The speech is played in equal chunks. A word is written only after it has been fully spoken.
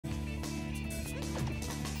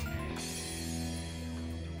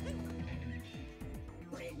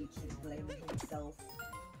Self.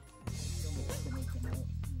 Don't underestimate them out.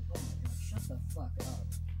 Oh my god, shut the fuck up.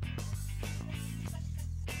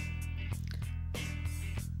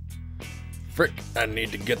 Frick, I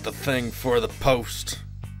need to get the thing for the post.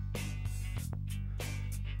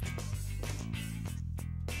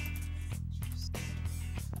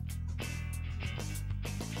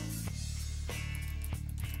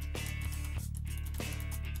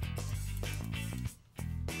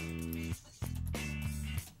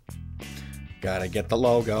 Gotta get the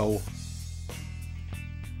logo.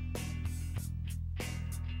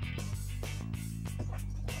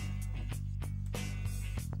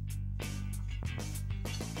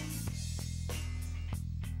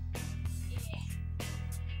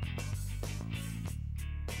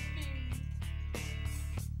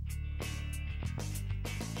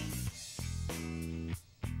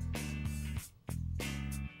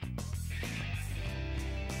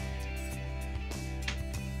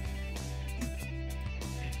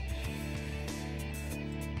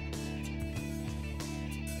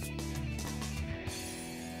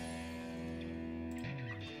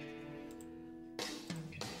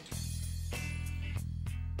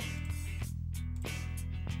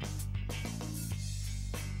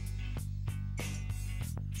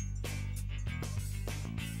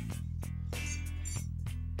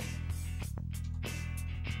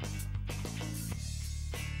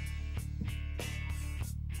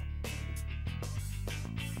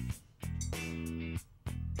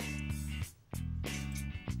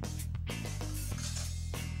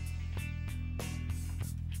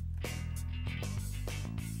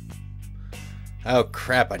 Oh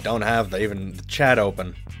crap, I don't have even the chat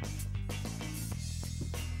open.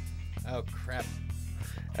 Oh crap.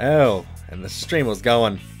 Oh, and the stream was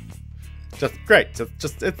going. Just great.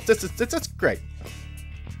 It's just great.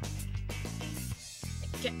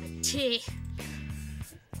 Get my tea.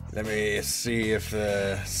 Let me see if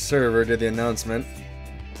the server did the announcement.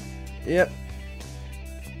 Yep.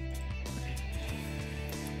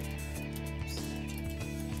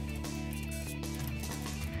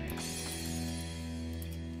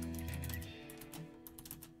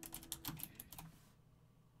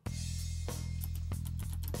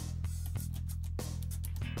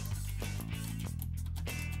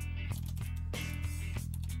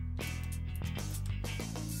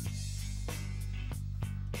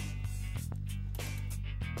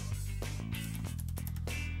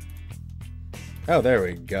 Oh, there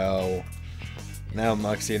we go. Now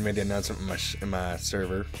Moxie had made the announcement in my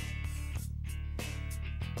server.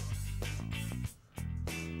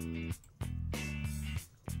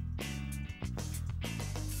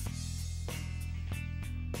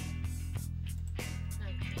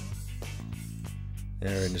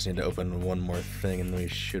 Yeah, we just need to open one more thing and we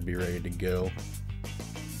should be ready to go.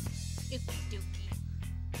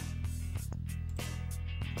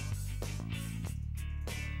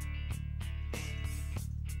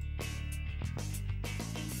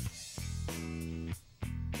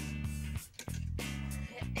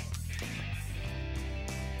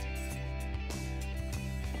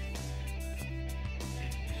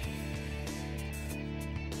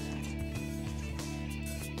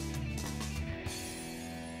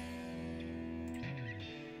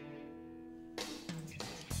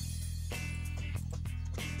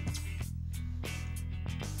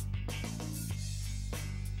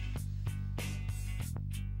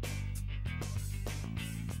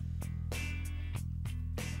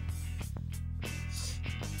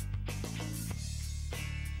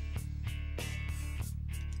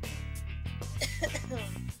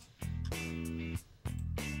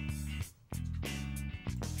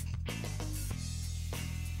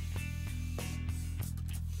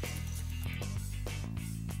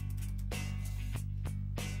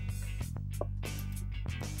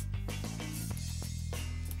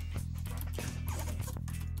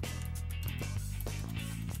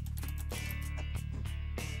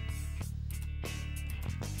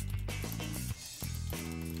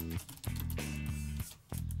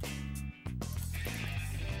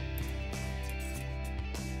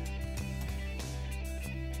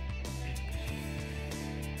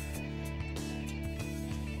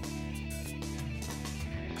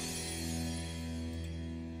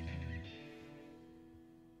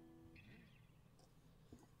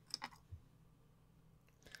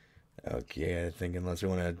 Okay, I think unless we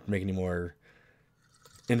want to make any more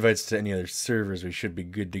invites to any other servers, we should be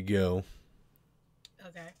good to go.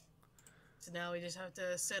 Okay. So now we just have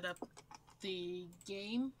to set up the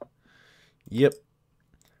game? Yep.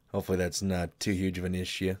 Hopefully that's not too huge of an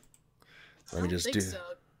issue. Let me just do... so.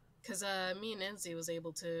 Because me and Nancy was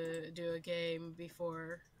able to do a game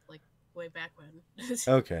before, like, way back when.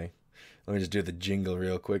 Okay. Let me just do the jingle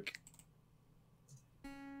real quick.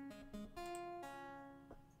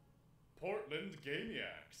 Portland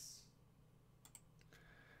Gamiacs.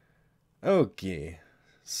 Okay.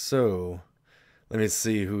 So, let me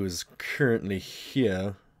see who's currently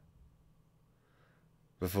here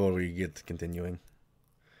before we get to continuing.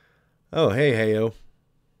 Oh, hey, heyo.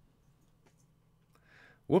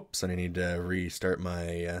 Whoops, I need to restart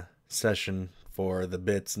my session for the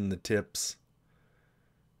bits and the tips.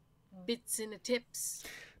 Bits and the tips.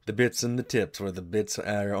 The bits and the tips, where the bits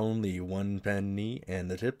are only 1 penny and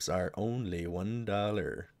the tips are only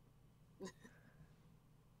 $1.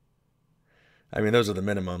 I mean, those are the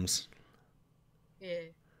minimums.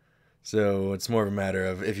 Yeah. So it's more of a matter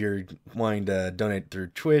of if you're wanting to donate through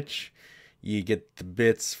Twitch, you get the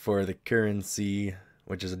bits for the currency,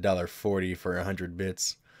 which is $1.40 for 100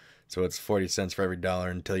 bits. So it's 40 cents for every dollar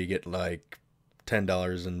until you get like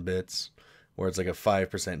 $10 in bits, where it's like a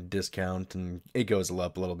 5% discount, and it goes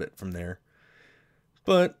up a little bit from there.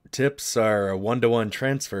 But tips are a 1-to-1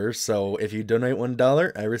 transfer, so if you donate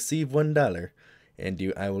 $1, I receive $1,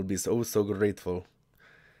 and I will be so grateful.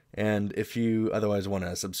 And if you otherwise want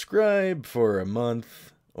to subscribe for a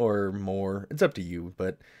month or more, it's up to you,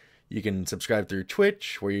 but you can subscribe through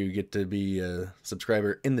Twitch, where you get to be a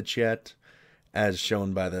subscriber in the chat, as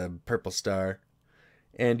shown by the purple star.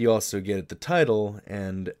 And you also get the title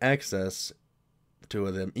and access to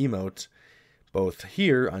the emote, both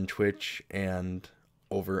here on Twitch and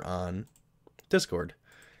over on Discord.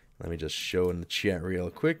 Let me just show in the chat real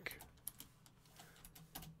quick.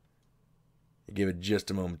 Give it just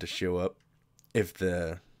a moment to show up. If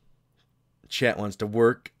the chat wants to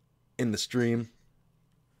work in the stream.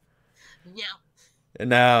 No,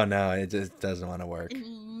 it just doesn't want to work.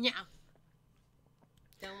 No.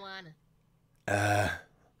 Don't wanna.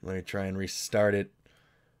 Let me try and restart it.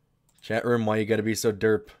 Chat room, why you gotta be so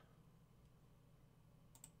derp?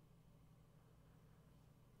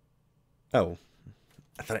 Oh,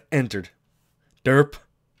 I thought I entered. Derp.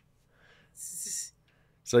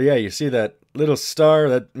 So yeah, you see that little star,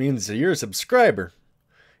 that means that you're a subscriber.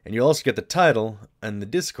 And you also get the title and the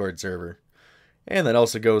Discord server. And that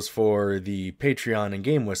also goes for the Patreon and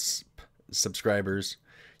GameWisp subscribers.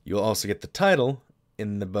 You'll also get the title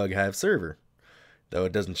in the Bug Hive server. Though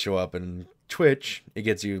it doesn't show up in Twitch, it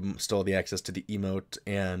gets you still the access to the emote,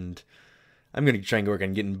 and I'm going to try and work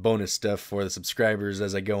on getting bonus stuff for the subscribers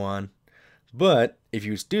as I go on. But if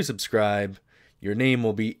you do subscribe, your name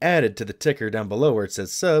will be added to the ticker down below where it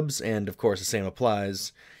says subs, and of course the same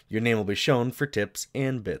applies. Your name will be shown for tips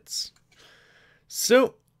and bits.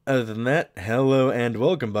 So, other than that, hello and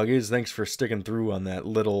welcome, Buggies. Thanks for sticking through on that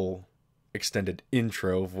little extended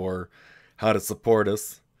intro for how to support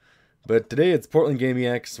us. But today it's Portland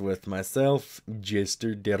Gamiacs with myself,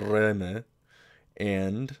 Jestre,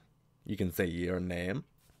 and you can say your name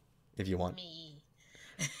if you want. Me.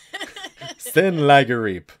 Sin like a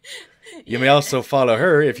reap. You may also follow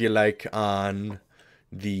her if you like on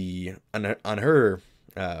her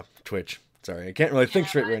Twitch. Sorry, I can't really think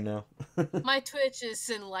straight right now. My Twitch is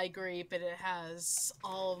Sin Like Reap, and it has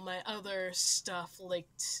all of my other stuff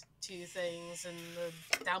linked to things in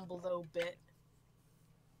the down below bit.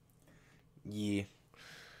 Yeah.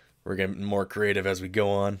 We're getting more creative as we go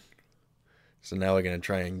on. So now we're going to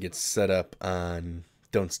try and get set up on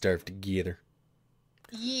Don't Starve Together.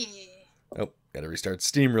 Yeah. Oh, gotta restart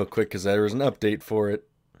Steam real quick because there was an update for it.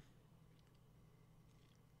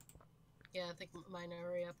 Yeah, I think mine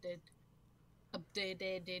already updated.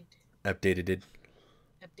 Updated. Updated it.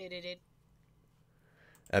 Updated it.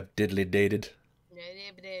 Updiddly dated.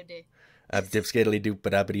 Updip skiddly doop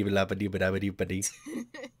badabadi balabadi badabadi buddy.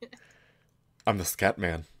 I'm the scat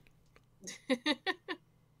man.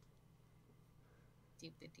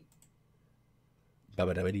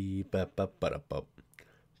 Babadabadi bababadabab.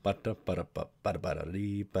 Badabadabab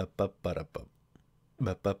badabadadi bababadabab.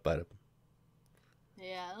 Bababadab.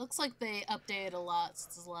 Yeah, it looks like they updated a lot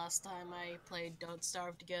since the last time I played Don't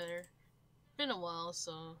Starve Together. Been a while,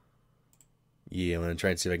 so... Yeah, I'm gonna try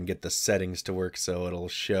and see if I can get the settings to work so it'll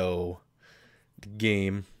show the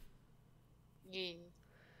game. Yeah.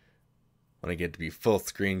 I want to get it to be full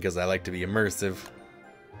screen because I like to be immersive.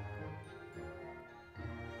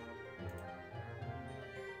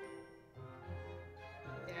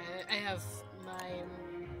 Yeah, I have mine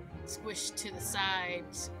squished to the side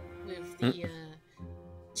with the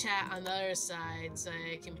chat on the other side so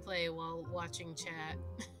I can play while watching chat.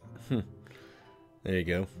 There you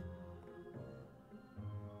go.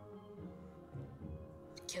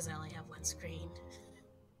 Because I only have one screen.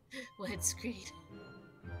 One screen.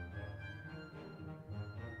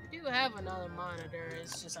 do have another monitor.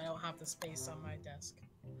 It's just I don't have the space on my desk.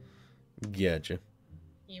 Gotcha.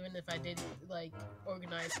 Even if I did like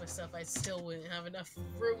organize my stuff, I still wouldn't have enough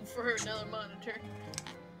room for another monitor.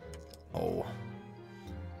 Oh.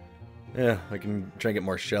 Yeah, I can try and get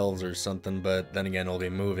more shelves or something, but then again, I'll be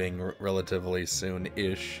moving relatively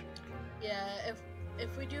soon-ish. Yeah,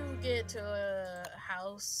 if we do get to a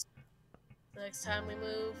house the next time we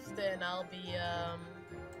move, then I'll be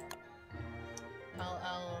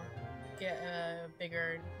I'll get a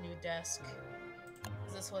bigger new desk.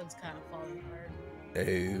 'Cause this one's kind of falling apart.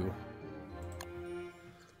 Oh.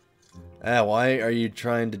 Ah, why are you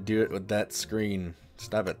trying to do it with that screen?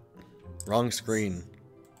 Stop it. Wrong screen.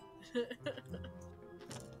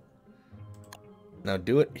 Now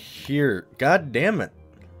do it here. God damn it.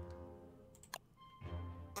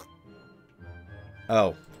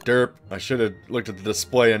 Oh, derp. I should have looked at the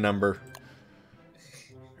display number.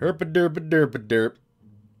 Herpa derp.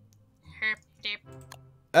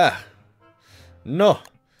 Ah. No.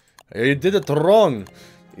 I did it wrong.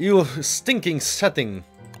 You stinking setting.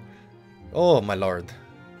 Oh, my lord.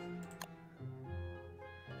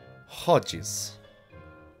 Oh, jeez.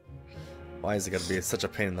 Why is it gonna be such a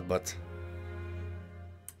pain in the butt?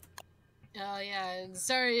 Oh yeah, and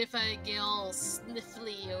sorry if I get all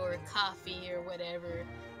sniffly or coughy or whatever.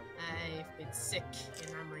 I've been sick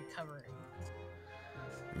and I'm recovering.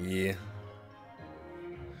 Yeah.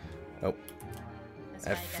 Oh, That's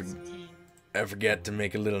why I got some tea. I forgot to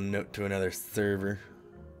make a little note to another server.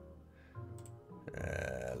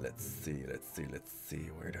 Let's see.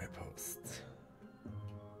 Where do I post?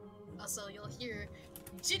 Also, you'll hear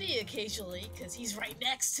Ginny occasionally, because he's right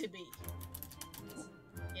next to me.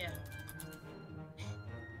 Yeah.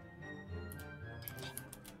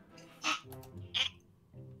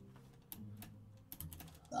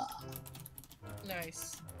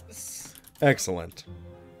 Nice. Excellent.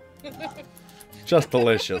 Just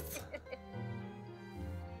delicious.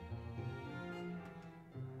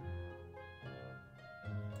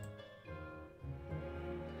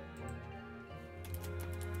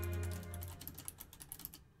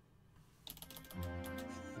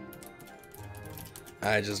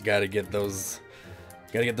 I just gotta get those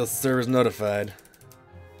servers notified.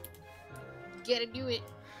 Gotta do it.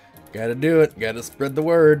 Gotta do it. Gotta spread the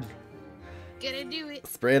word. Gotta do it.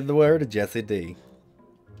 Spread the word of Jesse D.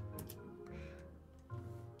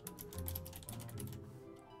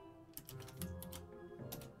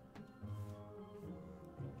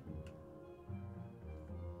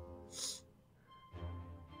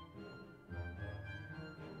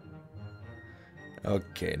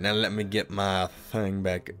 Okay, now let me get my thing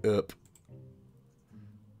back up.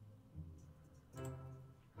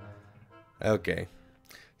 Okay,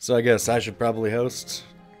 so I guess I should probably host.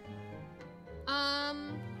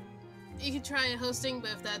 You can try hosting,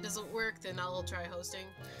 but if that doesn't work, then I'll try hosting.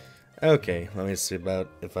 Okay, let me see about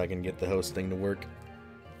if I can get the hosting to work.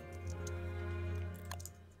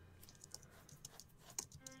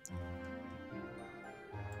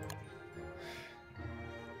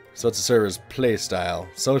 So it's a server's play style: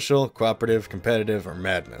 social, cooperative, competitive, or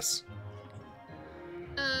madness.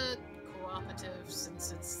 Cooperative,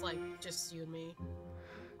 since it's like just you and me.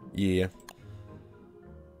 Yeah.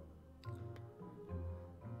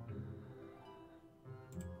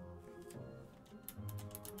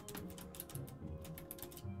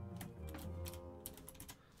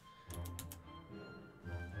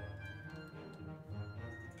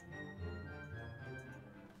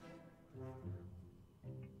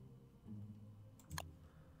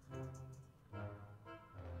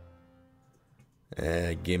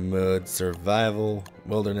 Game mode: survival,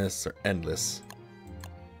 wilderness, or endless.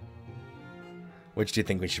 Which do you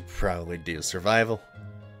think we should probably do? Survival?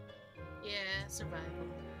 Yeah, survival.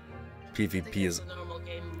 I PvP think is... it's a normal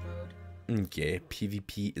game mode. Okay,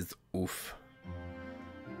 PvP is oof.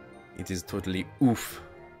 It is totally oof.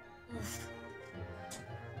 Oof.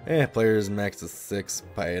 Players max is 6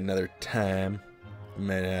 by another time. We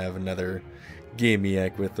might have another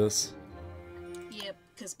Gamiac with us. Yep,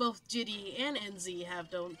 because both Jitty and NZ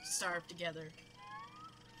don't starve together.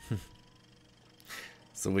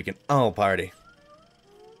 So we can all party.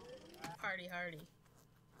 Party hardy.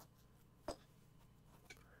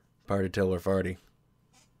 Party till we're farty.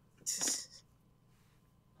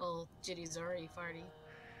 Well, Jitty's already farty.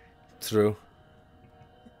 True.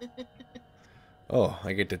 Oh,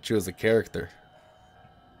 I get to choose a character.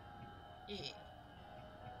 Yeah.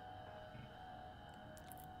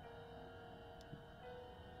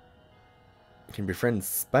 Can befriend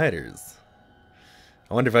spiders.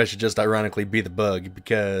 I wonder if I should just ironically be the bug,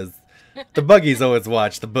 because the buggies always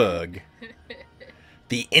watch the bug.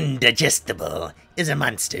 The Indigestible is a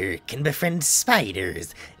monster, can befriend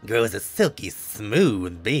spiders, grows a silky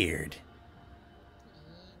smooth beard.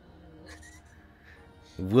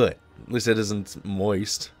 What? At least it isn't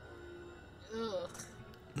moist. Ugh.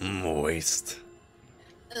 Moist.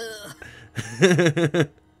 Ugh. The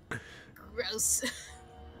Gross.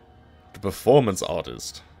 performance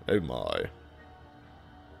artist. Oh my.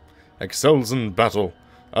 Excels in battle.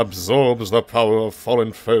 Absorbs the power of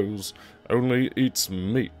fallen foes. Only eats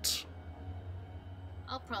meat.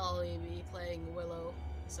 I'll probably be playing Willow,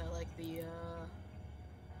 because I like the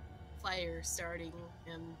fire starting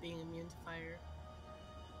and being immune to fire.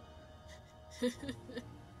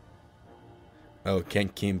 Oh,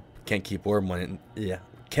 can't keep warm when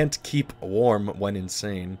can't keep warm when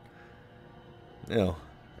insane. Oh,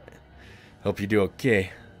 hope you do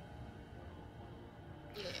okay.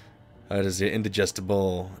 Yeah. How does the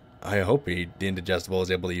Indigestible? I hope the Indigestible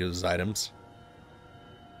is able to use items.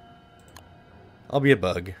 I'll be a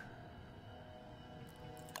bug.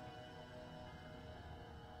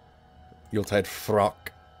 Yuletide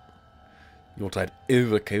frock. Yuletide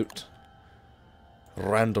overcoat.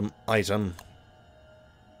 Random item.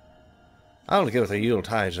 I'll go with a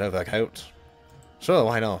Yuletide overcoat. Sure,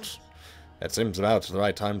 why not? It seems about the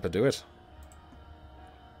right time to do it.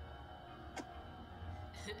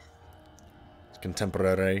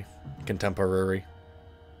 Contemporary.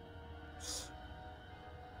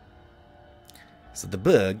 So the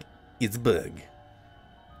bug is bug.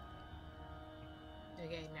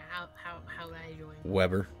 Okay, now how do I join?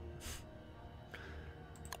 Weber.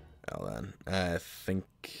 Hold on. I think.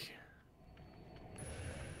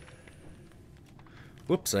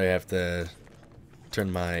 Whoops, I have to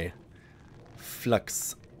turn my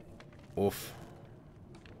flux off.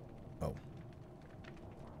 Oh.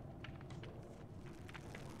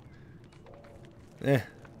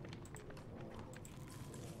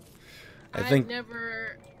 I think. I've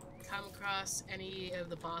never come across any of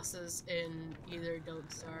the bosses in either Don't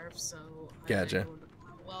Starve, so Gotcha.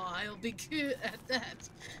 I'll be good at that.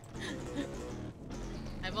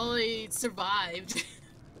 I've only survived.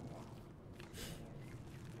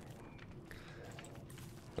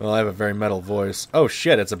 Well, I have a very metal voice. Oh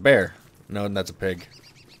shit, it's a bear. No, that's a pig.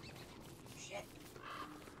 Shit.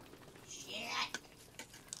 Shit.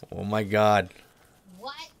 Oh my god.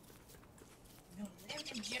 What? No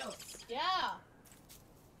lemon juice. Yeah.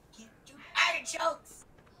 Can't do artichokes.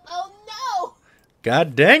 Oh no!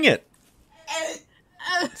 God dang it! Eh.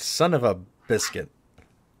 Son of a biscuit.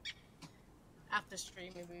 After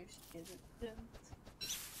stream, maybe we should get it done.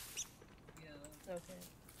 Yeah. Okay.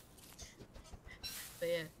 But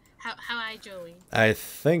yeah, how I join? I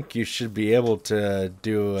think you should be able to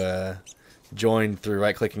do join through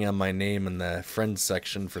right-clicking on my name in the friends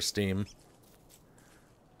section for Steam.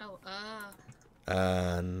 Oh,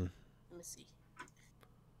 Uh, let me see.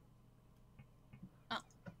 Oh.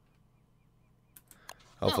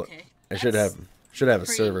 hopefully, Okay. I should have a Pretty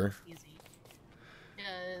server. easy.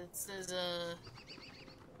 Yeah, it says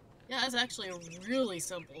yeah, it's actually really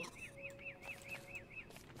simple.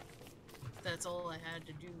 That's all I had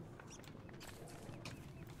to do.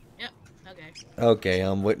 Yep. Okay. Okay,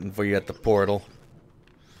 I'm waiting for you at the portal.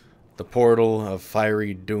 The portal of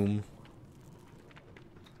fiery doom.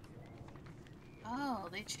 Oh,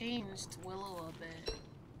 they changed Willow a bit.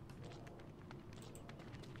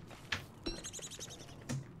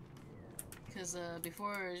 Because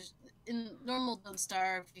before, in normal Don't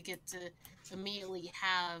Starve, you get to immediately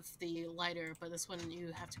have the lighter, but this one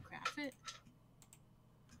you have to craft it.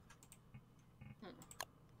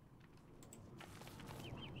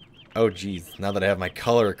 Oh geez, now that I have my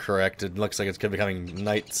color corrected, looks like it's becoming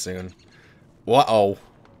night soon. Uh-oh.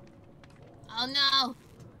 Oh no!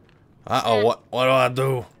 Uh-oh, what do I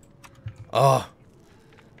do? Oh.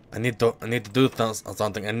 I need to do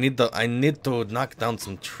something. I need to knock down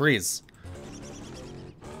some trees.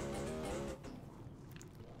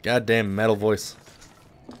 Goddamn metal voice.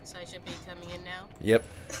 So I should be coming in now. Yep.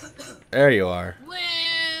 There you are. Woo!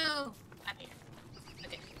 I'm here.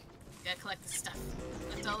 Okay. Gotta collect the stuff.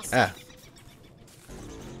 Collect all the stuff.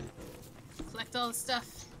 Collect all the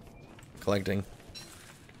stuff. Collecting.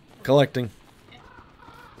 Okay.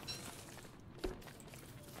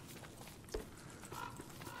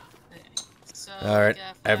 So Alright. we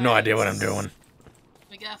gotta I have no idea what I'm find- doing.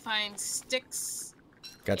 We gotta find sticks.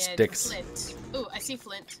 Got and sticks. Flint. Ooh, I see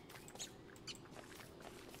flint.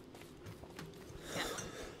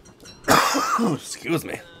 Yeah. Excuse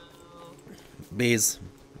me. So, Bees.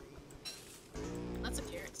 lots of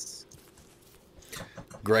carrots.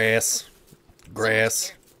 Grass.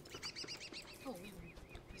 Grass. Oh,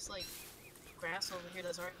 there's like grass over here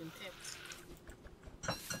that's already been picked.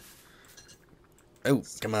 Oh,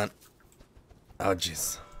 come on. Oh,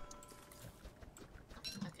 jeez.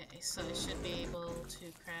 Okay, so I should be able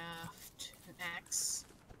to craft an axe.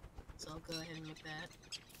 So I'll go ahead and make that.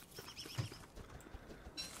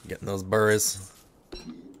 Getting those burrs.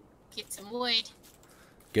 Get some wood.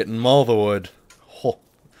 Getting all the wood. Oh,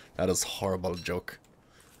 that is horrible joke.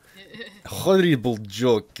 Horrible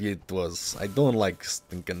joke it was. I don't like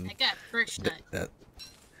stinking. I got birch nut.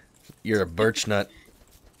 You're a birch nut.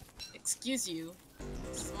 Excuse you.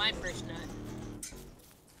 This is my birch nut.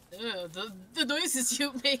 Ugh, the noises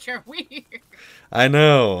you make are weird. I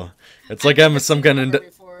know. It's like I'm some kind of.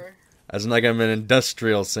 As like I'm an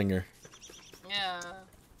industrial singer. Yeah.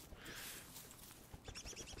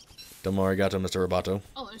 Domo arigato, Mr. Roboto.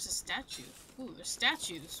 Oh, there's a statue. Ooh, there's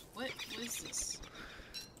statues. What is this?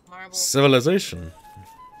 Marble. Civilization.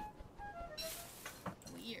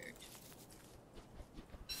 Weird.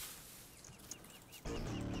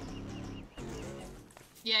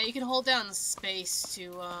 Yeah, you can hold down space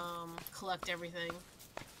to collect everything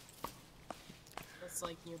that's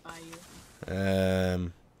like nearby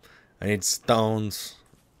you. I need stones.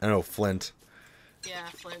 I know flint. Yeah,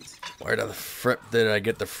 flint. Where the frick did I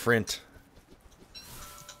get the flint?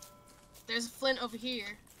 There's a flint over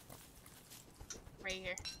here. Right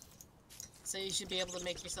here. So you should be able to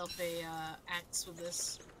make yourself a axe with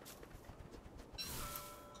this.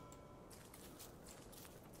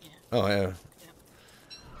 Yeah. Oh yeah. Yep.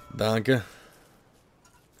 Danke.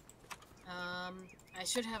 I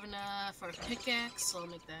should have enough for a pickaxe, so I'll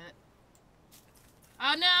make that.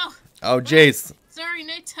 Oh no! Oh jeez. Sorry,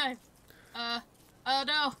 nighttime. Oh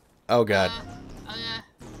no. Oh god. I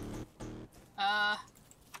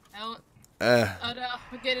don't. Oh no,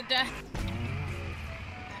 we're gonna die.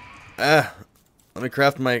 Let me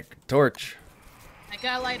craft my torch. I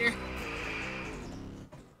got a lighter.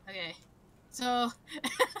 Okay, so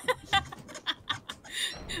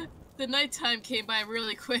the nighttime came by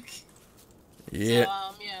really quick. Yeah.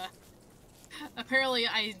 So, yeah. Apparently,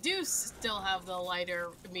 I do still have the lighter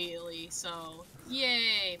immediately, so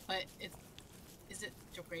yay! But is it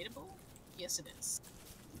degradable? Yes, it is.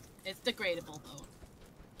 It's degradable though.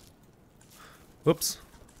 Whoops.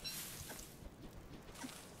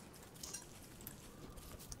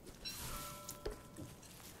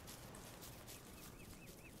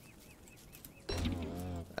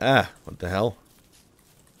 Ah, what the hell?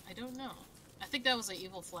 I don't know. I think that was an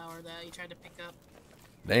evil flower that you tried to pick up.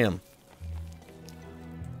 Damn.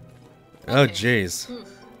 Oh jeez. Whew.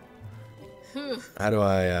 Whew. How do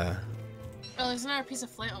I Oh, there's another piece of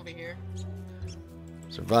flint over here.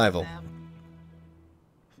 survival? Lab.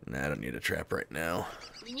 Nah, I don't need a trap right now.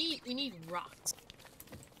 We need rocks.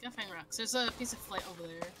 Gotta find rocks. There's a piece of flint over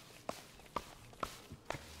there.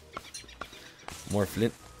 More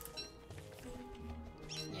flint.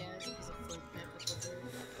 Yeah, there's a piece of flint back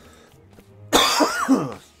over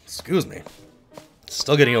there. Excuse me.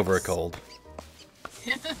 Still getting over a cold.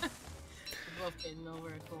 We're both getting over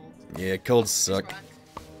a cold. Yeah, colds There's suck. rock.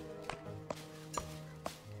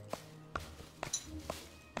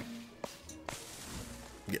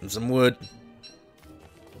 Getting some wood.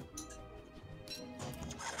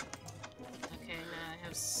 Okay, now I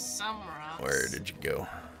have some rocks. Where did you go?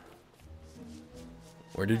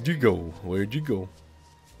 Where did you go? Where'd you go?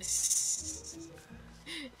 It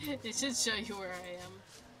should show you where I am.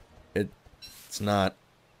 It's not.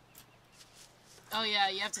 Oh yeah,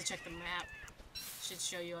 you have to check the map. It should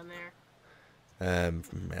show you on there.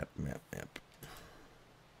 Map.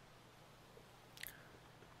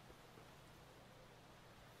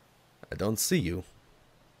 I don't see you.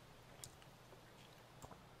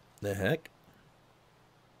 The heck?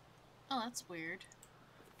 Oh, that's weird.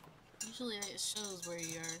 Usually it shows where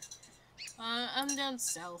you are. I'm down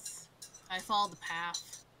south. I followed the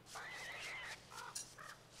path.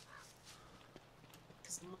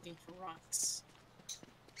 Because I'm looking for rocks.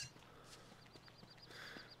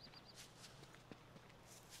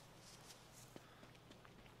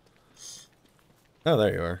 Oh,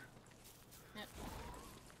 there you are. Yep.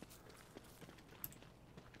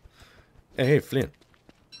 Hey, Flint.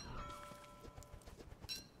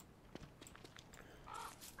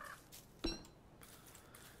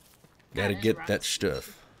 Gotta there's get that rocks.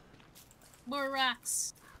 stuff. More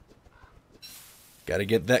rocks. Gotta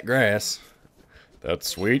get that grass. That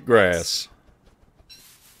sweet grass.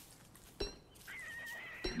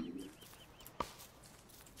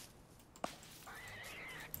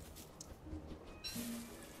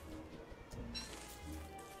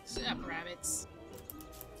 Shut up, rabbits.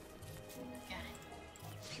 Got it.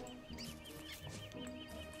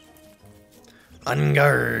 On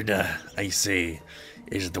guard, I say,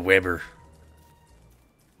 is the Weber.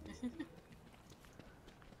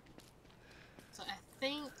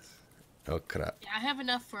 Oh crap. Yeah, I have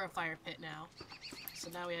enough for a fire pit now. So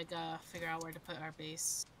now we gotta figure out where to put our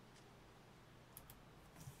base.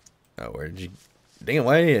 Oh, where did you... Dang it,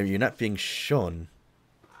 why are you not being shown?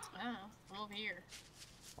 I don't know. I'm over here.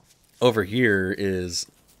 Over here is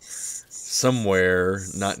somewhere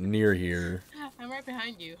not near here. I'm right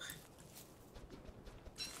behind you.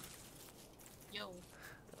 Yo.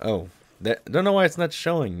 Oh, that, don't know why it's not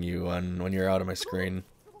showing you on when you're out of my screen.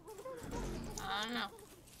 I don't know.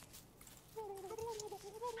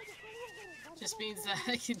 Just means that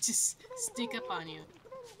I can just sneak up on you.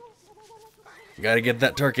 Gotta get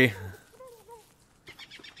that turkey.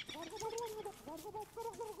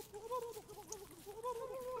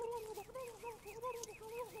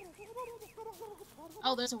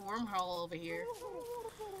 Oh, there's a wormhole over here.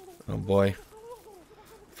 Oh boy.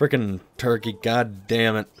 Frickin' turkey, god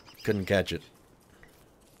damn it. Couldn't catch it.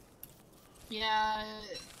 Yeah,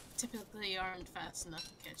 typically aren't fast enough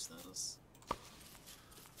to catch those.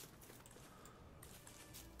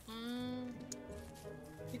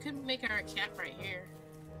 We could make our cap right here.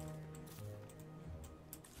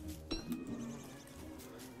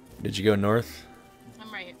 Did you go north?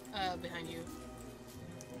 I'm right behind you.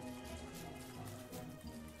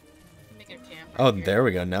 Make our camp. Right Oh, here. there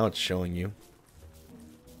we go. Now it's showing you.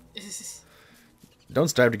 Don't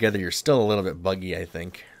starve together. You're still a little bit buggy, I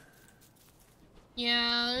think.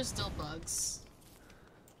 Yeah, there's still bugs.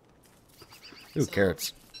 Ooh, So-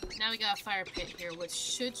 carrots. Now we got a fire pit here, which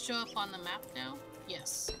should show up on the map now.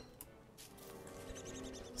 Yes.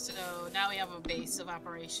 So now we have a base of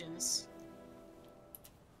operations.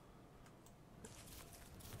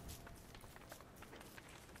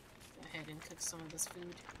 Go ahead and cook some of this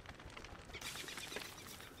food.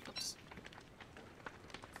 Oops.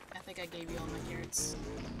 I think I gave you all my carrots.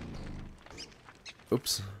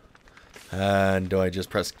 Oops. Do I just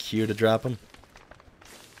press Q to drop them?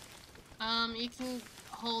 You can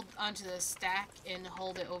hold onto the stack and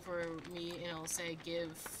hold it over me, and it'll say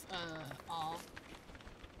give all.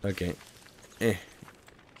 Okay. Eh.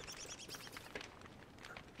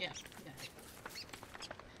 Yeah, you got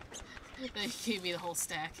it. They gave me the whole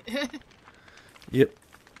stack. Yep.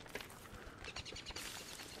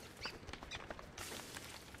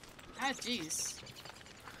 Ah, jeez.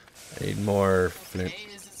 I need more flint. Okay,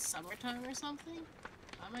 is it summertime or something?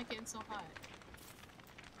 Why am I getting so hot?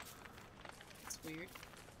 That's weird.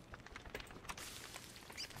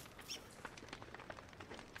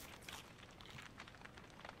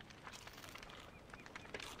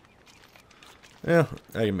 Yeah,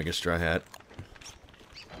 I can make a straw hat.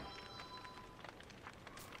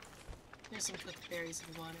 There's some cooked berries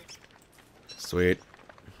if you want it. Sweet.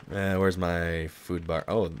 Where's my food bar?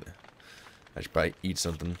 Oh, I should probably eat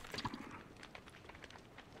something.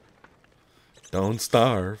 Don't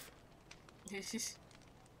starve. Go ahead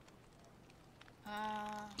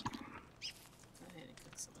and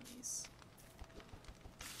cook some of these.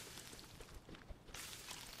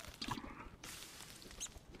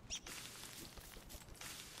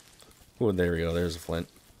 Oh, there we go. There's a flint.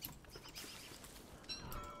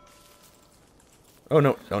 Oh,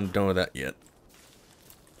 no. Don't do that yet.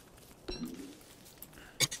 I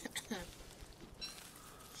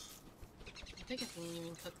think I can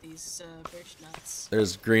even cook these birch nuts.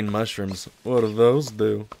 There's green mushrooms. What do those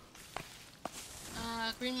do?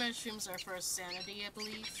 Green mushrooms are for sanity, I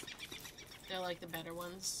believe. They're like the better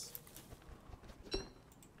ones.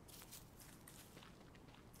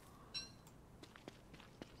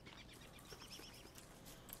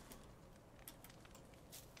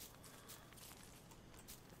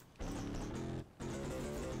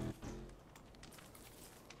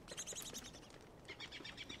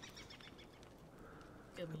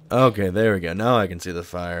 Okay, there we go. Now I can see the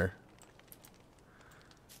fire.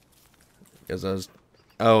 Because I was...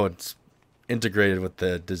 Oh, it's integrated with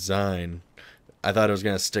the design. I thought it was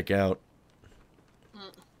going to stick out.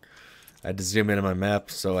 I had to zoom in on my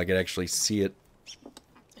map so I could actually see it.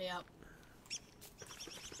 Yep.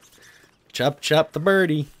 Chop, chop the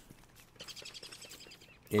birdie.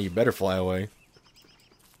 Yeah, you better fly away.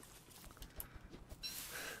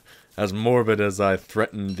 As morbid as I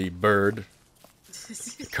threatened the bird.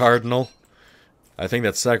 Cardinal. I think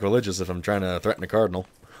that's sacrilegious if I'm trying to threaten a cardinal.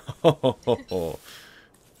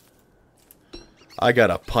 I got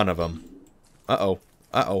a pun of them. Uh-oh.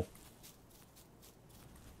 Uh-oh.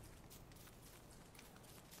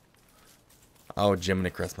 Oh,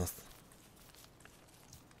 Jiminy Christmas.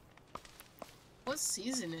 What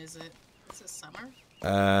season is it? Is it summer?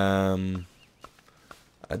 I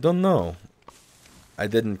don't know. I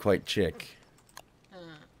didn't quite check.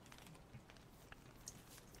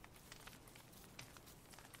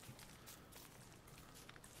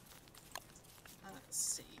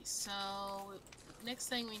 see. So, next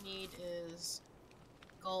thing we need is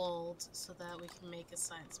gold so that we can make a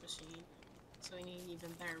science machine. So we need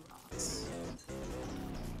even better rocks.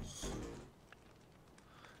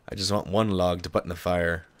 I just want one log to put in the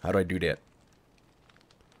fire. How do I do that?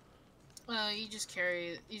 Well, you just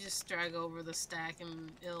drag over the stack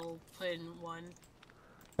and it'll put in one.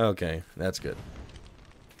 Okay, that's good.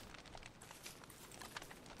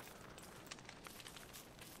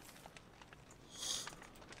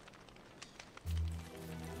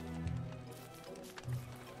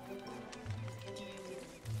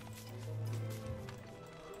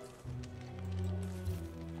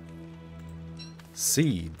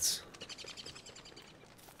 Seeds.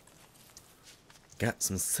 Got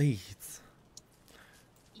some seeds.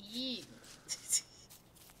 Yeah.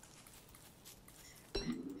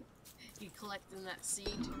 You collecting that seed?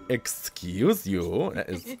 Excuse you, that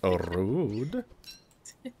is rude.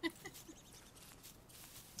 Hi,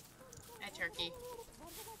 turkey.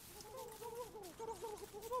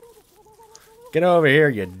 Get over here,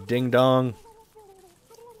 you ding dong.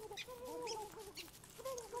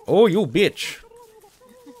 Oh, you bitch.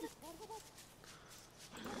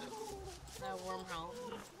 That wormhole.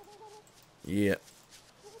 Yeah,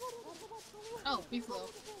 Oh, beefalo.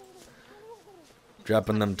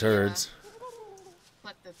 dropping them turds.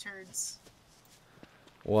 Collect the turds.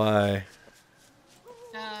 Why?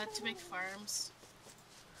 To make farms.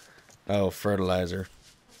 Oh, fertilizer.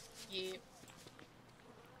 Yeah.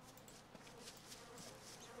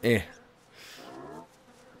 Eh.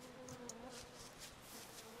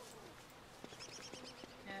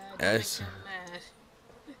 Don't make Yes. them mad.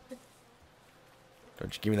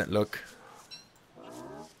 Don't you give me that look.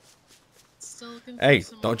 Still looking for Hey,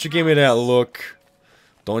 some don't more you give me that rocks. look.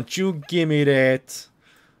 Don't you give me that.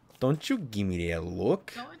 Don't you give me that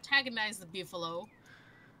look. Don't antagonize the beefalo.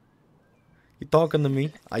 You talking to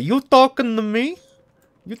me? Are you talking to me?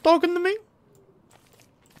 You talking to me?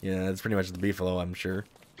 Yeah, that's pretty much the beefalo, I'm sure.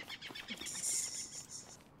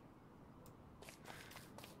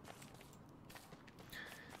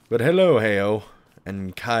 But hello, Heyo,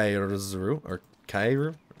 and Kairu, or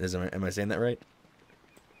Kairu? Am I saying that right?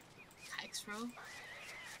 Kixro.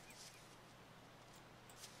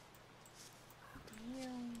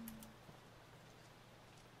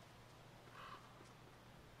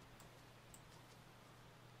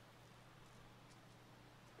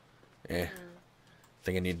 Eh.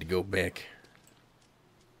 Think I need to go back.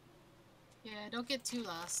 Yeah, don't get too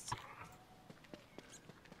lost.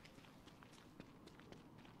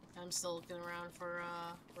 I'm still looking around for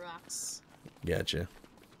rocks. Gotcha.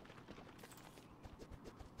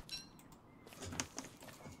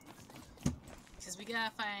 Because we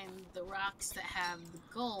gotta find the rocks that have the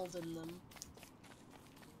gold in them.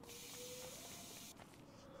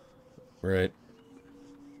 Right.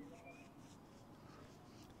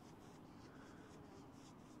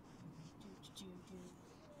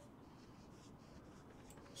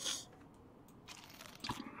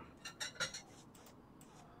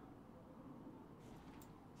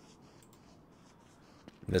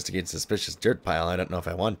 Investigate suspicious dirt pile. I don't know if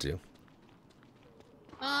I want to.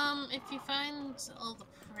 If you find all the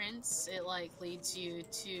prints, it like leads you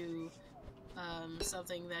to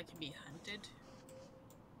something that can be hunted.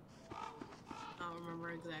 I don't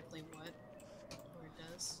remember exactly what or it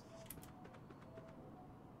does.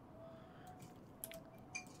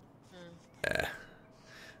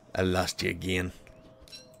 I lost you again.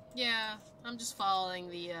 Yeah, I'm just following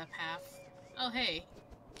the path. Oh hey,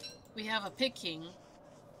 we have a pig king.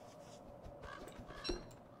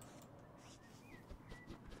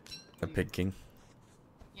 A pig king.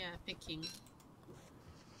 Yeah, pig king.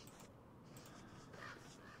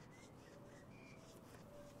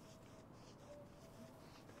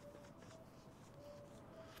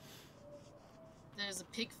 There's a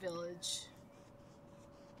pig village.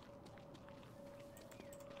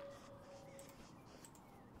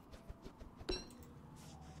 If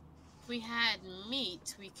we had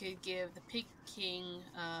meat, we could give the pig king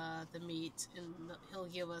the meat, and he'll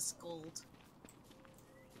give us gold.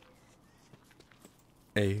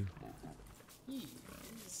 Hey. Ew,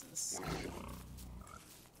 what is this?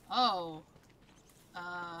 Oh.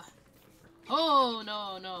 Oh,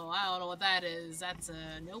 no, I don't know what that is. That's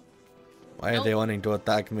nope. Why are they wanting to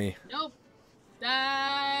attack me? Nope.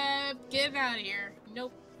 Get out of here.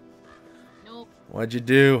 Nope. Nope. What'd you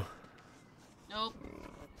do? Nope.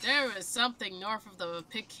 There was something north of the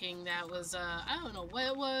Pig King that was, I don't know what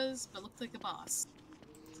it was, but looked like a boss.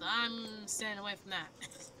 So I'm staying away from that.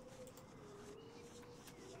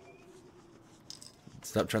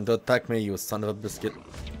 Stop trying to attack me, you son of a biscuit.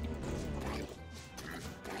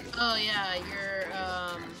 Oh yeah,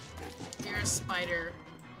 you're a spider.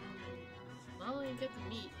 Well, you get the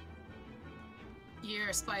meat. You're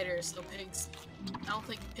a spider, so pigs. I don't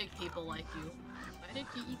think pig people like you. Why did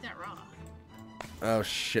you eat that raw? Oh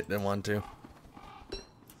shit, didn't want to.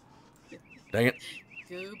 Dang it.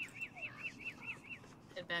 Goob.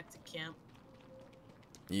 Head back to camp.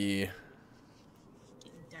 Yeah.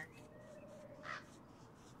 Getting dark.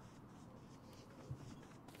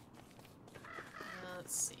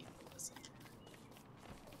 Let's see. What was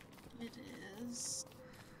it? It is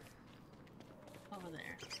over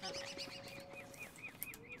there. Okay.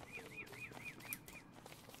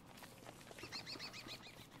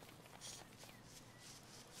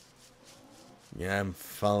 Yeah, I'm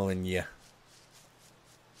following you.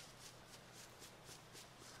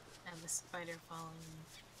 And the spider following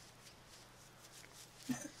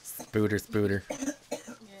me. Spooter.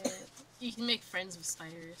 Yeah, you can make friends with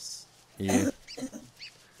spiders. Yeah.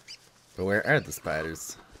 But where are the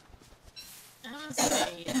spiders? I don't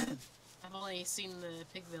say yet. I've only seen the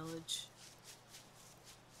pig village.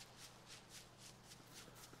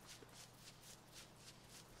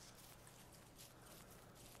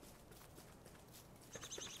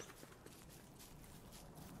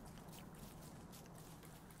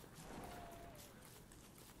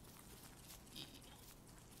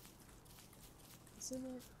 Isn't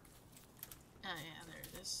it? Oh yeah, there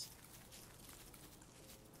it is.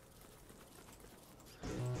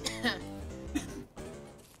 Okay.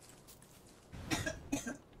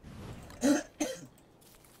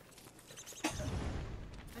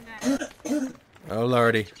 Oh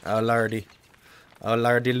lordy. Oh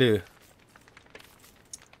lordy loo.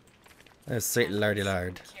 Let's say lardy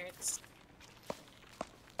lard. Carrots.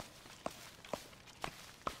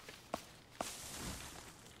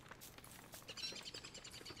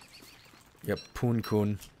 Yep, poon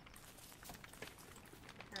coon.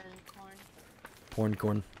 Corn. Porn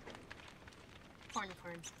corn. Corn.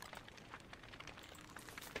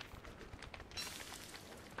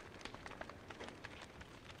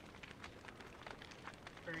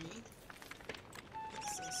 Bernie.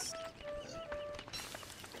 What's this? I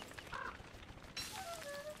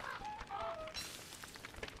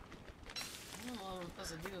don't know what I'm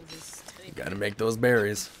supposed to do with this teddy bear. Gotta make those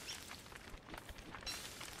berries.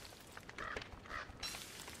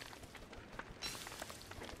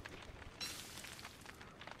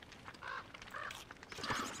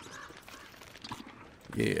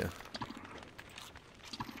 Yeah.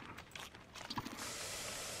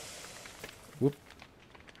 Whoop.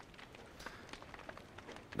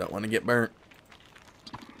 Don't want to get burnt.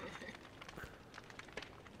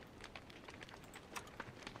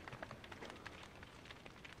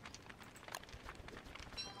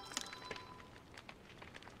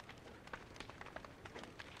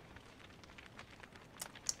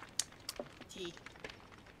 Tea.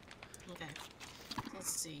 Okay.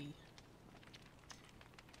 Let's see.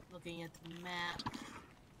 Looking at the map.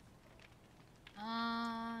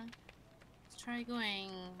 Let's try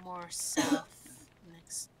going more south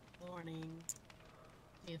next morning.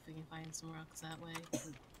 See if we can find some rocks that way.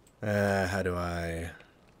 How do I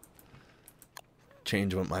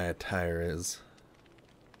change what my attire is?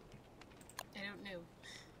 I don't know.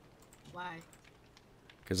 Why?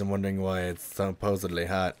 Because I'm wondering why it's supposedly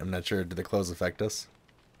hot. I'm not sure. Do the clothes affect us?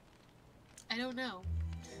 I don't know.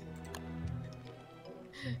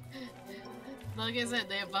 Like I said,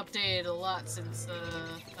 they have updated a lot since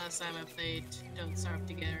last time I played Don't Starve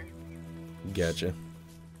Together. Gotcha.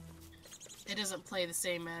 It doesn't play the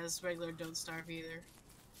same as regular Don't Starve either.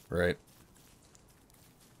 Right.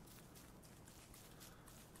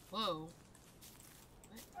 Whoa.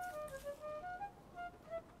 What?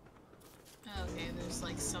 Okay, there's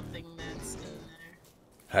like something that's in there.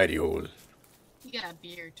 Hidey hole. You got a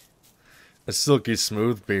beard. A silky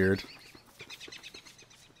smooth beard.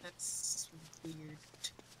 That's weird.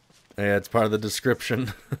 Yeah, it's part of the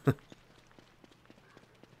description.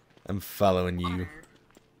 I'm following you. Water.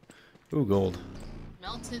 Ooh, gold.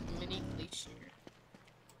 Melted mini glacier.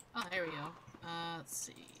 Oh, there we go. Let's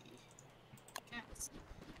see. Cats.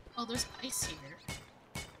 Oh, there's ice here.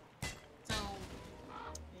 So,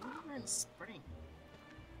 maybe we're in spring.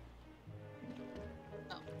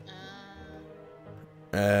 Oh,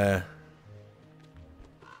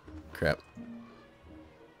 Crap.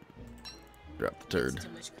 Drop the turd. that's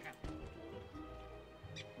too much crap.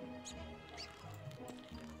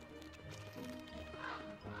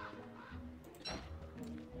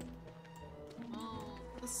 Well,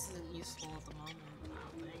 this isn't useful at the moment, I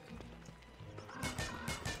don't think.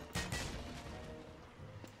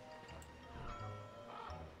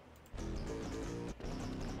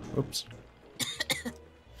 Oops.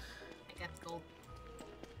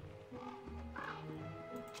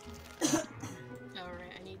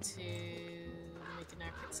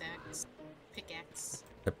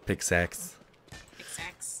 A pick sax.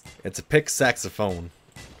 Pickaxe. It's a pick saxophone.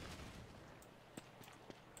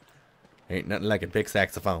 Ain't nothing like a pick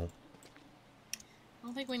saxophone. I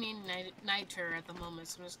don't think we need niter at the moment,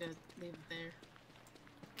 so I'm just gonna leave it there.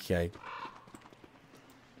 Okay.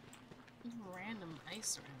 There's random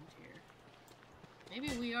ice around here. Maybe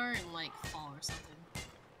we are in like fall or something.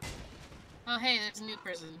 Oh hey, there's a new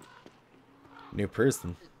person. New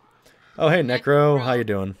person. Oh hey, Necro. How you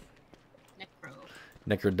doing? Necro.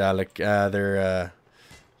 Necrodalic. They're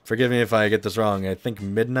forgive me if I get this wrong. I think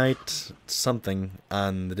midnight something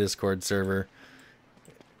on the Discord server.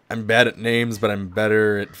 I'm bad at names, but I'm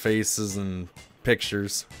better at faces and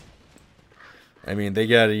pictures. I mean, they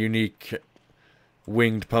got a unique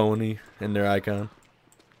winged pony in their icon.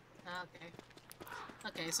 Okay.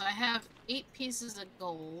 Okay, so I have 8 pieces of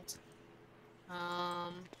gold.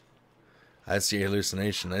 I see a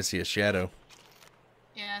hallucination. I see a shadow.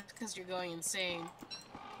 Yeah, it's because you're going insane.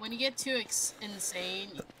 When you get too insane,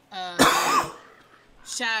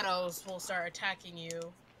 shadows will start attacking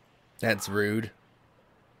you. That's rude.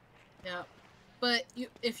 Yep. But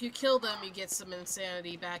if you kill them, you get some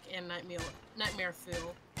insanity back and nightmare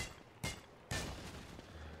fuel.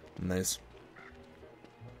 Nice.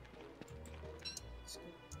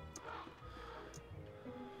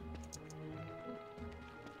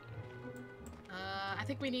 I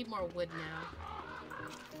think we need more wood now.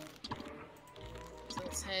 So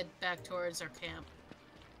let's head back towards our camp.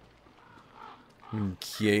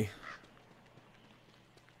 Okay.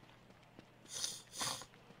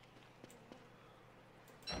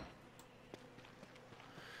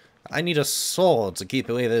 I need a sword to keep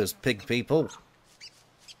away those pig people.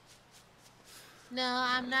 No,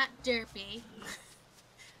 I'm not derpy.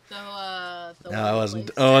 Though, No,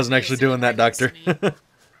 I wasn't actually doing that, Doctor.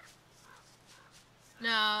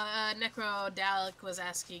 No, Necrodalic was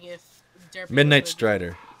asking if derpy Midnight was with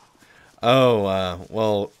Strider. Oh,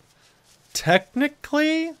 well,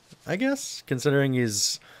 technically, I guess, considering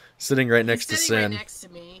he's sitting right you. next to He's sitting Sin. right next to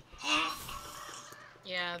me.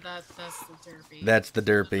 Yeah, that's the derpy. That's the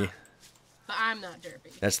derpy. But I'm not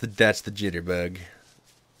derpy. That's the jitterbug.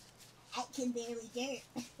 I can barely do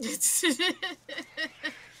it.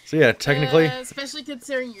 So yeah, technically, especially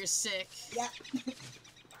considering you're sick. Yep.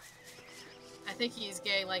 I think he's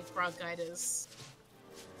getting like bronchitis.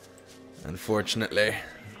 unfortunately.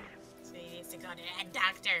 So he needs to go to a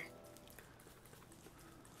doctor.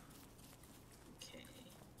 Okay.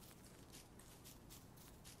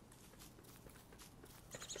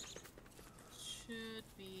 Should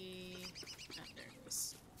be. Oh, there it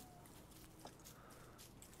is.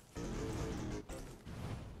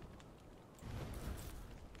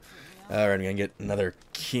 Alright, I'm gonna get another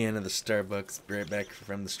can of the Starbucks. Be right back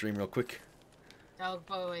from the stream real quick. Oh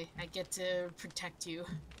boy, I get to protect you.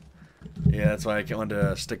 Yeah, that's why I wanted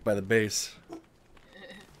to stick by the base.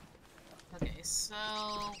 Okay, so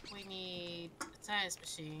we need a science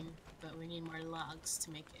machine, but we need more logs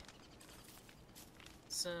to make it.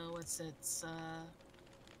 So what's it?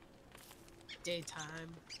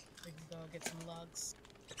 Daytime. We can go get some logs.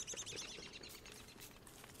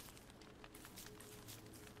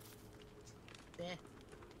 Eh.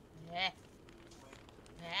 Eh.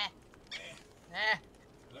 Eh. Eh.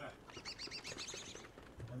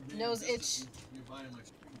 Nose itch.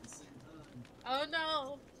 Oh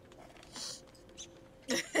no!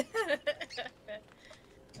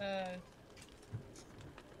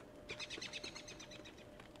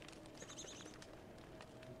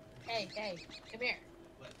 Hey, come here.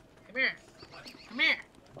 What? Come here. What? Come here.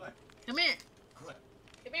 What? Come here. What?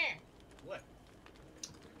 Come here. What?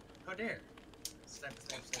 How dare? Slap,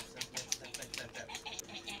 slap, slap, slap, slap, slap, slap, slap, slap.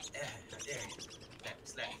 How dare you? Slap,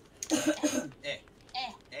 slap. Eh.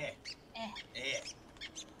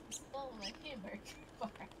 You stole my hamburger bar.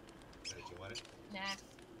 Did you want it? Nah,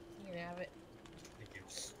 you can have it. Thank you.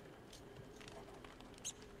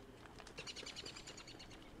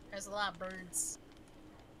 There's a lot of birds.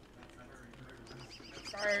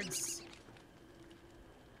 Birds.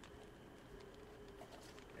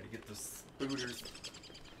 Gotta get those spooters.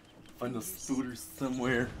 Find those spooters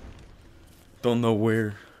somewhere. Don't know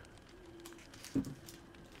where.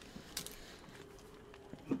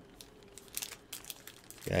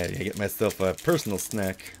 Yeah, I gotta get myself a personal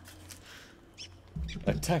snack.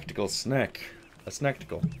 A tactical snack. A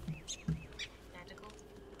snacktical. Tactical.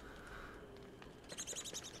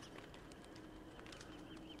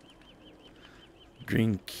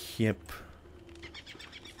 Green kip.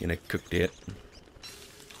 And I cooked it.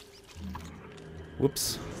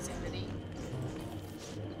 Whoops. 70.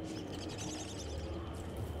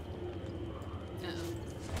 Uh-oh.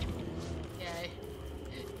 Yeah.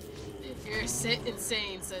 You're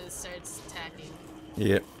insane, so it starts attacking.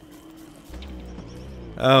 Yep.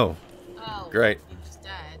 Oh, Oh, great. You just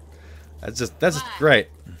died. That's just Why? great.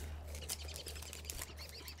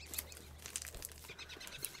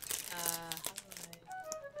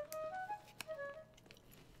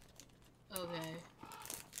 How do I... Okay.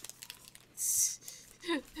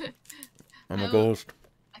 I'm a I don't- ghost.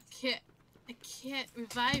 I can't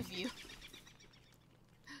revive you.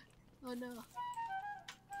 Oh no.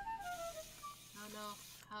 Oh no.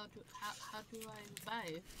 How do I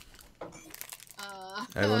revive?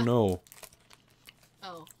 I don't know.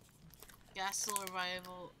 Oh. Gas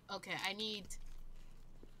revival. Okay, I need...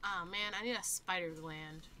 Oh man, I need a spider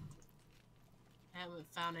gland. I haven't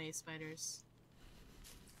found any spiders.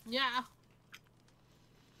 Yeah.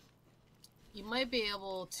 You might be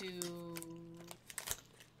able to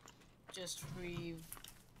just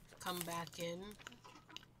come back in.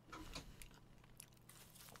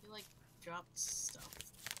 You like dropped stuff.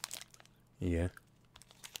 Yeah.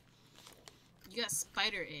 You got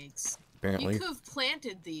spider eggs. Apparently. You could have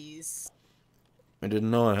planted these. I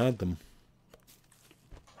didn't know I had them.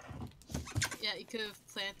 Yeah, you could have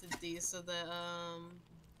planted these so that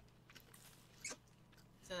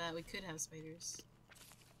we could have spiders.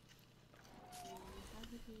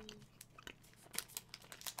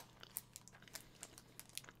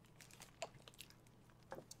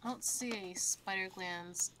 I don't see any spider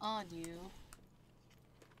glands on you.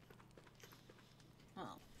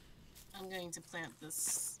 Oh. I'm going to plant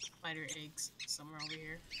this spider eggs somewhere over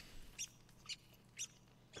here.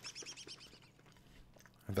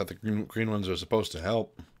 I thought the green ones were supposed to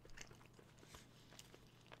help.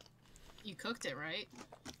 You cooked it, right?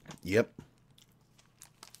 Yep.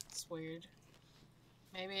 It's weird.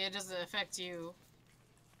 Maybe it doesn't affect you.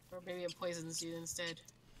 Or maybe it poisons you instead.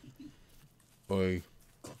 Boy.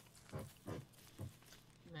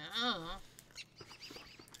 No.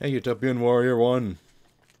 Hey, Utopian Warrior 1.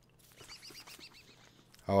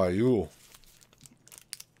 How are you?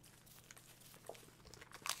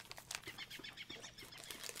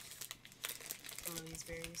 Some of these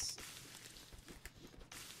berries.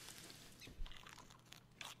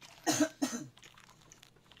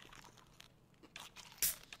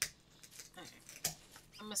 Okay.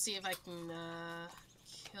 I'm gonna see if I can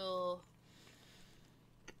kill...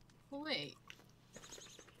 Oh, wait.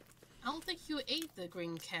 I don't think you ate the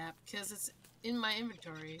green cap because it's in my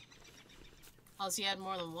inventory. Unless you had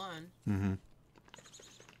more than one. Mm-hmm.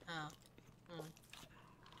 Oh. Hmm.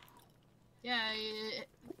 Yeah, it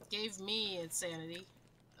gave me insanity.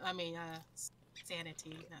 I mean,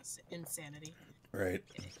 sanity, not insanity. Right.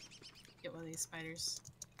 Okay. Get one of these spiders.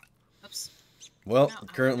 Oops. Well, No,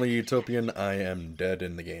 currently Utopian, I am dead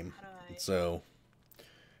in the game. How do I... So,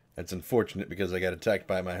 that's unfortunate because I got attacked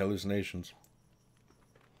by my hallucinations.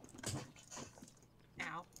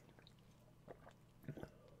 Ow.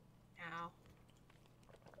 Ow.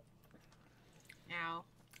 Ow.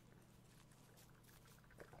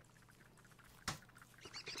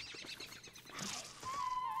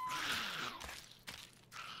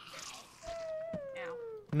 Ow.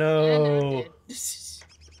 No. Yeah, no,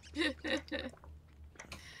 it did.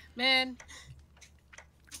 Man,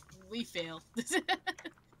 we failed.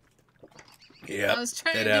 Yeah, I was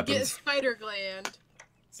trying it to get happens. spider gland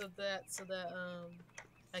so that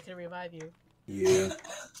I can revive you. Yeah.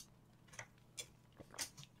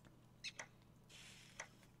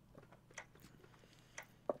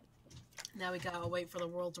 Now we gotta wait for the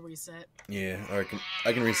world to reset. Yeah, or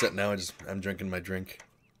I can reset now. I'm drinking my drink.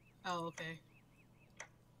 Oh, okay.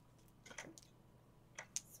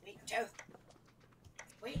 Sweet tooth.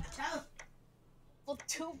 Sweet tooth. Well,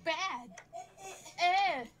 too bad.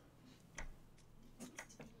 Eh.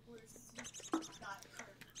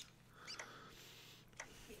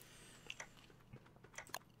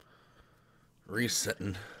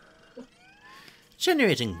 Resetting.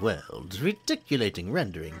 Generating world, reticulating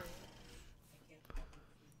rendering.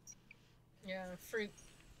 Yeah, fruit.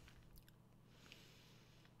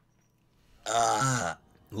 Ah,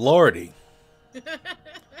 Lordy.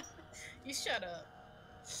 You shut up.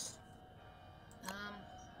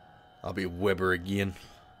 I'll be Weber again.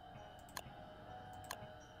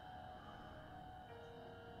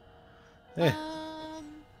 Eh,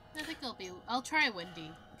 I think I'll try Wendy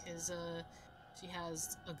because she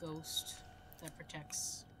has a ghost that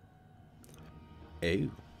protects. oh. I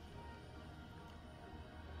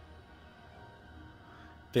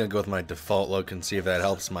think I'll go with my default look and see if that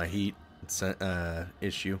helps my heat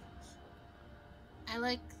issue. I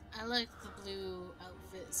like the blue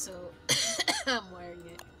outfit, so I'm wearing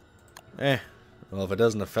it. Eh, well, if it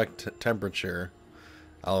doesn't affect temperature,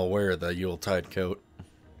 I'll wear the Yuletide coat.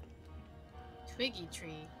 Twiggy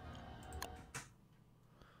tree.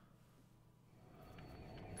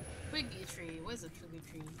 Twiggy tree. What's a twiggy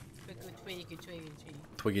tree? Twiggy tree.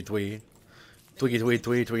 Twiggy twiggy. Twiggy twiggy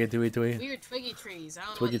twiggy twiggy twiggy twiggy. Weird twiggy trees. I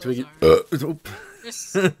don't Twiggy know what those twiggy.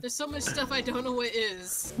 are. There's so much stuff I don't know what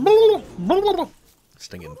is.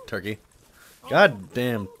 Stinking turkey.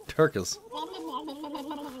 Goddamn turkeys.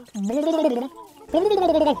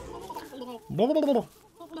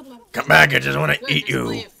 Come back, I just want to Good, eat there's you.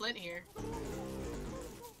 plenty of flint here.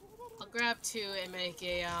 I'll grab 2 and make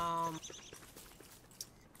a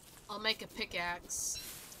I'll make a pickaxe.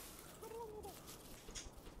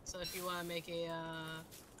 So if you want to make a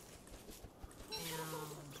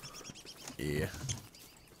Yeah.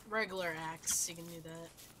 regular axe, you can do that.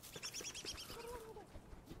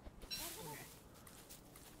 Okay.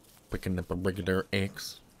 Picking up a regular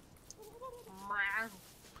axe.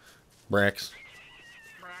 Brax.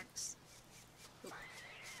 Rocks. Oop.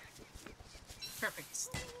 Perfect.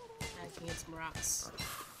 I can get some rocks.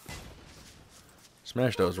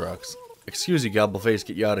 Smash those rocks. Excuse you, Gobbleface.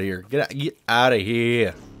 Get you out of here. Get out of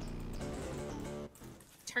here.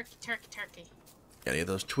 Turkey, turkey, turkey. Got any of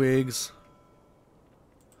those twigs?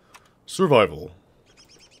 Survival.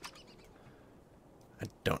 I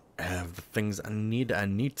don't have the things I need. I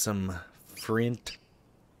need some flint.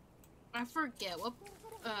 I forget what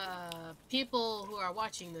people who are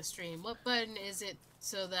watching the stream, what button is it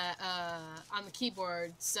so that on the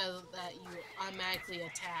keyboard so that you automatically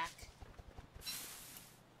attack?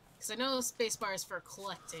 Because I know spacebar is for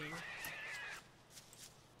collecting.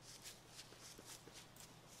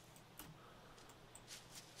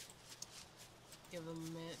 Give them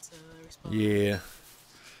a minute to respond. Yeah.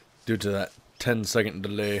 Due to that 10-second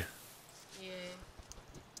delay. Yeah.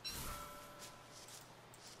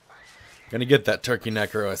 Gonna get that turkey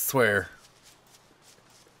necro, I swear.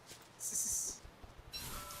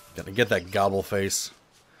 Gonna get that Gobbleface.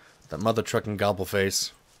 That mother trucking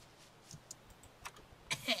Gobbleface.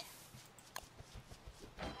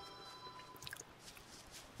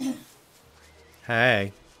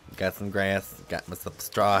 Hey, got some grass. Got myself a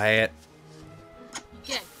straw hat. You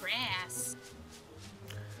get grass.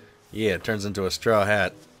 Yeah, it turns into a straw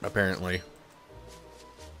hat, apparently.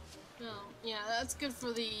 No, yeah, that's good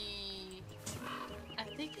for the... I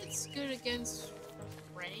think it's good against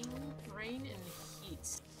rain and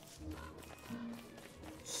heat.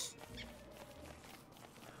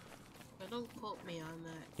 But don't quote me on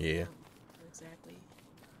that. Yeah. Exactly.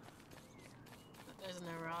 But there's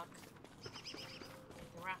no rock.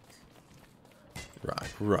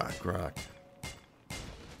 Rock.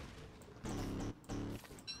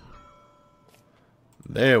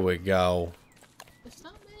 There we go. There's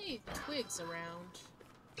not many twigs around.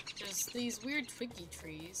 There's these weird twiggy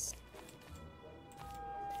trees.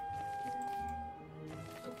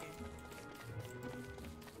 Okay.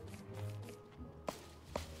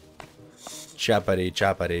 Choppity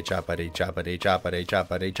choppity choppity choppity choppity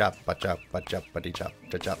choppity choppa choppa choppity chop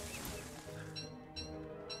to chop.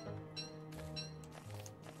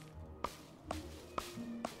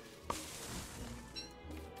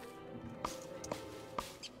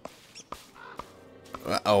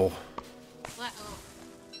 Uh-oh.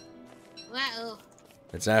 Uh-oh.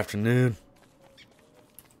 It's afternoon.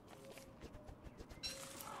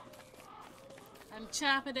 I'm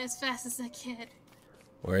chopping as fast as I can.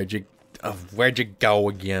 Where'd you go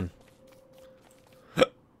again?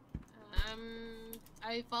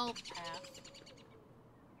 I followed the path.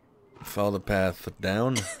 Follow the path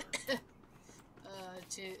down.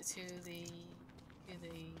 To the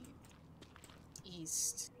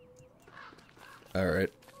east.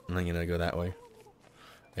 Alright. I'm gonna go that way.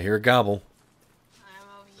 I hear a gobble. I'm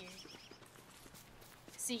over here.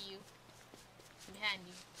 See you. Behind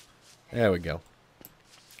you. There we go.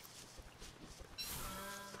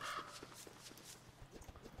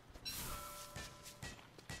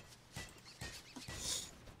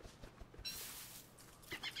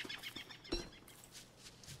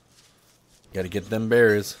 Gotta get them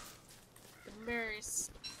berries. The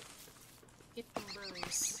berries. Get them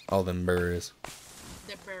berries. All them berries.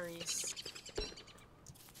 The berries.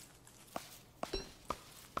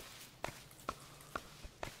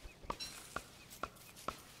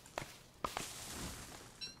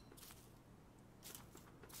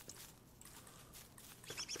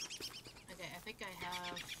 Okay, I think I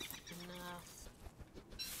have enough.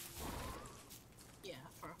 Yeah,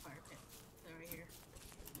 for a fire pit. They're right here.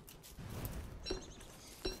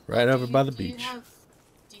 Right over by the Do you beach.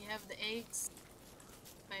 do you have the eggs?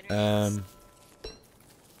 Spider eggs?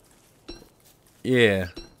 Yeah.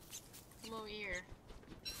 Come over here.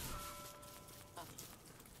 Oh.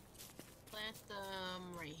 Plant them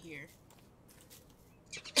right here.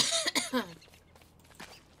 You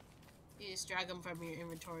just drag them from your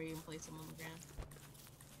inventory and place them on the ground.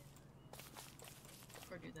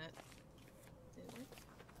 Or do that. Did it work?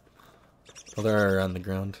 Oh, they're on the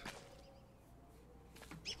ground.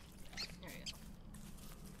 There you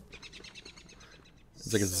go.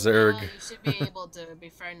 It's like a So Zerg. now you should be able to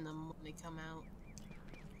befriend them when they come out.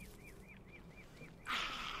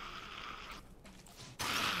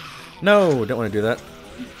 No, don't want to do that.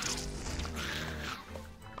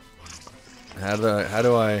 How do I? I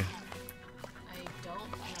don't know.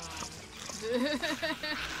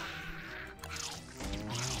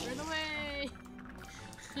 Run away!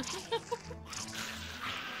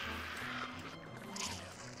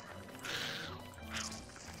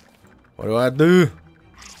 What do I do?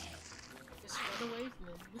 Just run away from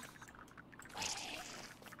them.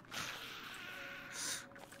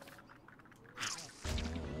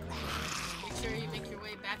 Make sure you make your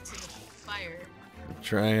way back to the fire. I'm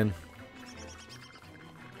trying.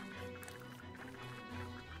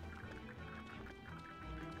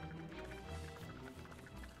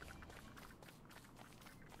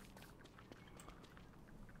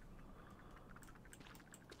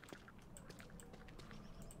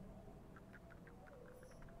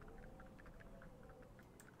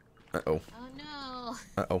 Uh-oh. Oh no!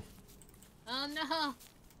 Uh-oh. Oh no!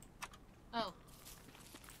 Oh.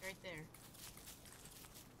 Right there.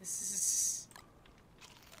 This is...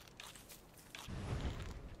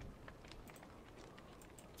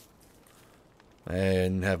 I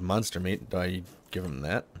didn't have monster meat. Do I give him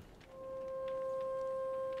that?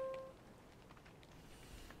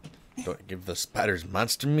 Do I give the spiders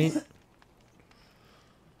monster meat?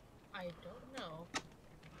 I don't know.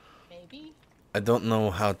 Maybe? I don't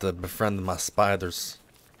know how to befriend my spiders.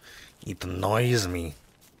 It annoys me.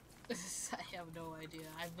 I have no idea.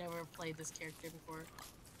 I've never played this character before.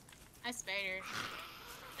 Hi, spider.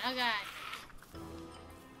 No guy.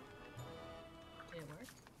 Did it work?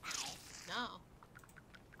 No.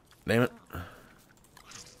 Damn it. Oh.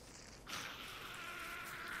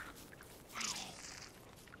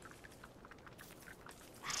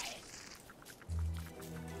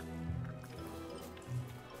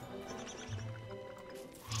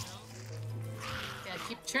 Gotta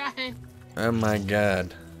keep trying. Oh my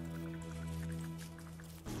god.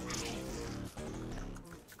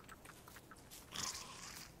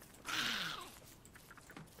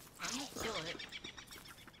 I'm gonna kill it.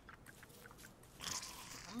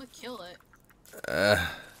 I'm gonna kill it.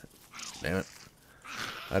 Damn it.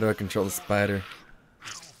 How do I control the spider?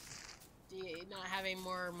 Do you not have any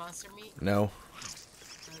more monster meat? No.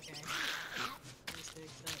 Okay. Just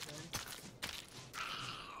fix that then.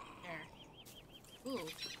 There. Ooh.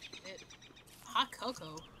 Hot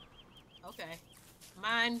cocoa. Okay.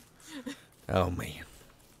 Mine. Oh man.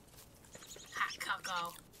 Hot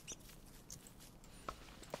cocoa.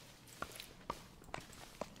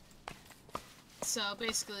 So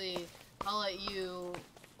basically, I'll let you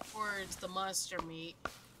forage the monster meat.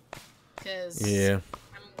 Because Yeah.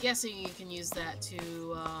 I'm guessing you can use that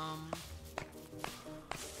to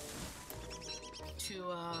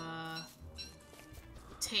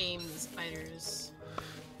tame the spiders.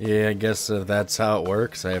 Yeah, I guess that's how it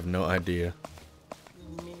works. I have no idea.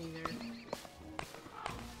 Me neither.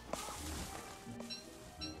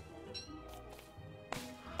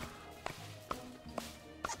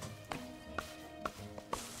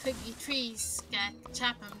 Twiggy trees, got to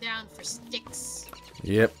chop them down for sticks.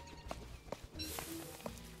 Yep.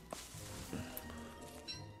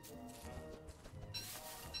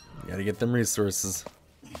 Gotta get them resources.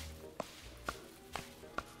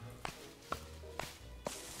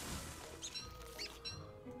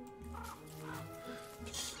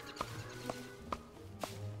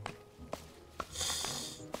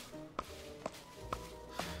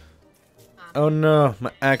 Oh no,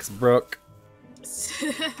 my axe broke.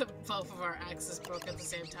 Both of our axes broke at the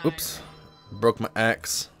same time. Oops. Broke my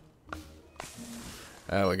axe.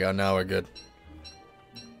 There we go, now we're good.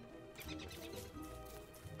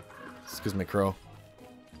 Excuse me, crow.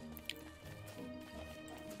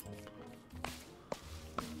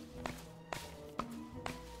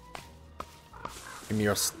 Give me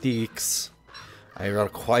your sticks. I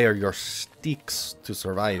require your sticks to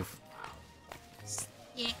survive.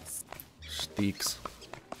 Sticks. Sticks.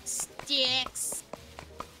 Sticks.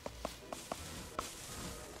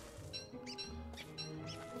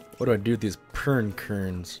 What do I do with these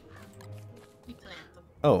kerns? You plant them.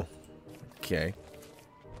 Oh. Okay.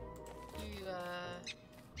 You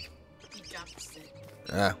drop the stick.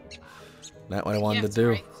 Ah. Not what I wanted You to have do.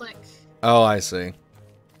 right click. Oh, I see.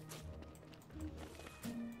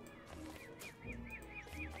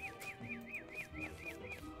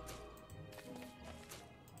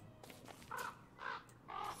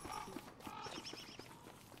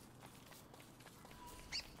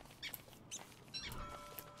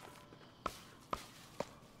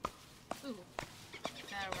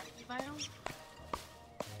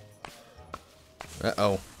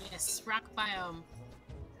 Uh-oh. Yes, rock biome.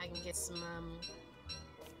 I can get some,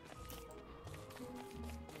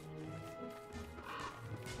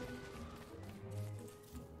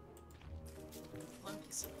 one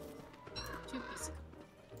piece of, two pieces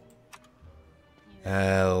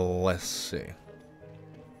of. Let's see.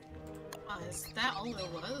 Oh, is that all it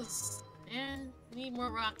was? Man, we need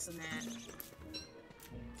more rocks than that.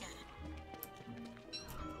 God.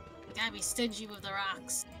 We gotta be stingy with the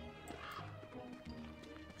rocks.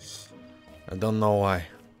 I don't know why.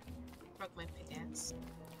 Broke my pickaxe.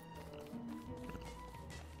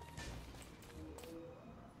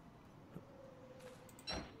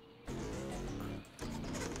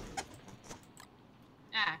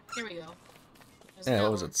 Ah, here we go. There's Yeah, what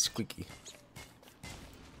another was one. it? Squeaky.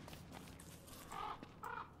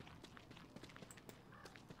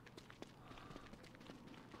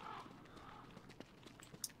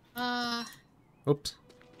 Oops.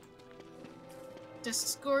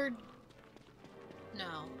 Discord.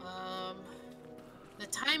 No. The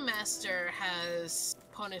Time Master has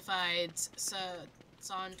ponified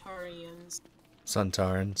Sontorians.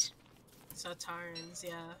 Suntarans. Sautarans,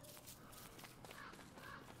 yeah.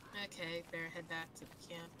 Okay, better head back to the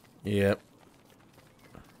camp. Yep.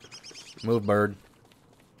 Move, bird.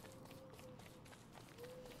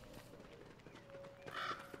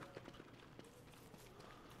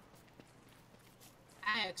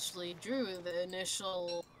 I actually drew the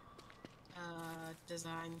initial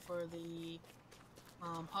design for the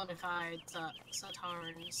ponified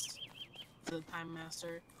Sautarans for the Time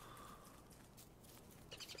Master.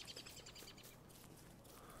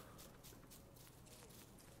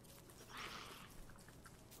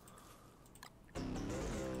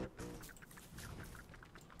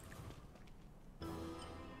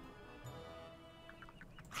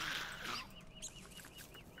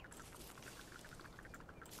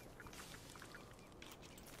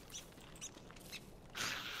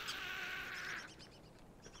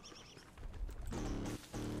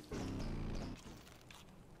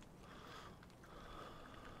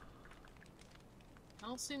 I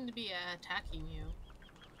don't seem to be attacking you.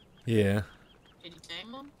 Yeah. Did you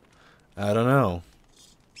tame them? I don't know.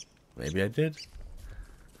 Maybe I did.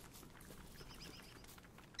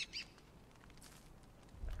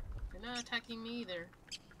 They're not attacking me either.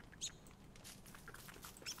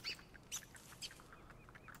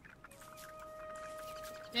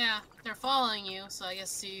 Yeah, they're following you, so I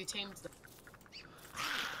guess you tamed them.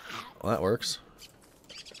 Well, that works.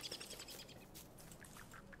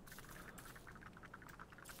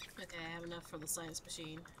 Okay, I have enough for the science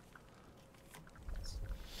machine.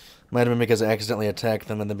 Might have been because I accidentally attacked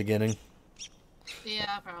them in the beginning.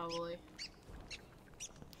 Yeah, probably.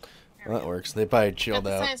 There Well, we that go. works. They probably Got chilled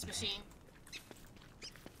the out. science machine.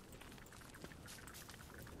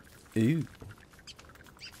 Ooh.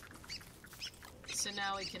 So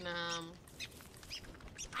now we can,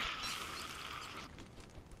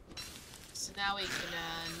 So now we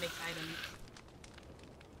can, make items.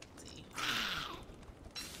 Let's see.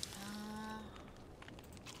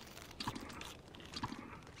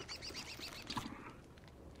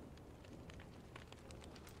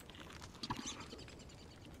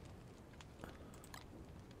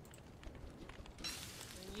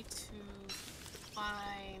 We need to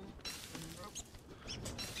find rope.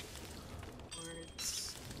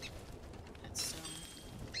 Words. That's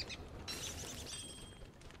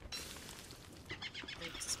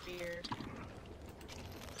make spear.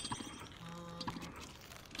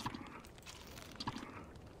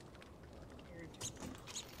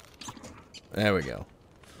 There we go.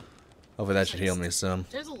 Hopefully that should heal me some.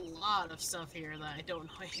 There's a lot of stuff here that I don't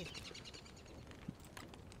know. Okay,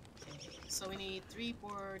 so we need 3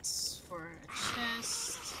 boards for a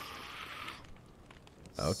chest.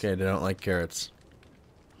 Okay, they don't like carrots.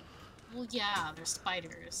 Well, yeah, they're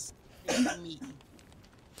spiders. They eat meat.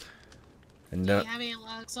 And Do you have any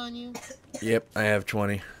logs on you? Yep, I have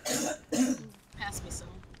 20. Pass me some.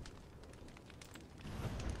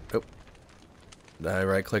 Oh. Did I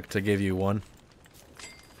right click to give you one?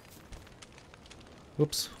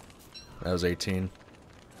 Whoops. That was 18.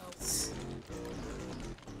 Else.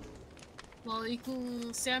 Well, you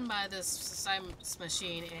can stand by this science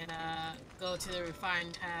machine and go to the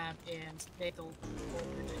refine tab and make a board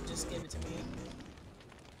and just give it to me.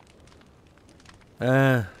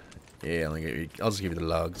 Yeah, I'll just give you the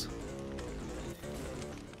logs.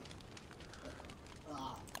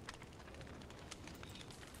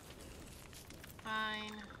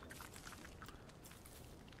 Fine.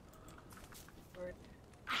 Board.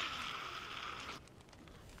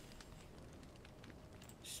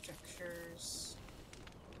 Structures.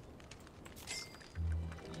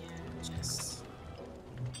 And just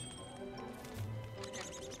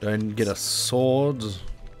Do I get a sword?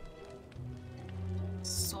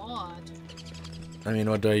 Sword. I mean,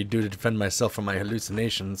 what do I do to defend myself from my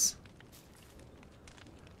hallucinations?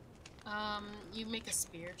 You make a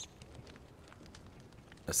spear.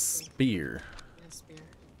 A spear. A spear.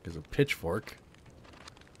 There's a pitchfork.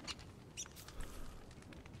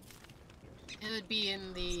 It would be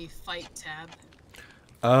in the fight tab.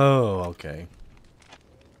 Oh, okay.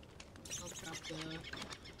 I'll drop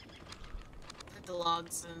put the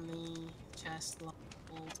logs in the chest. Gold.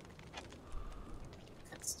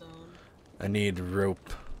 Cut stone. I need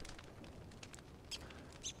rope.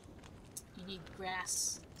 You need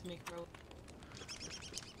grass to make rope.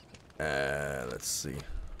 Let's see.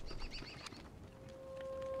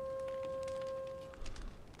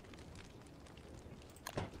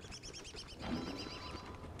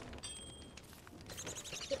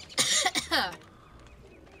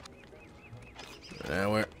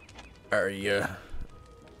 Where are you?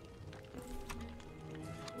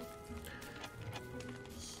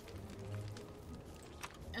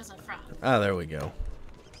 There's a frog. Ah, there we go.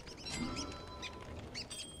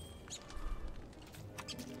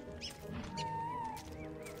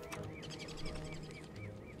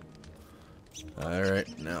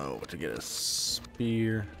 Alright, now to get a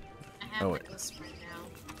spear. I have Oh, wait. this right now.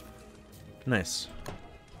 Nice.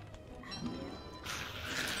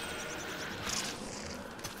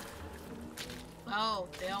 Oh,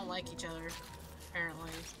 they don't like each other,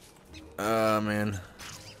 apparently. Man.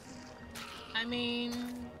 I mean,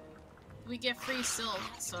 we get free silk,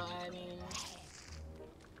 so I mean...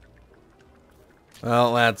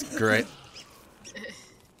 Well, that's great.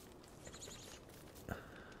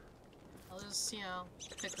 I'll just, you know,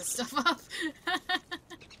 pick this stuff up.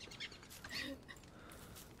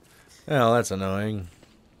 Well, that's annoying.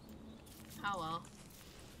 Oh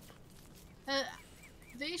well.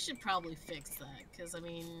 They should probably fix that, because, I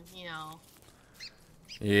mean, you know,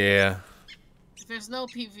 Yeah. if there's no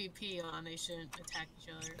PvP on, they shouldn't attack each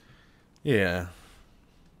other. Yeah.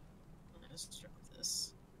 Let's drop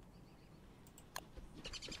this.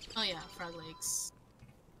 Oh yeah, frog legs.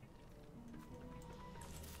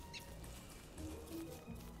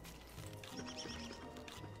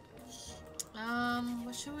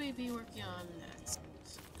 What should we be working on next?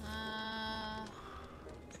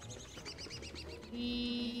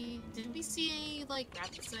 Did we see any, like,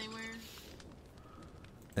 rabbits anywhere?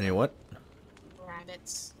 Any what?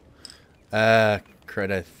 Rabbits.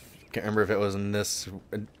 Crud, I can't remember if it was in this,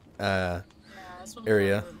 Yeah, that's what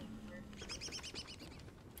area.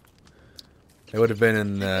 It would have been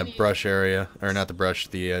in the brush area. Or not the brush,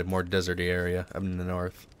 the more deserty area up in the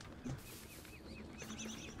north.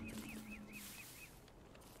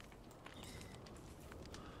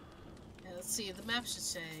 Yeah, let's see, the map should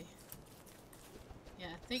say. Yeah,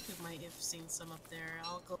 I think we might have seen some up there.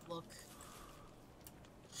 I'll go look.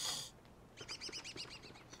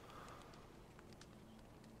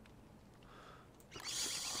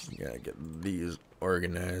 Gotta get these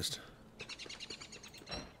organized.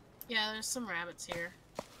 Yeah, there's some rabbits here.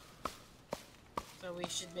 So we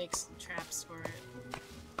should make some traps for it.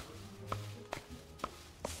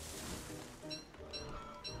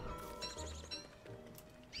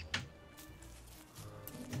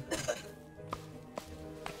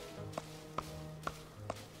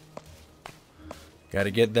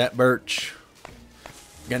 Gotta get that birch.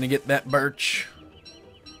 Gonna get that birch.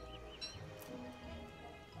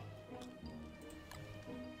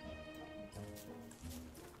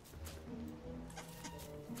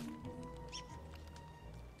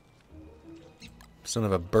 Son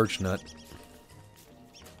of a birch nut.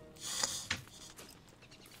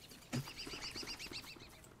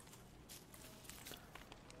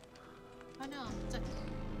 Oh no, it's okay.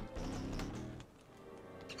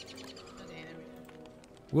 Okay, there we go.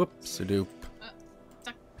 Whoops-a-doop.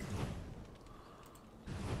 Stuck.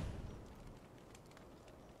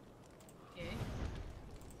 Okay.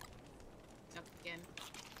 Jump again.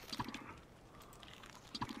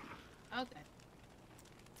 Oh god.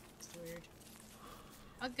 That's weird.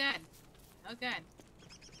 Oh god. Oh god.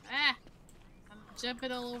 Ah! I'm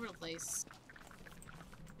jumping all over the place.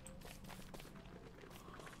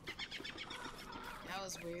 That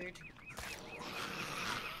was weird.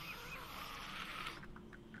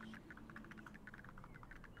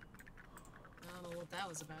 I don't know what that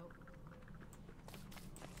was about.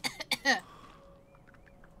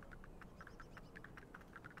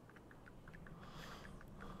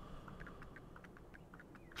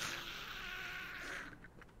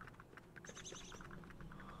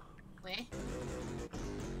 Wait,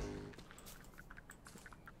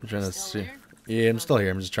 I'm trying to still see. there? Yeah, I'm still here.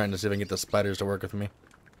 I'm just trying to see if I can get the spiders to work with me.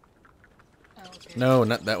 Oh, okay. No,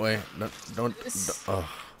 not that way. No, don't. Oh.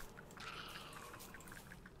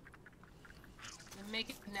 I'm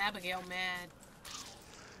making Abigail mad.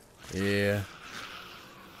 Yeah.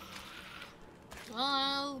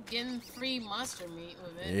 Well, getting free monster meat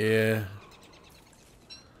with it. Yeah.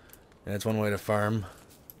 That's one way to farm.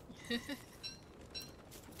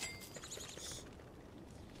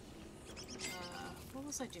 What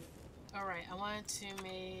was I doing? Alright, I wanted to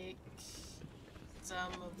make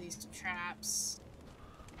some of these traps.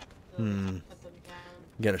 So put them down.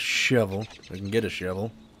 Get a shovel. I can get a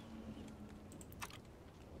shovel.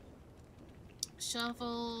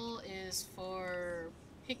 Shovel is for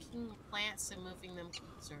picking plants and moving them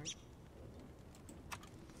closer.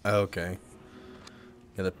 Okay.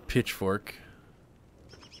 Got a pitchfork.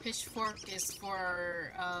 Pitchfork is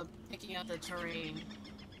for picking up the terrain.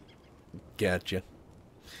 Gotcha.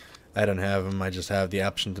 I don't have them. I just have the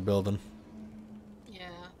option to build them. Yeah,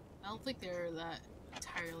 I don't think they're that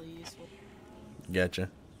entirely useful. Gotcha.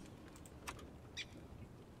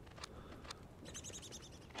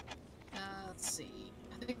 Let's see.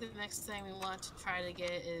 I think the next thing we want to try to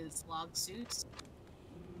get is log suits,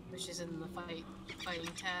 which is in the fighting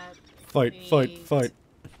tab. Fight, fight, fight.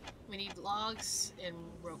 We need logs and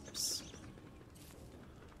ropes.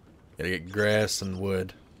 Gotta get grass and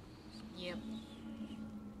wood. Yep.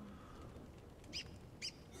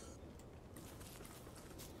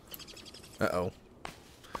 Uh-oh.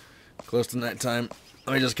 Close to nighttime.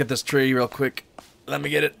 Let me just get this tree real quick. Let me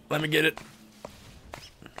get it. Let me get it.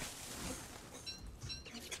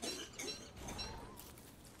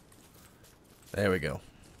 There we go.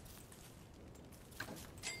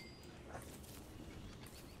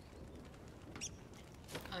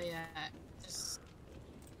 Oh yeah, just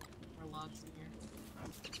more logs in here.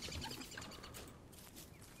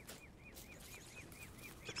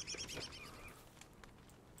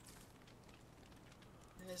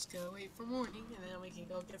 Let's go wait for morning, and then we can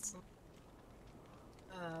go get some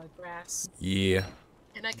grass. Yeah.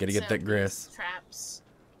 And I can Gotta get set that up grass. these traps.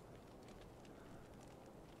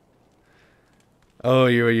 Oh,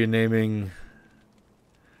 you naming...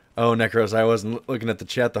 Oh, Necros, I wasn't looking at the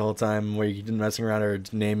chat the whole time where you didn't messing around or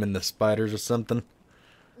naming the spiders or something.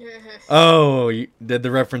 Oh, you did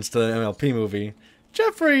the reference to the MLP movie.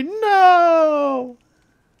 Jeffrey, no!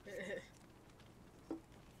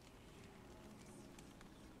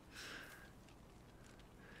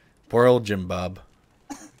 Poor old Jim Bob.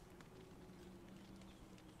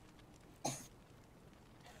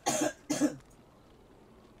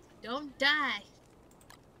 Don't die.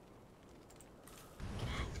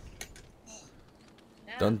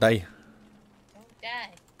 No, Don't die. don't die.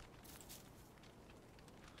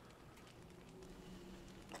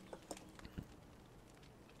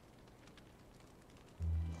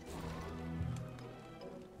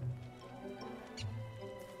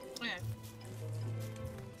 Okay.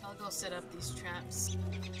 I'll go set up these traps.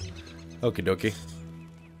 Okie dokie.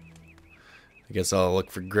 I guess I'll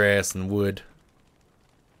look for grass and wood.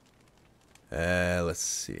 Let's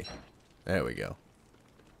see. There we go.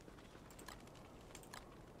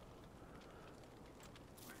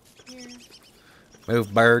 Here.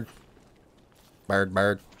 Move, bird. Bird,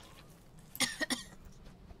 bird.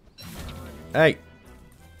 Hey!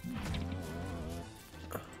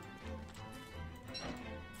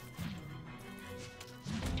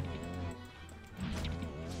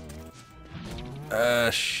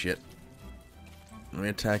 Shit. Let me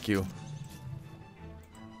attack you.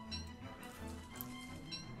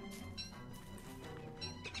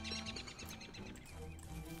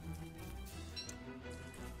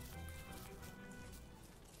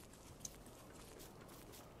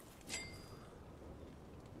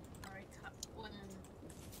 Alright,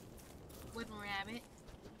 wooden rabbit.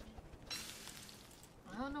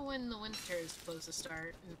 I don't know when the winter is supposed to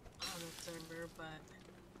start on the server, but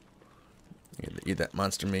You gotta eat that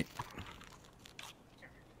monster meat.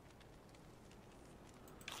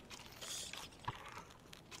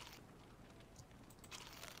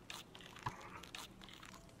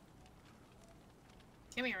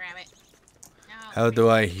 come here, rabbit. No. How do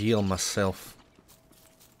I heal myself?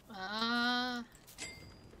 Hmm.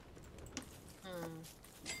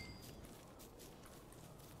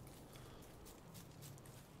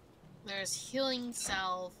 There's healing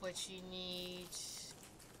salve, which you need.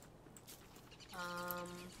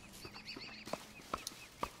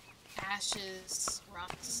 Ashes,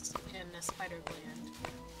 rocks, and a spider gland.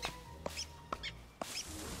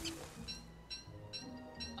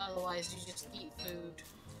 Otherwise, you just eat food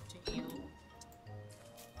to heal.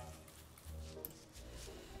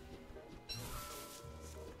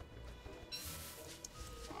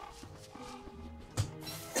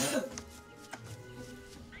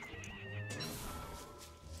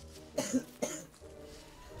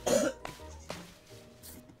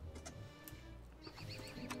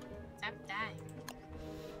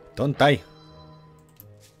 Don't die.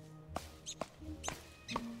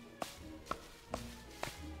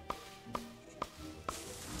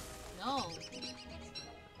 No.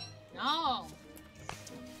 No.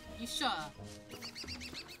 You shut up.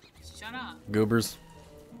 Shut up. Goobers.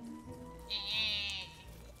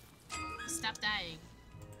 Stop dying.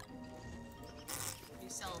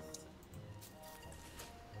 Yourself.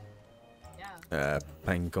 Yeah.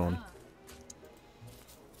 Pine cone. Ah.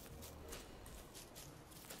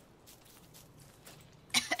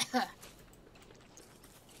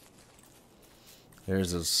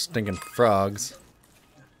 There's those stinking frogs.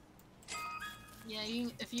 Yeah,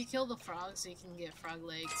 if you kill the frogs, you can get frog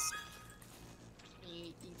legs. You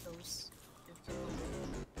eat those. If you kill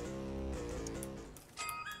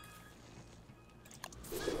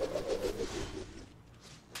them.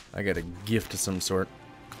 I got a gift of some sort.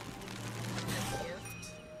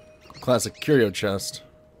 Gift. Classic curio chest.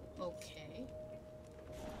 Okay.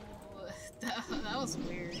 That was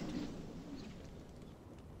weird.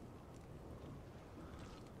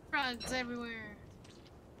 Frogs everywhere.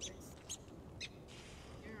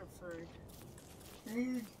 You're a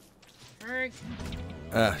Ferg. Ferg.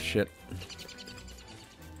 Ah, shit.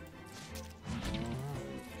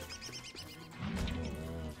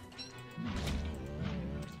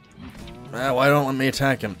 Ah, why don't let me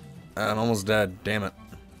attack him? I'm almost dead, damn it.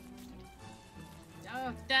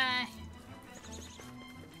 Don't die.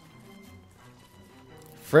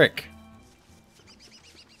 Frick.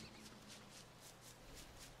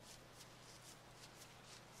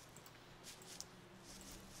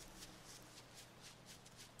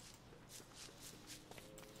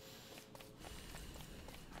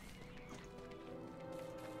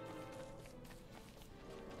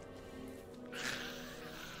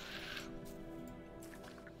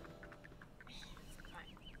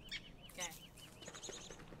 Okay.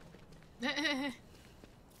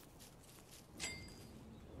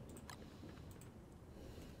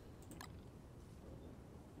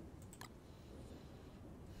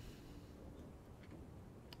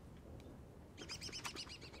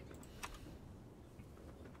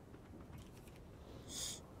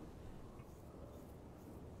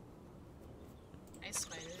 Nice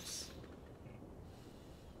spiders.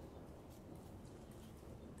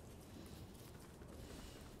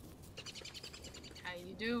 How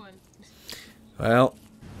you doing? Well,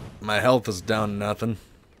 my health is down to nothing.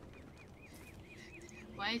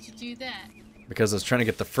 Why did you do that? Because I was trying to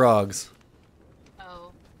get the frogs.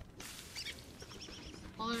 Oh.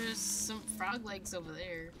 Well, there's some frog legs over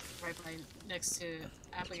there, right by next to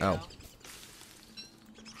Abigail. Oh.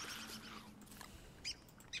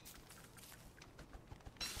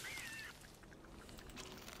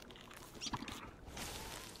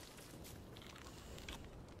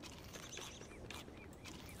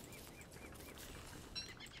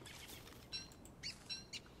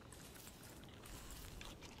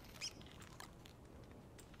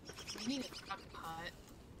 We need a crock pot.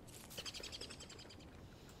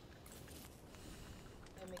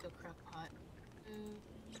 I make a crock pot.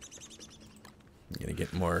 Gonna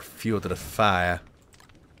get more fuel to the fire.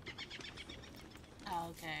 Oh,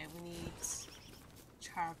 okay, we need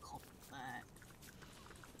charcoal for that.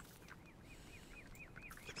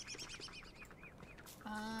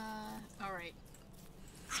 Alright.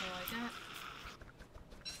 So I got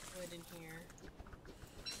wood in here.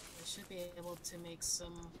 I should be able to make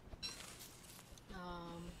some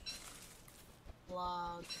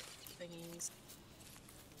log thingies.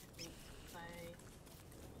 I think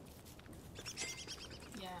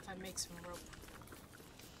if I make some rope.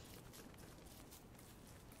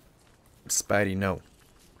 Spidey, no.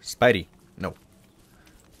 Spidey, no.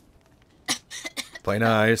 Play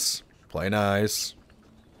nice. Play nice.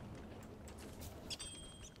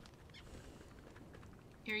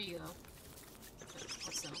 Here you go.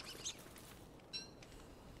 Also.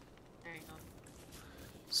 There you go.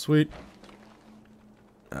 Sweet.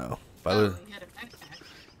 Oh, by Oh, the you had a backpack.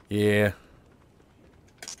 yeah.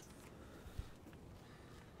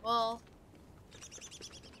 Well,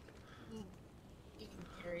 you can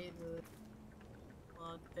carry the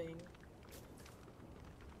log thing.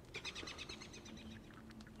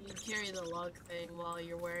 You can carry the log thing while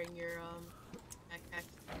you're wearing your backpack,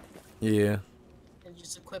 Yeah. and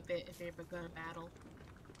just equip it if you're ever gonna battle.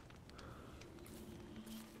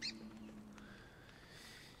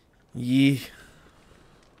 Yeah.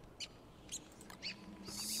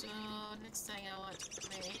 So next thing I want to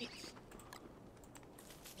make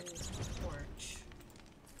is a torch.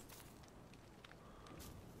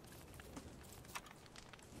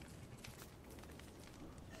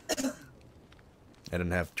 I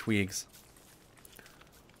didn't have twigs.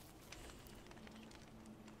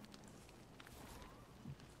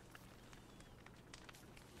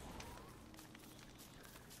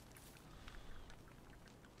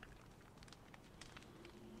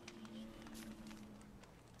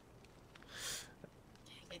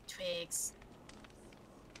 pigs.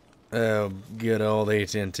 Oh, good old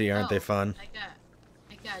AT&T, aren't they fun?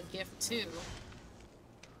 I got a gift too.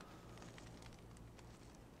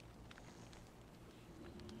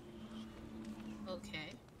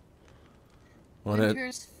 Okay.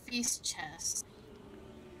 Winter's Feast Chest.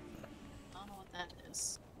 I don't know what that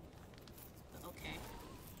is. But okay.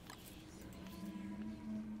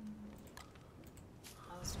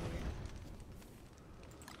 That was weird.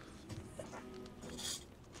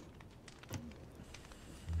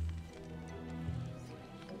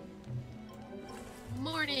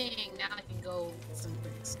 Morning! Now I can go some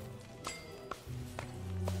bricks.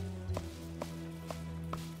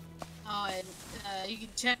 Oh, and you can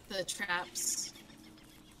check the traps.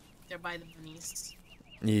 They're by the bunnies.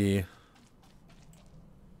 Yeah.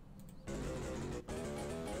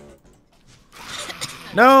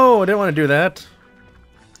 No, I didn't want to do that.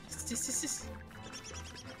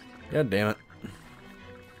 God damn it.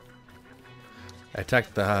 I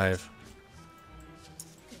attacked the hive.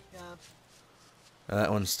 Good job. That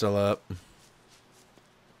one's still up.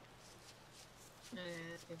 That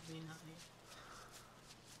gives me nothing.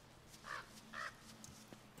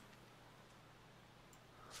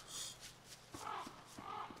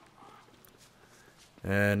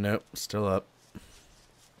 And nope, still up.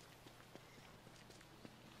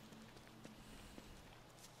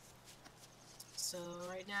 So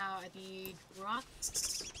right now I need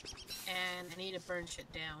rocks and I need to burn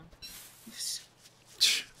shit down.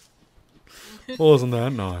 Wasn't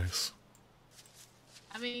that nice?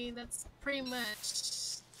 I mean, that's pretty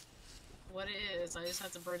much what it is. I just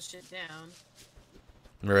have to burn shit down.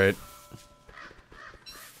 Right.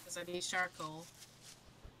 Because I need charcoal.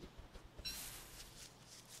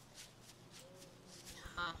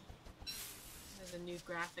 Huh. There's a new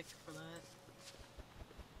graphic for that.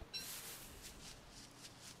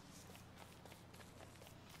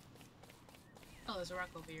 Oh, there's a rock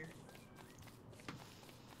over here.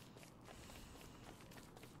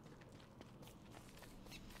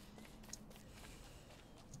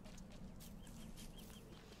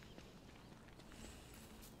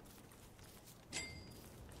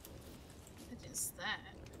 What is that?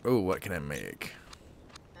 Oh, what can I make?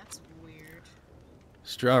 That's weird.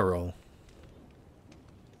 Straw roll.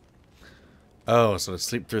 Oh, so to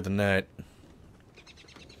sleep through the night.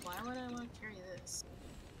 Why would I want to carry this?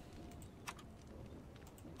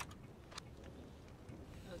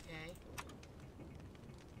 Okay.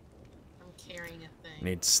 I'm carrying a thing.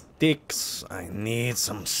 Need sticks. I need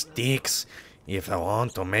some sticks if I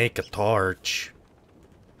want to make a torch.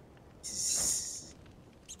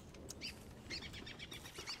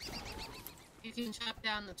 You can chop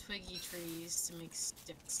down the twiggy trees to make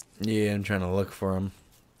sticks. Yeah, I'm trying to look for them.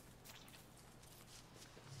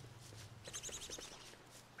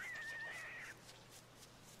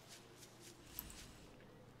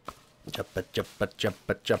 Jumpa jumpa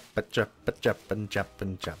jumpa jumpa jumpa jumpa jumpa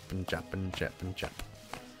jumpa jumpa jumpa jump.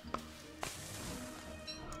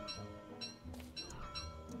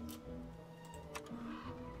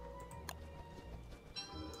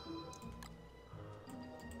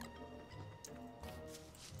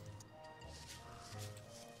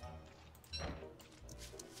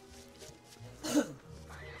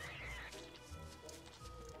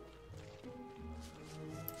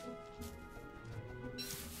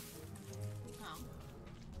 Oh.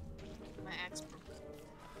 My axe broke.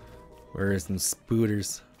 Where is them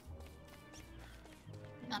spooters?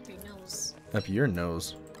 Up your nose. Up your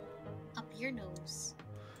nose. Up your nose.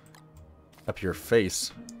 Up your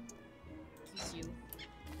face. He's you.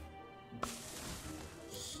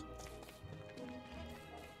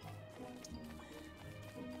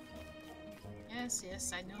 Yes,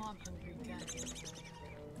 yes, I know I'm hungry. God damn it.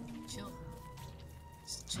 Chill.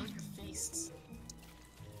 Just chill your face.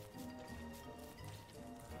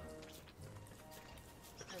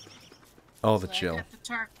 Okay. All the So chill.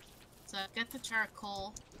 I've got the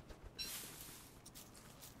charcoal.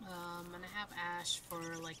 And I have ash for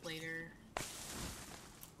like later.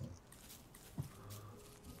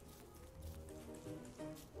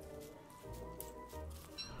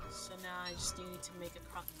 So now I just need to make a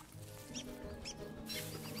crock pot.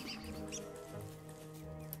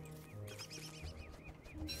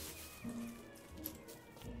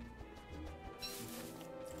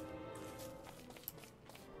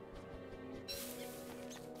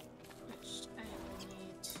 Which I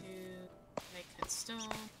need to make that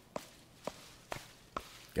stone.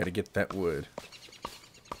 Gotta get that wood.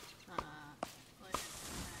 Like that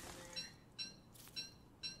in there.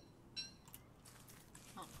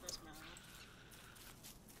 Oh, there's my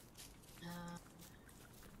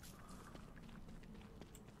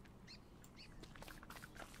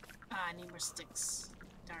I need more sticks.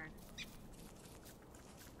 Darn.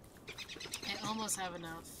 I almost have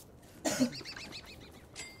enough. Put that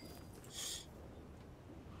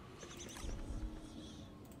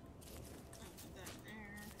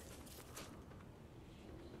there.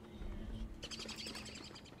 I need to get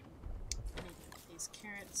these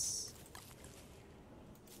carrots.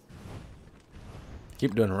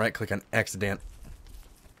 Keep doing right click on accident.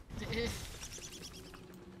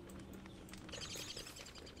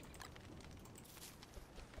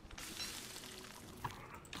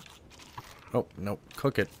 Oh, nope.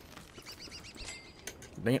 Cook it.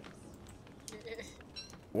 Dang it.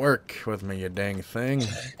 Work with me, you dang thing. God,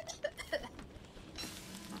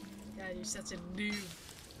 you're such a noob.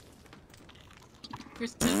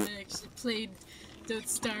 First time I actually played Don't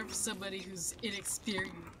Starve with somebody who's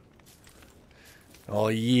inexperienced. Oh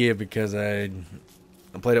yeah, because I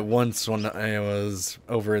played it once when I was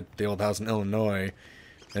over at the old house in Illinois,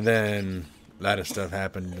 and then a lot of stuff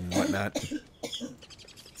happened and whatnot.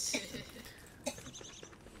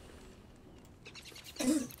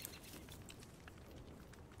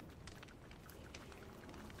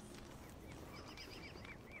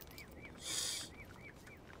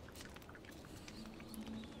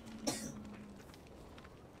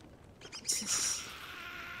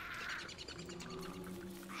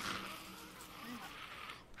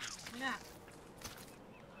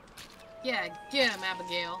 Yeah, get him,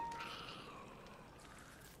 Abigail.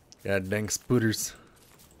 God dang spooters.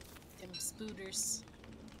 Them spooters.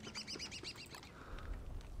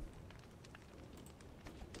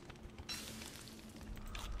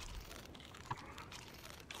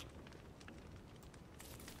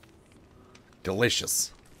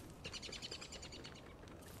 Delicious.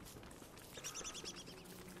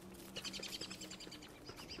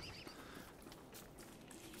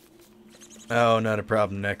 Oh, not a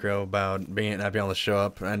problem, Necro, about not being able to show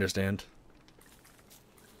up. I understand.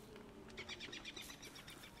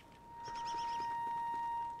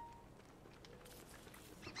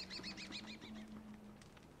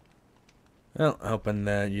 Well, hoping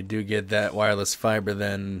that you do get that wireless fiber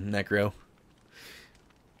then, Necro.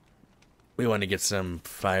 We want to get some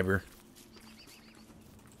fiber.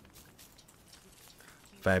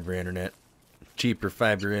 Fiber internet. Cheaper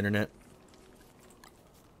fiber internet.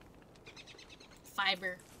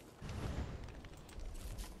 Fiber.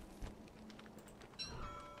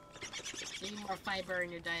 Need more fiber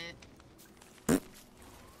in your diet.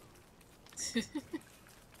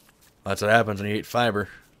 That's what happens when you eat fiber.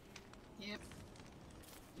 Yep.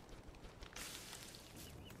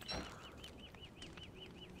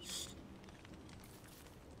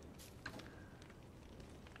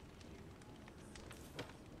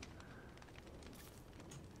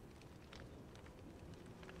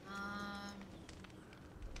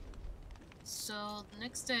 So the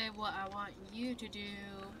next day, what I want you to do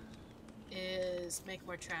is make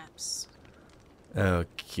more traps.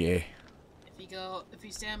 Okay. If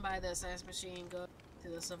you stand by the science machine, go to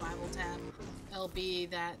the survival tab. It'll be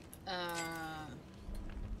that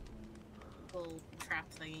little trap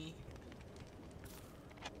thingy.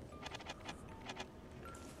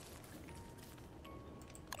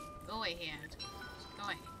 Go ahead. Go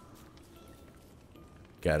ahead.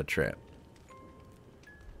 Got a trap.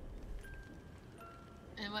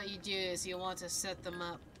 And what you do is you want to set them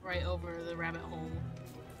up right over the rabbit hole.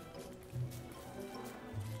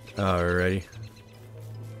 Alrighty.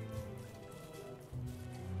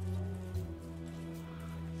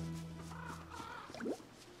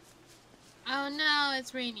 Oh no,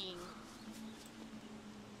 it's raining.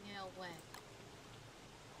 Yeah, wet.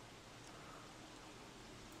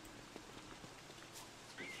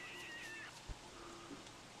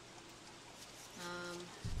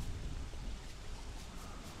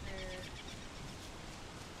 There.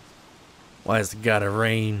 Why has it gotta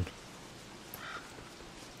rain?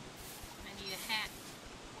 I need a hat.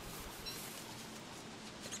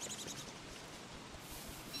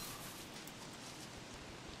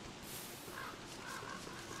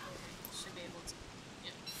 Should be able to.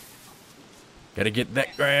 Yeah. Gotta get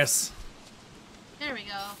that grass. There we go.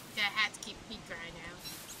 Got a hat to keep me dry now.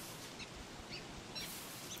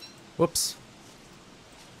 Whoops.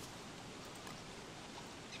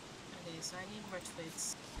 Okay, so I need more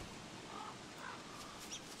twigs.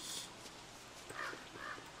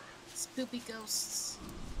 Spoopy ghosts.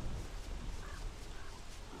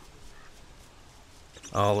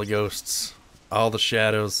 All the ghosts. All the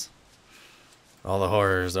shadows. All the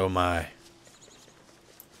horrors, oh my.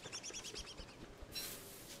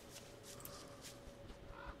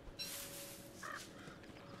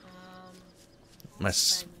 What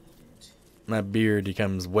else I needed? My beard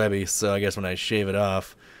becomes webby, so I guess when I shave it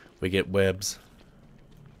off, We get webs.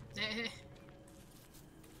 I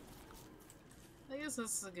guess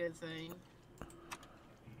that's a good thing.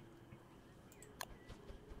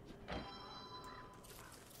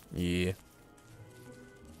 Yeah.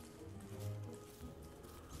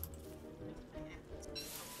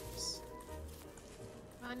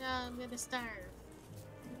 Oh no, I'm gonna starve.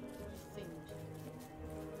 Food.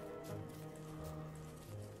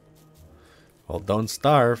 Well, don't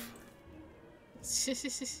starve.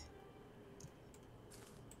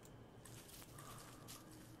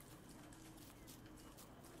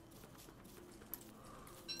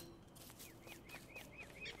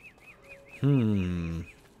 Hmm.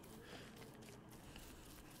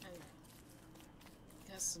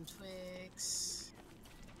 Got some twigs.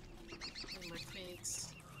 Need more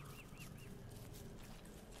twigs.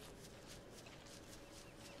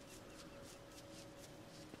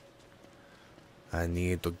 I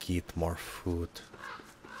need to get more food.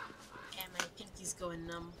 Yeah, my pinky's going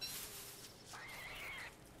numb.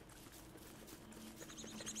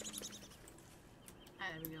 Ah,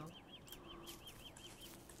 there we go.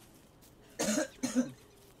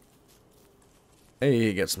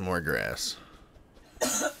 Hey, get some more grass.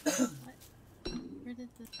 Where did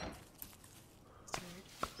the... That's weird.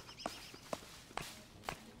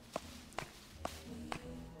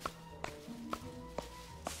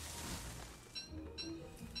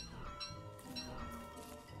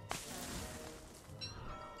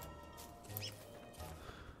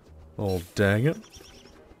 Oh, dang it.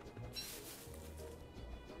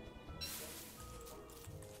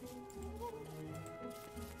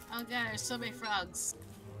 Oh god, there's so many frogs.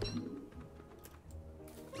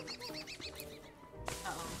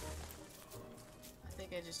 Uh-oh. I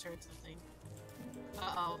think I just heard something.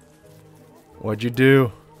 Uh-oh. What'd you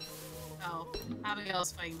do? Oh,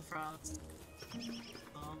 Abigail's fighting the frogs.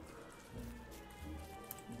 Oh.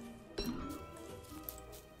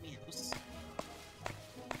 Meows.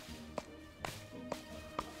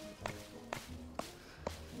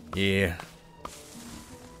 Yeah.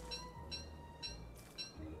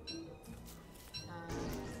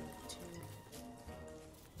 Two.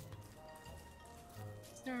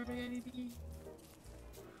 Starving, I need to eat.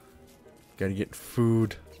 Gotta get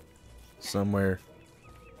food somewhere.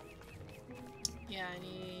 Yeah, I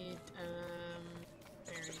need,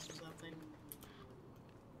 berries or something.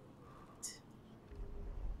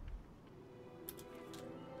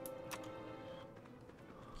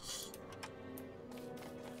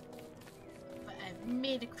 But I've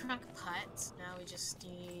made a crock pot. Now we just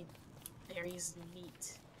need berries and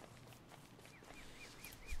meat.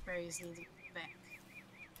 Berries need to go back.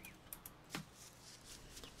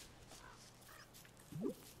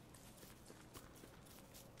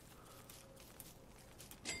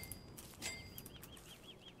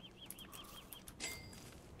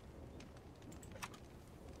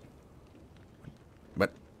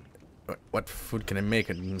 But what food can I make?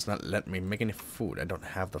 It's not letting me make any food. I don't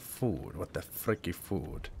have the food. What the fricky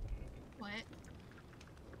food? What?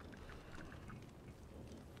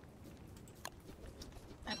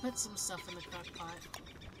 I put some stuff in the crock pot.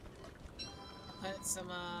 I put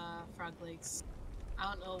some frog legs. I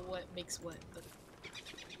don't know what makes what, but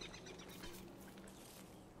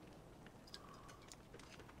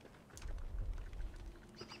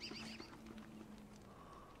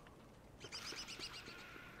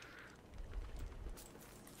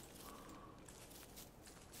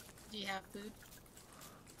do you have food?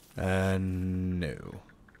 No.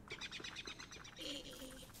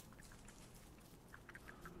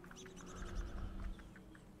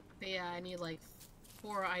 But yeah, I need like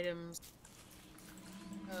 4 items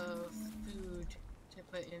of food to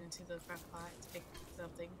put into the crock pot to make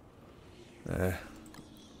something.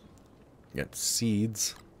 Got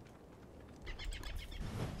seeds.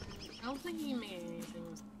 I don't think you can make anything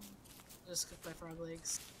with just cook my frog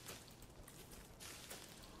legs.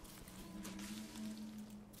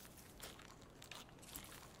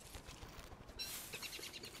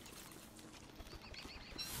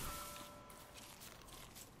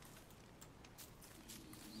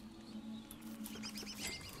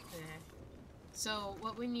 So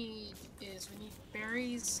what we need is we need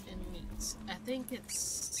berries and meat. I think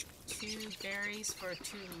it's 2 berries for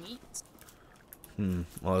 2 meat.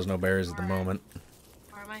 Well, there's no berries at the Alright. moment.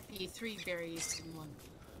 Or it might be 3 berries in 1.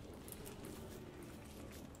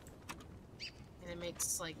 And it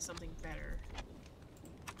makes like something better.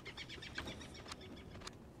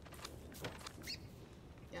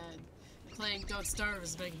 Yeah, playing Don't Starve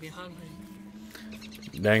is making me hungry.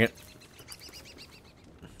 Dang it.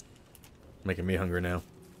 Making me hungry now.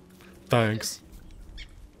 Thanks.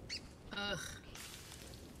 Ugh.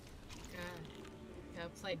 God. Gotta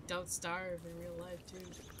play Don't would starve in real life too.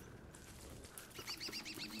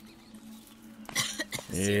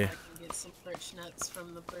 See Yeah. if I can get some birch nuts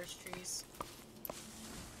from the birch trees.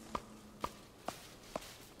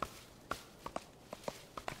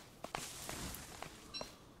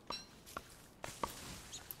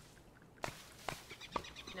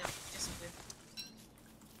 No, just wood.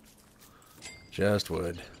 Just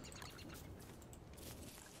wood.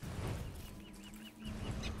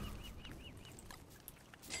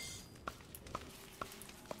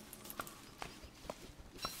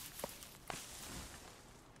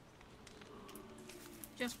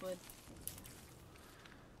 Just wood.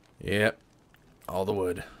 Yep. All the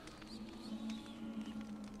wood.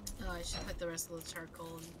 Oh, I should put the rest of the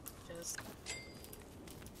charcoal in just.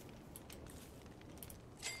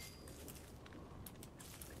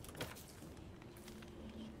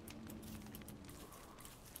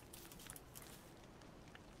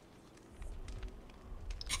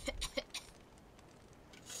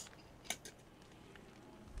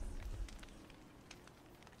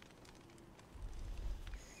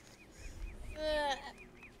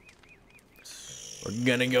 We're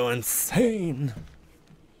gonna go insane.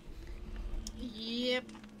 Yep.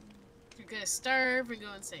 You're gonna starve and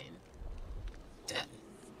go insane. Duh.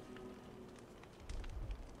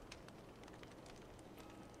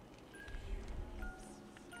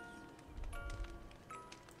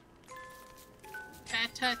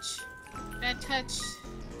 Bad touch. Bad touch.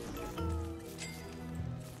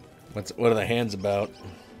 What are the hands about?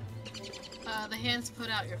 The hands put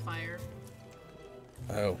out your fire.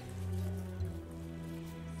 Oh.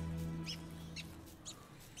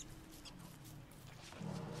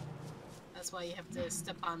 That's why you have to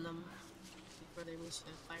step on them before they reach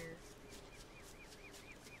the fire.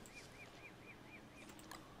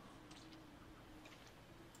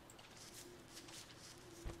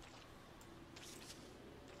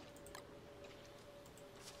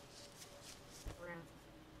 We're gonna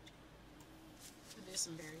do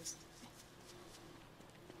some berries.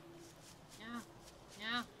 Yeah,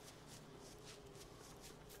 yeah.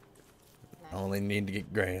 Only need to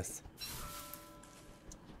get grass.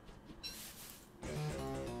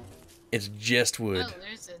 It's just wood. Oh,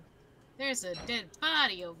 there's a dead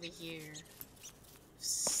body over here.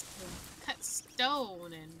 Cut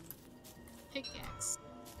stone and pickaxe.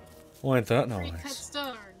 Well, I thought Free cut nice.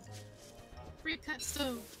 stone. Free cut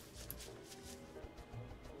stone.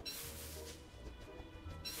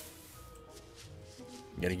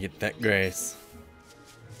 Gotta get that grass.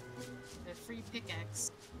 A free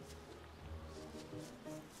pickaxe.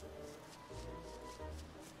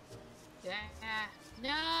 Yeah. No,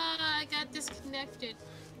 I got disconnected.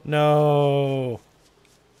 No.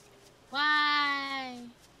 Why?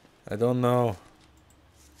 I don't know.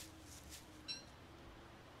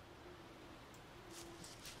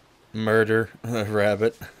 Murder a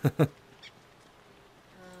rabbit.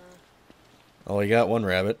 Oh, you got one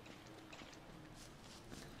rabbit.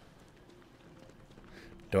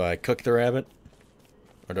 Do I cook the rabbit?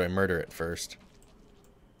 Or do I murder it first?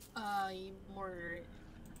 You mortar it,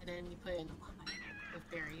 and then you put it in a pot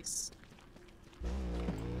with berries.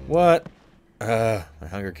 What? My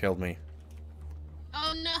hunger killed me.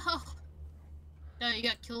 Oh no! No, you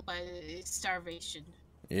got killed by starvation.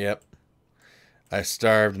 Yep. I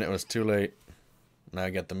starved and it was too late. Now I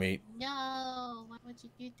got the meat. No, why would you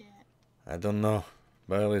do that? I don't know.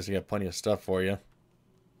 But at least I got plenty of stuff for you.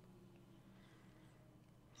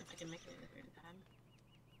 If I can make it in time.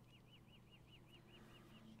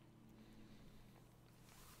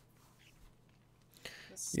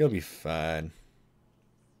 Let's You'll see. be fine.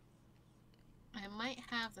 I might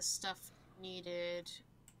have the stuff needed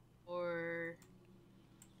for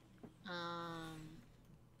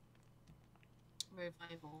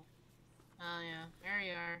revival. Oh yeah, there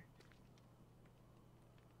you are.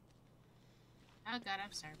 Oh god,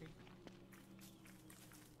 I'm starving.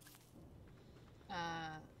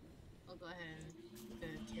 I'll go ahead and put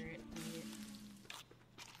a carrot in it.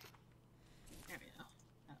 There we go.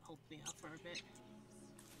 That holds me up for a bit.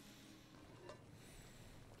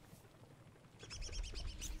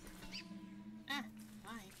 Ah,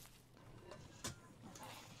 why?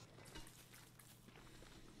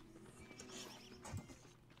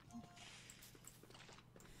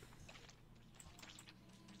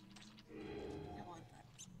 I want that.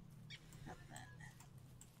 Not that.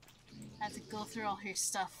 I have to go through all her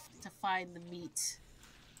stuff to find the meat.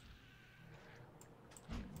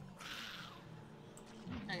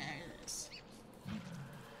 Okay, here it is.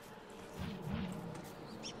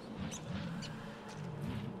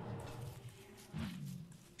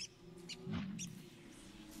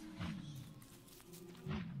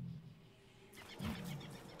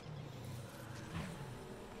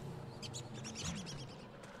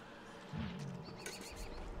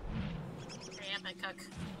 Cuck.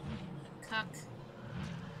 Cuck.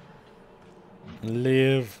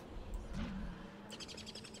 Live.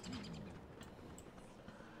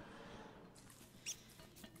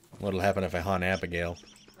 What'll happen if I haunt Abigail?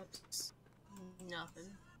 Oops.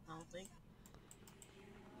 Nothing. I don't think.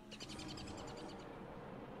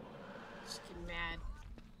 Just get mad.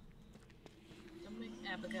 Don't make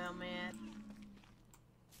Abigail mad.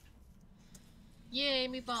 Yay,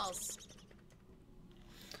 meatballs!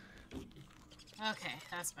 Okay,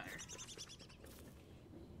 that's better.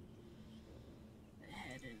 Go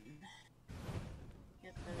ahead and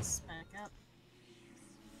get this back up.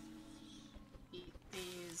 Eat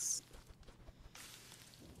these.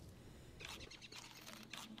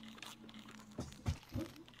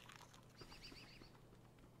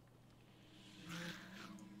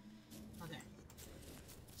 Okay.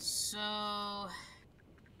 So I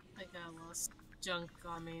got a lot of junk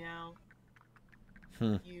on me now.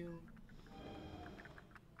 You.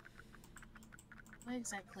 What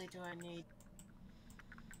exactly do I need?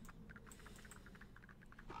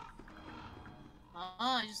 Oh,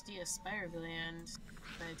 I just need a spider gland.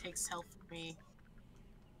 But it takes health from me.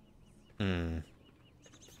 Hmm.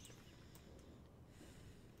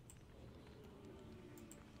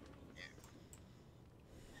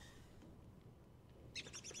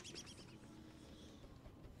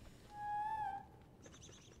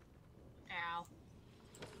 Ow.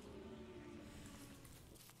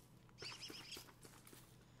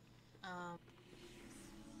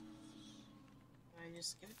 Do I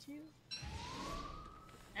just give it to you?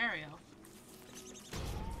 There we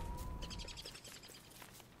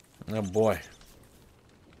go. Oh boy.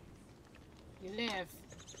 You live.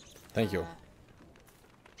 Thank you.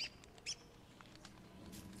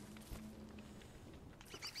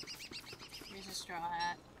 Here's a straw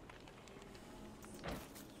hat.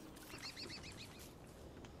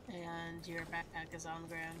 And your backpack is on the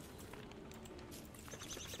ground.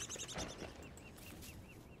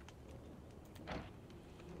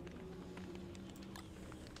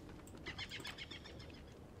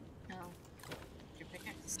 No. Your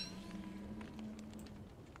pickaxe.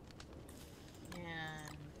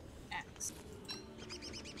 And axe.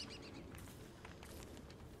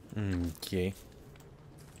 Okay.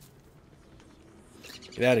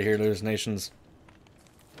 Get out of here, hallucinations.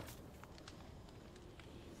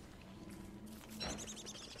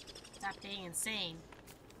 Stop being insane.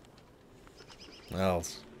 Well,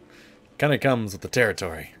 kind of comes with the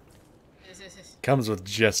territory. Comes with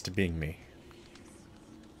just being me.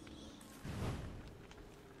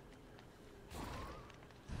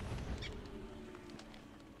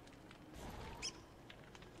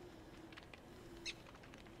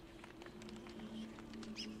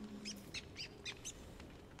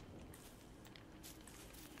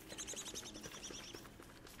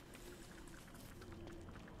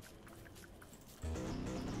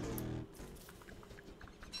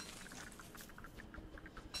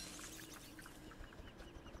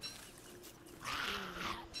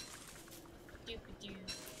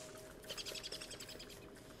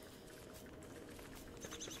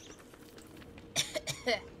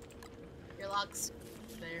 Your log's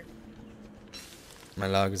there. My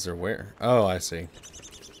logs are where? Oh, I see.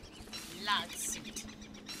 Logs.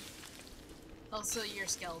 Also, your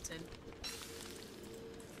skeleton.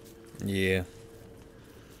 Yeah.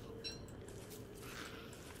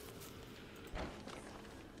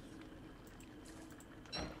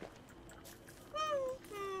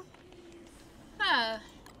 Ah.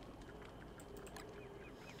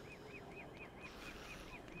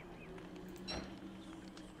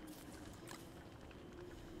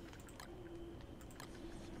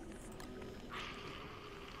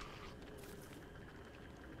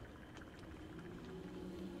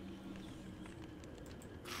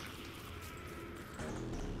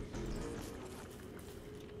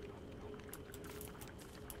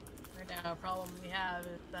 Right now, a problem we have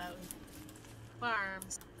is that with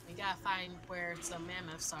farms, we gotta find where some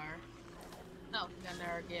mammoths are. Oh, we got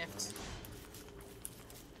another gift.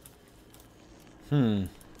 Hmm.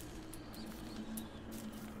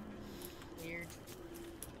 Weird.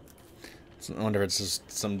 I wonder if it's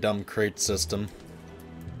just some dumb crate system.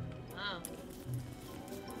 Oh.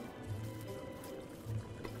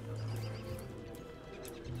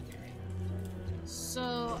 Okay.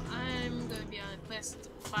 So, I'm gonna be on a quest to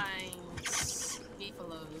find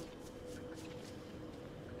Beefalo.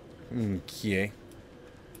 Okay.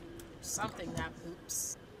 Something that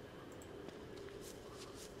poops.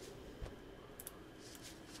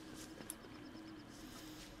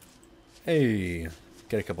 Hey,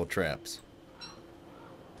 get a couple traps.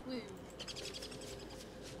 Woo.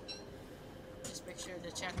 Just make sure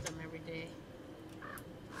to check them every day.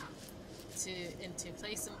 to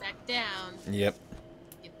place them back down. Yep.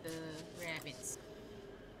 Get the rabbits.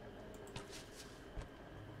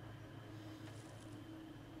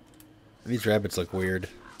 These rabbits look weird.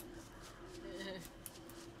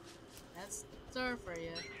 That's store for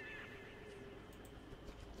you.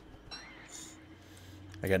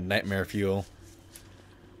 I got nightmare fuel.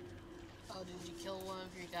 Oh, did you kill one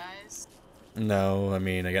of your guys? No, I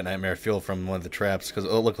mean, I got nightmare fuel from one of the traps because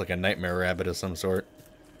it looked like a nightmare rabbit of some sort.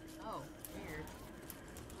 Oh, weird.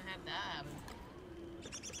 I had that happen.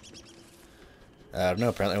 I don't know,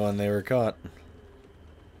 apparently when they were caught.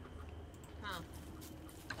 Huh.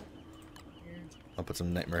 Weird. I'll put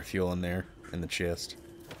some nightmare fuel in there, in the chest.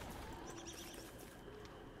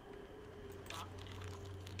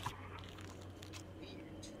 Weird.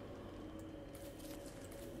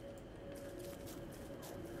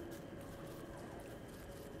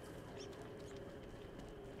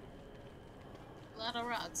 A lot of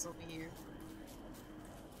rocks over here.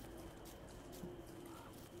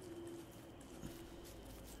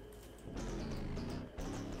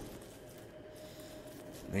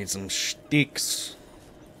 Need some sticks.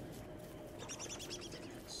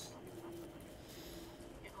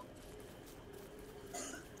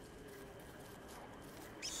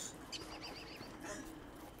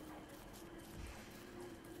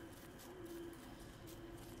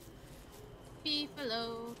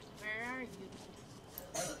 Beefalo, where are you?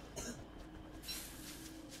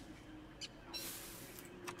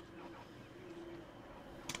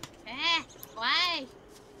 Ah, why?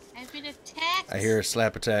 I've been attacked. I hear a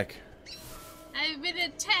slap attack. I've been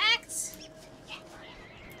attacked.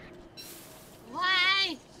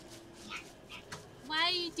 Why? Why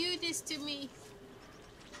you do this to me?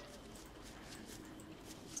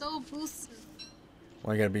 So boosted.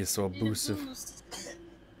 Why you gotta be so Been a abusive? boost.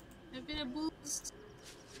 I've been a boost.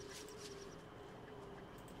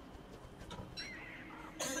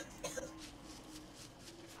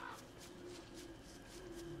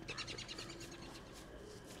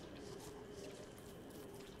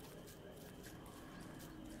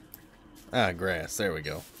 Ah, grass. There we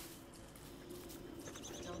go.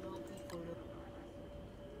 Don't know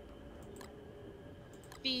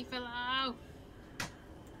Beefalo.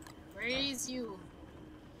 Where is you?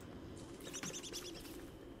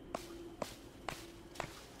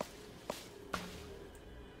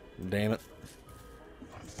 Damn it.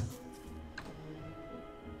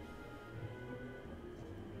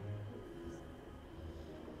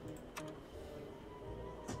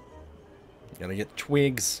 Gotta get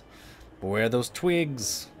twigs. Where are those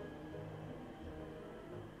twigs?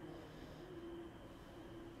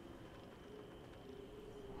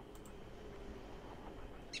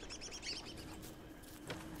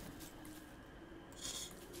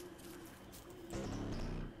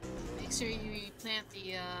 Make sure you plant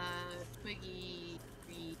the twiggy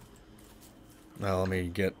tree. Now let me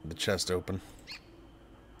get the chest open.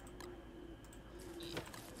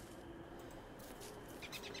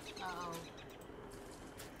 Uh-oh.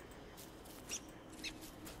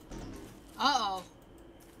 Uh-oh.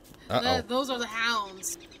 Uh-oh. Those are the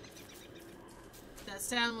hounds. That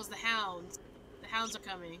sound was the hounds. The hounds are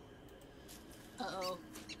coming. Uh-oh.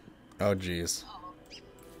 Oh, jeez. Uh-oh.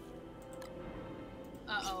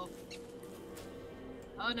 Uh-oh.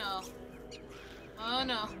 Oh no. Oh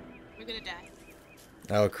no. We're gonna die.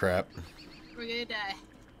 Oh, crap. We're gonna die.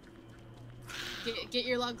 Get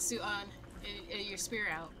your log suit on and your spear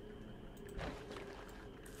out.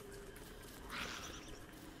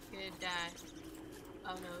 Gonna die.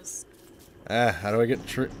 Oh no. Ah, how do I get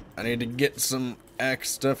I need to get some axe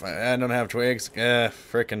stuff. I don't have twigs. Ah,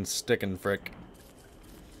 frickin' stick and frick.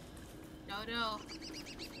 No, no.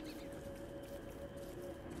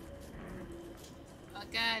 Oh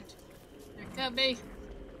god. They're coming.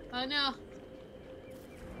 Oh no.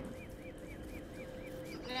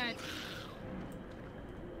 Oh god.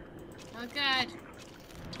 Oh god.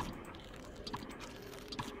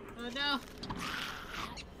 Oh no.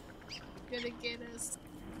 Gonna get us.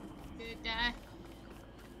 Gonna die.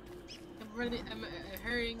 I'm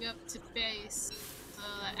hurrying up to base so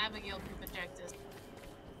that Abigail can protect us.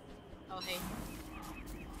 Oh hey.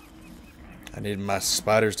 I need my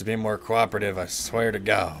spiders to be more cooperative, I swear to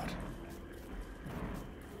God.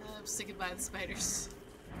 I'm sticking by the spiders.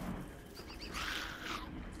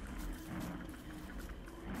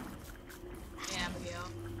 Hey Abigail.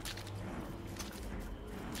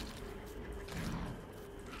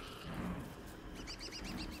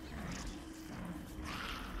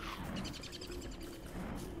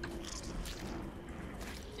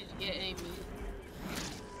 Did you get any meat?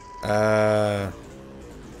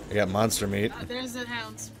 I got monster meat. There's the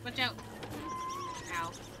hounds. Watch out.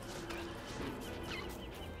 Ow.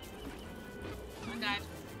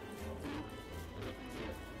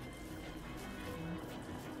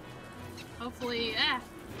 Hopefully,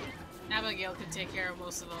 Abigail could take care of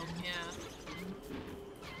most of them, yeah.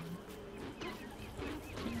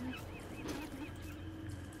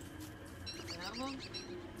 That one?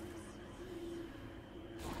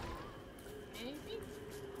 Maybe?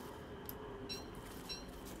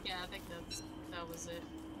 Yeah, I think that was it.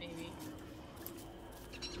 Maybe.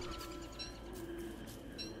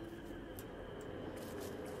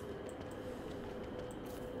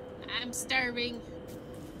 I'm starving.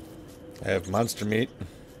 I have monster meat.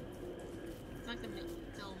 It's not gonna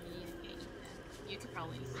kill me. I can't eat that. You could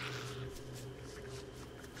probably eat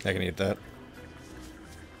that. I can eat that.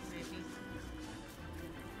 Maybe.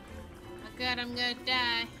 Oh god, I'm gonna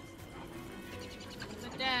die. I'm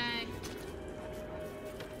gonna die.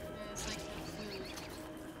 There's like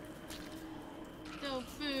no food. No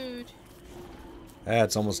food. Ah,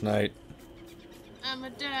 it's almost night. I'm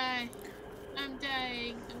gonna die. I'm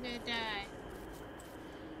dying. I'm gonna die.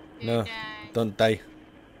 I'm No, gonna die. don't die.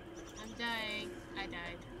 I'm dying. I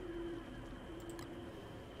died.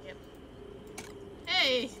 Yep.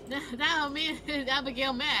 Hey! Now me and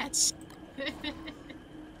Abigail match.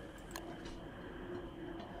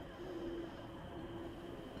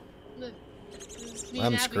 Look, this is me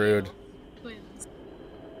I'm and screwed. Abigail. Twins.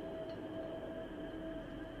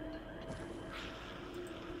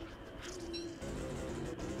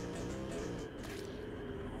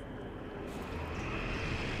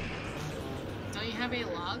 Don't you have any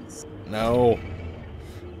logs? No.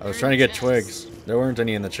 I was trying to get twigs. There weren't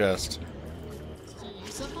any in the chest. Did you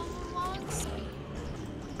use up all the logs?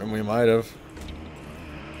 And we might have.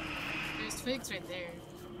 There's twigs right there.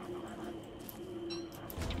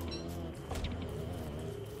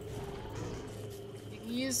 You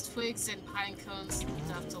can use twigs and pine cones and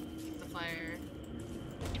stuff to light the fire.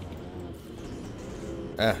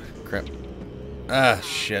 Ah, crap. Ah,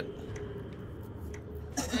 shit.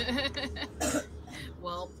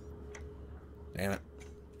 Well, Damn it.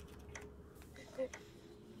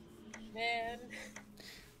 man,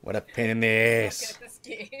 What a pain in the look ass. at this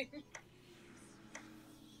game.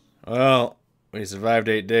 Well, we survived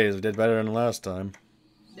 8 days. We did better than last time.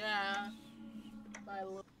 Yeah, by a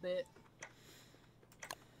little bit.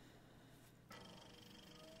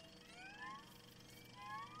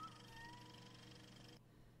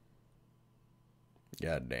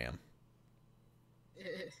 God damn.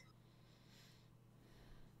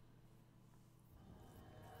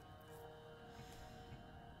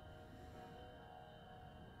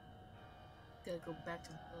 Gotta go back to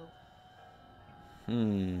the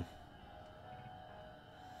boat.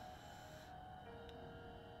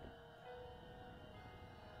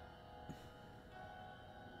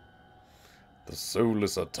 The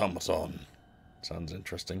soulless automaton. Sounds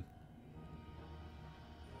interesting.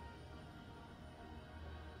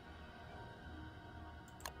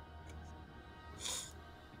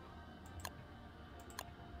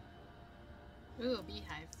 Ooh, a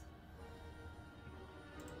beehive.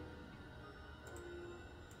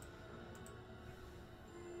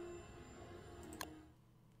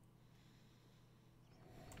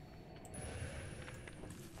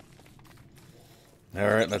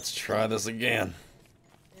 Alright, let's try this again.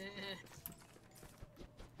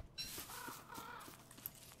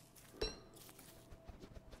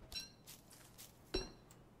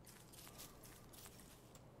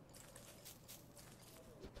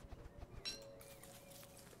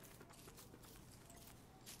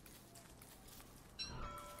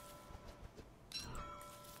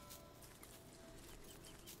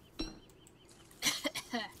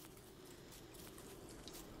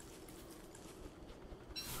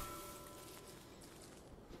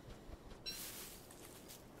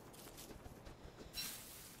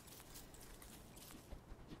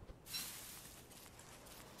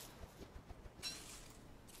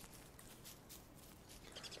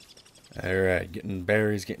 Alright, getting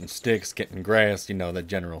berries, getting sticks, getting grass, you know, the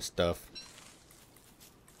general stuff.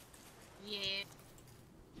 Yeah.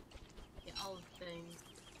 Yeah, all the things.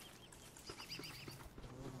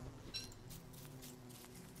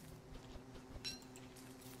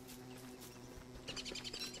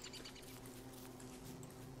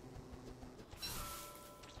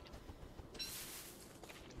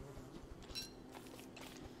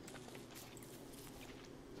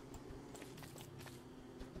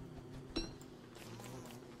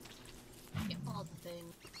 Yeah, all the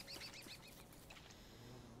things.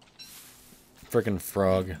 Frickin'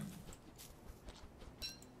 frog.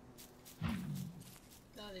 Oh,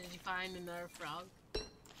 did you find another frog?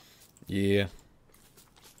 Yeah.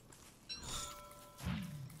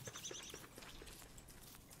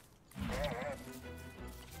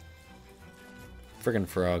 Frickin'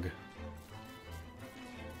 frog.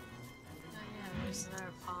 there's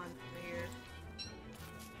another pond over here.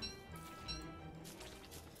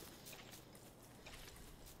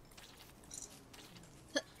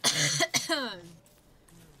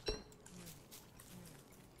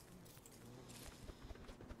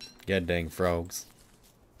 God dang frogs.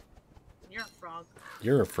 You're a frog.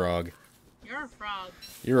 You're a frog. You're a frog.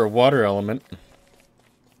 You're a water element.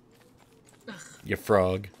 Ugh. You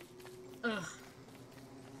frog. Ugh.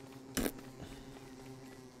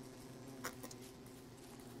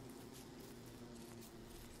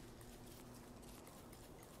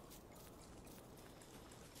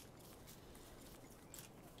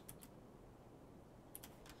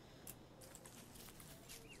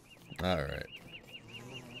 Alright.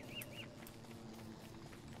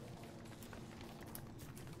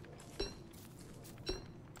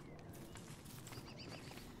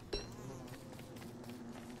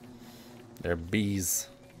 They're bees.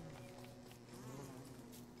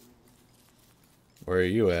 Where are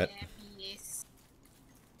you at? Yes.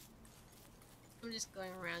 I'm just going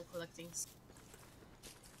around collecting.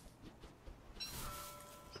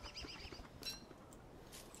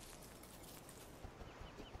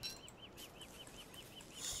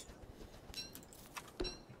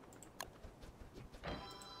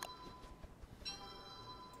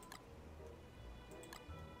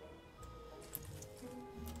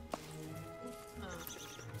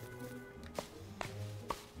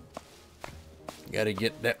 Gotta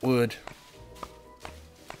get that wood.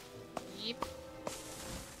 Yep.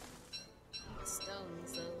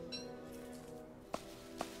 Stones, though.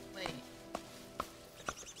 Wait.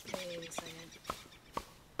 Wait a second.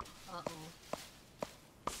 Uh-oh.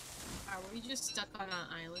 Are we just stuck on an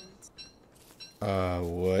island?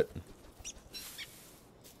 What?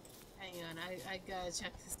 Hang on, I gotta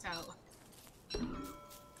check this out.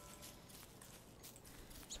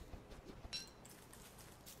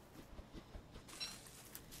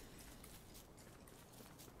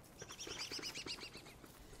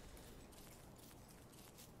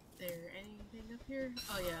 There anything up here?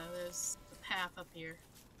 Oh yeah, there's a path up here.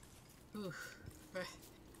 Oof. For a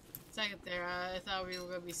second there, I thought we were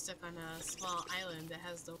gonna be stuck on a small island that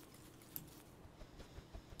has the...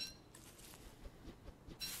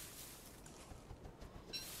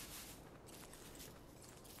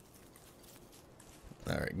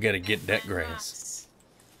 Alright, gotta get that Find grass. Rocks.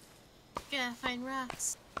 Gotta find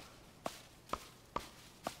rocks.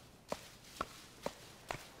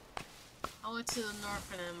 I went to the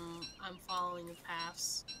north and I'm following the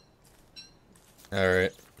paths.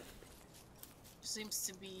 Alright. Seems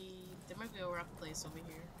to be... There might be a rock place over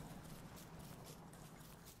here.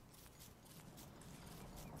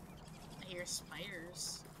 I hear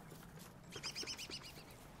spiders.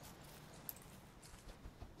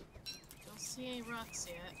 Don't see any rocks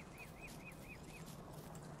yet.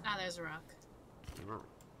 Ah, there's a rock.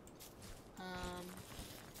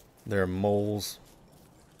 There are moles.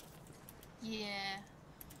 Yeah.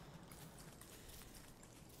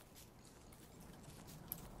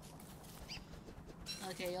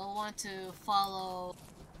 Okay, you'll want to follow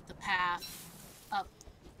the path up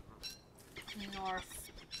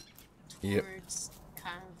north Yep. towards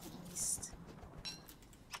kind of east.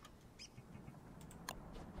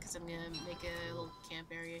 Because I'm gonna make a little camp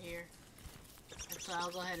area here. And so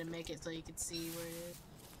I'll go ahead and make it so you can see where it is.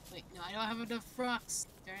 Wait, no, I don't have enough rocks.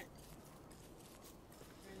 Darn it.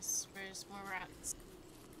 Where's more rocks?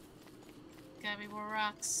 Gotta be more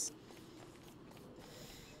rocks.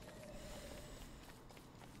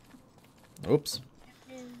 Oops.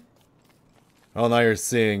 Oh, now you're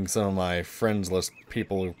seeing some of my friends list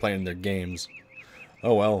people who are playing their games.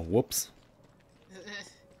 Oh well, whoops.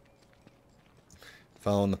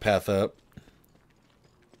 Following the path up.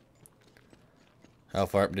 How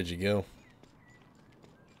far up did you go?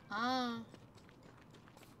 I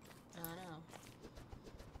don't know.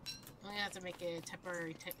 I'm gonna have to make a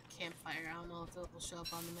temporary campfire. I don't know if it will show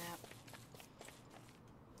up on the map.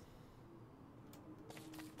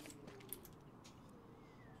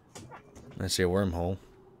 I see a wormhole.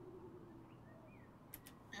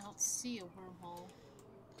 I don't see a wormhole.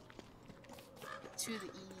 To the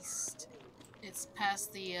east. It's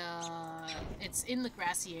past the, it's in the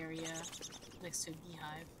grassy area next to a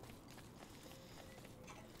beehive.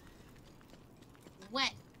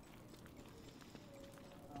 Wet!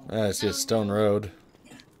 I see a stone road.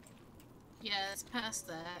 Yeah, it's past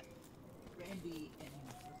that. Randy and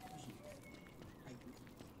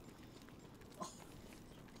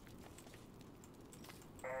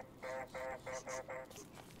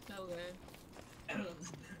Okay.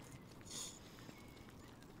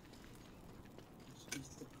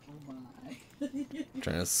 oh my.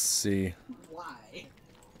 Trying to see. Why?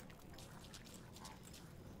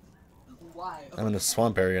 Why? I'm in the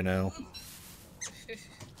swamp area now.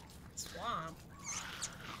 Swamp.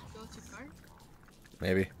 Go too far?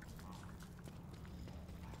 Maybe.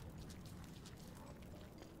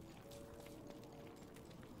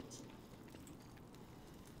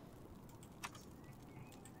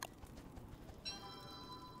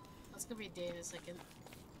 That's gonna be a day in a second.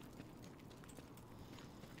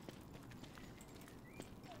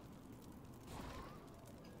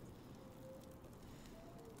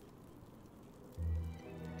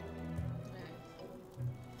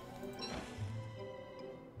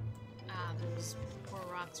 Ah, there's more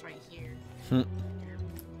rocks right here. Hmm.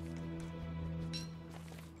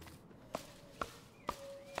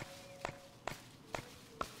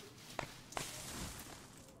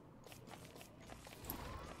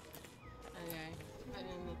 Okay, put in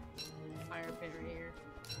the fire pit right here.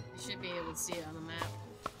 You should be able to see it on the map.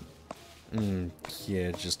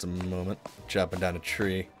 Yeah, just a moment. Chopping down a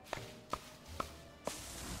tree.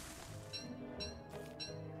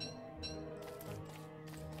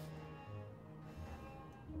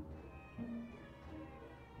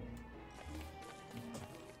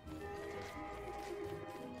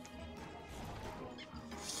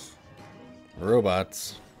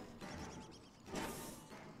 Robots.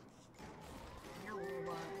 You're a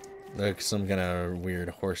robot. Like some kind of weird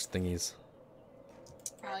horse thingies.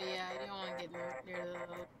 Oh yeah, I don't want to get near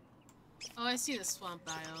the... Oh, I see the swamp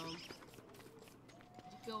biome. Did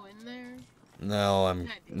you go in there? No, I'm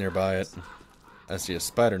nearby it. I see a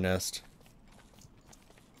spider nest.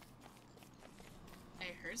 I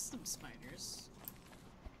heard some spiders.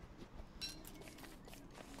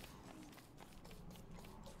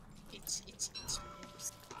 Itch, itch, itch.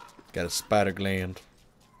 Got a spider gland.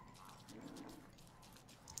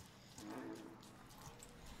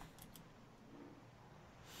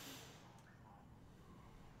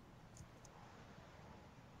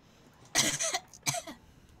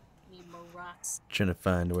 Need more rocks. Trying to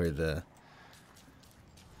find where the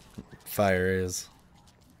fire is.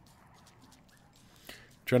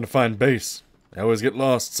 Trying to find base. I always get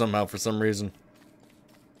lost somehow for some reason.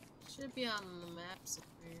 Should be on the map somewhere.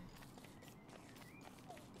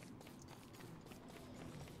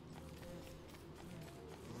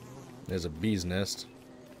 There's a bee's nest.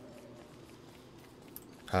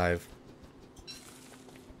 Hive.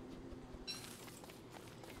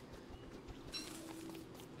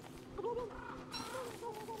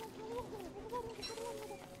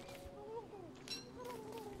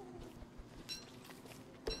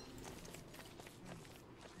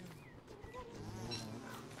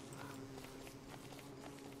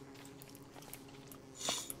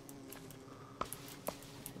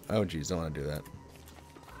 Oh geez, don't want to do that.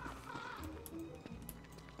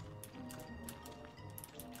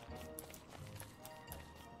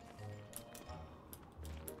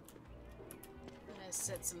 I'm gonna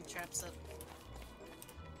set some traps up.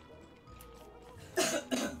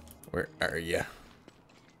 Where are ya?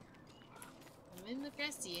 I'm in the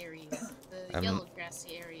grassy area. The I'm- yellow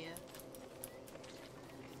grassy area.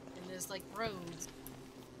 And there's like roads.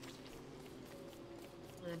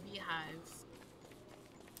 And a beehive.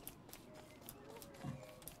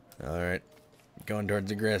 Alright. Going towards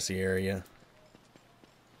the grassy area.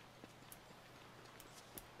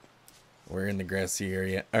 Where in the grassy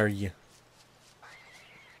area are you?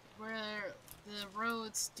 Where the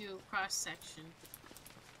roads do cross section.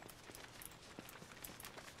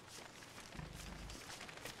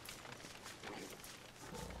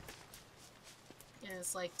 And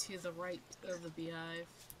it's like to the right of the beehive.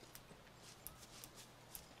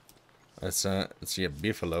 I see a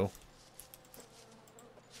beefalo.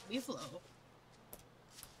 Beefalo.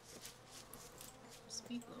 Where's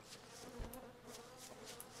Beefalo?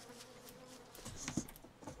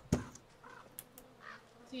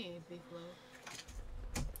 See any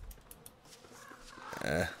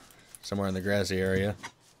Beefalo? Somewhere in the grassy area.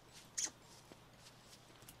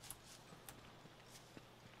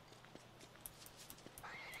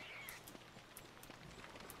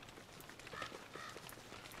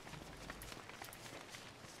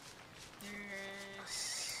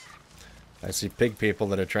 There's... I see pig people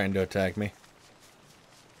that are trying to attack me.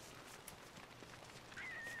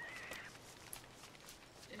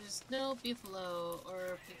 There's no Beefalo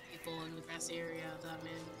or pig people in the grassy area that I'm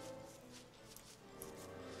in.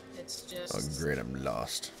 It's just... Oh great, I'm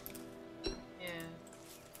lost. Yeah.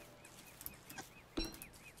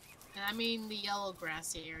 And I mean the yellow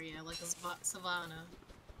grassy area, like a savanna.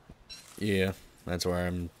 Yeah, that's where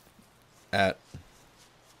I'm at.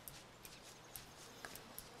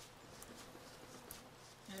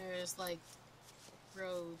 There's like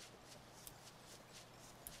road.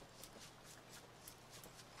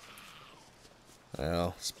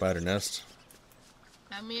 Well, spider nest.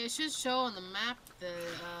 I mean, it should show on the map the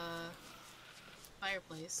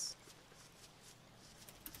fireplace.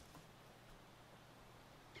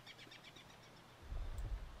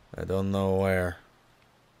 I don't know where.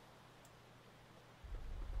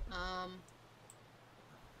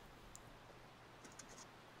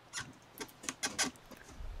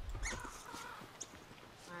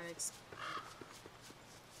 Alright,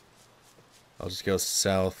 I'll just go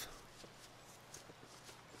south.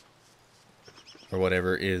 Or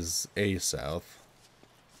whatever is a south.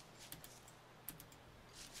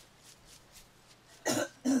 wait,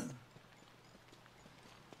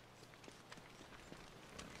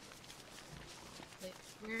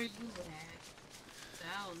 where are you at?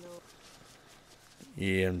 I don't know.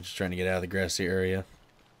 Yeah, I'm just trying to get out of the grassy area.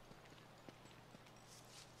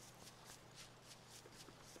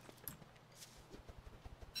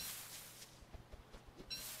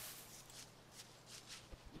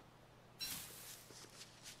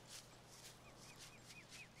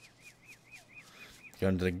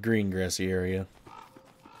 Going to the green grassy area.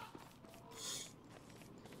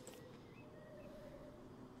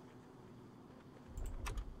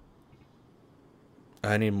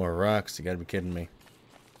 I need more rocks. You gotta be kidding me.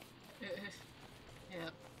 Yep.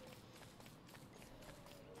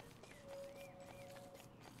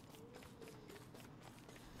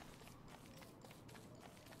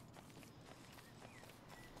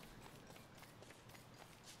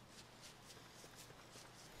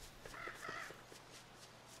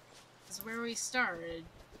 This is where we started.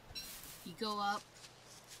 You go up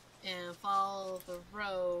and follow the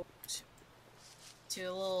road to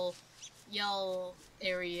a little yellow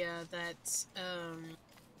area that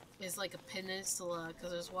is like a peninsula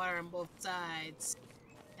because there's water on both sides,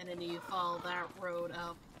 and then you follow that road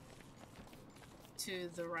up to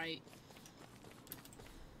the right.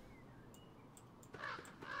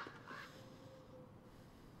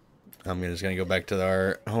 I'm just gonna go back to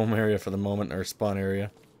our home area for the moment, our spawn area.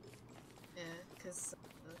 Yeah, because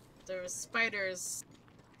there was spiders.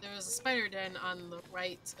 There was a spider den on the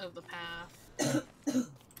right of the path.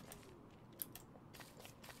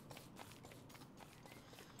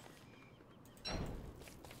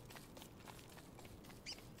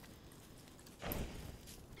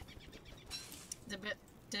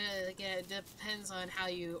 Again, it depends on how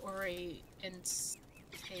you orientate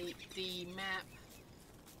the map.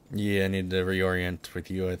 Yeah, I need to reorient with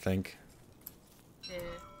you, I think. Yeah,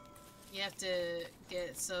 you have to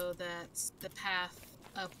get so that the path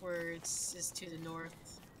upwards is to the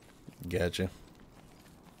north, Gotcha.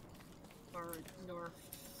 or north,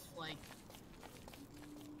 like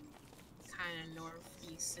kind of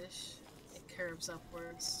northeast-ish. It curves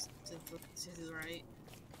upwards to the right.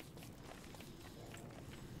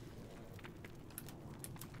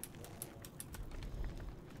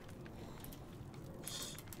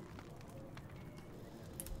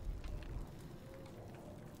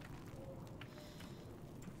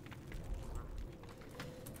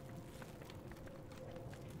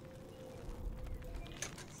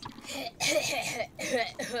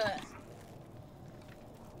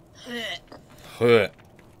 Huh.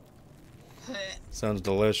 Sounds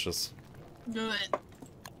delicious. Good.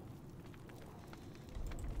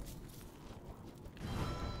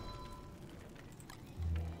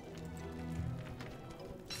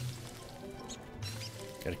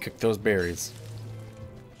 Gotta cook those berries.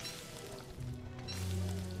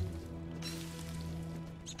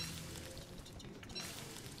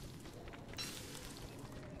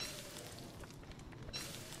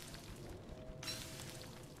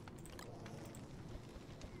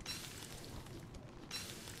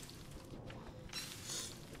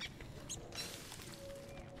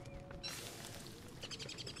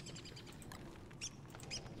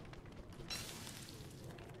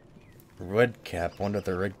 Red cap. Wonder what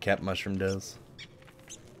the red cap mushroom does.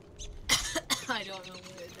 I don't know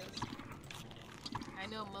what it does. I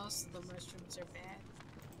know most of the mushrooms are bad.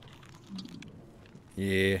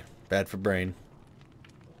 Yeah, bad for brain.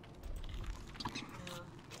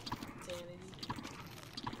 Sanity.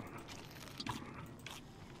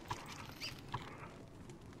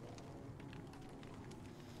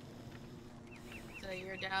 So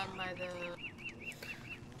you're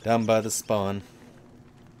Down by the spawn.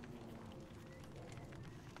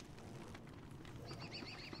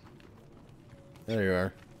 There you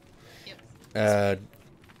are. Yep.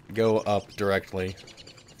 Go up directly,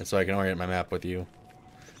 and so I can orient my map with you.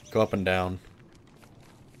 Go up and down.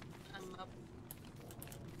 I'm up.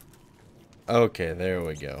 Okay, there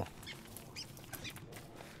we go.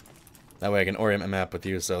 That way I can orient my map with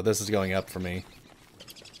you, so this is going up for me.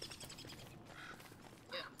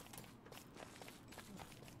 Yeah.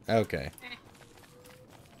 Okay. Eh,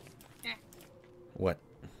 eh. What?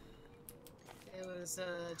 It was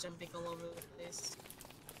jumping all over the place.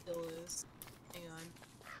 Still is. Hang on.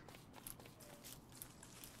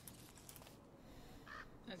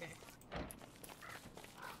 Okay.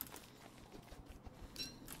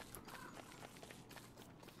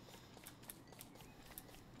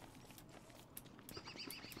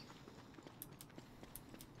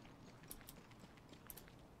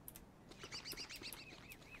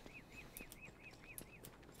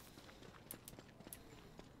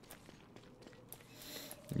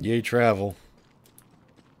 Yay, travel.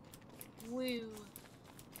 Woo.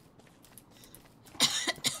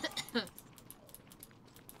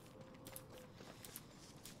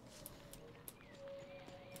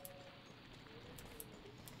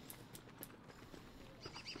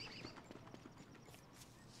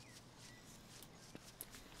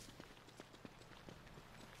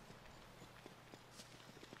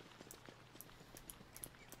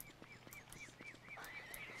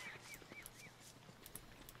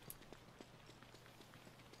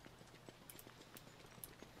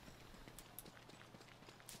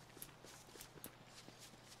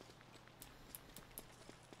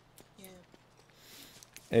 Yeah.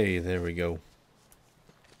 Hey, there we go.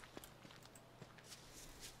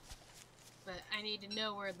 But I need to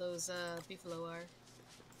know where those buffalo are.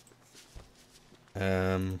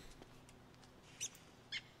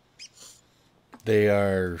 They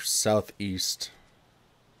are southeast.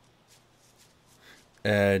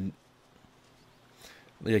 And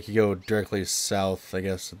like you go directly south, I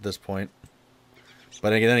guess, at this point. But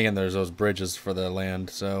then again, there's those bridges for the land,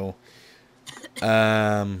 so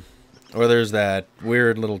or there's that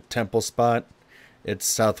weird little temple spot. It's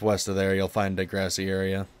southwest of there. You'll find a grassy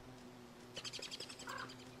area.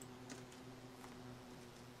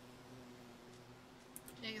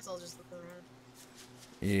 I guess I'll just look around.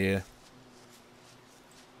 Yeah.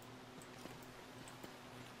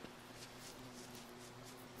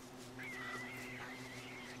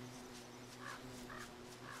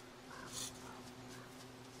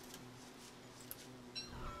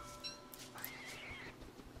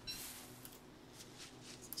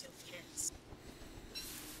 Still cats.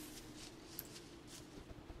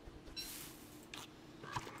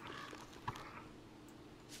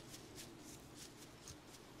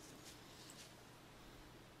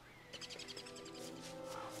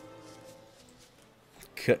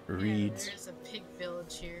 Cut Yeah, reeds. there's a pig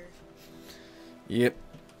village here. Yep.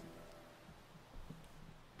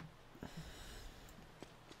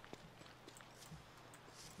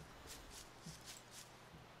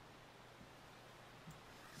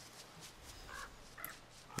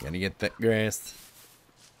 Gotta get that grass.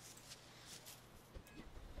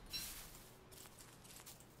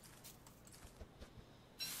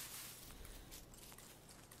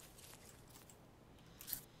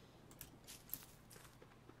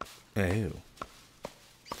 Oh.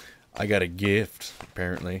 I got a gift,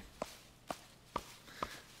 apparently.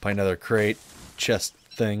 By another crate. Chest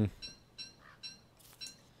thing.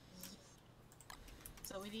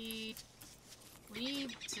 So we need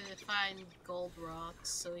to find gold rocks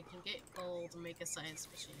so we can get gold and make a science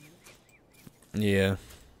machine. Yeah.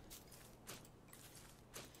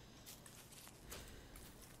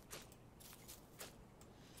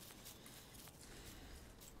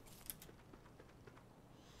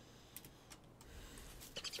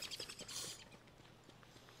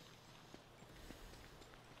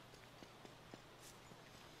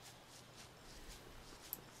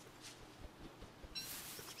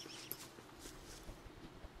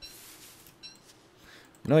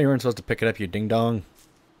 No, you weren't supposed to pick it up, you ding dong.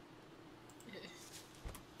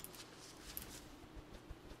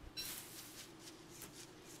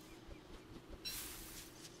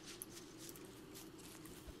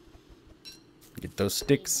 Get those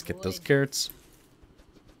sticks, get those carrots.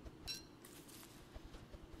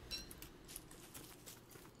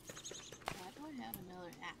 Why do I have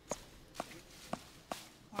another axe?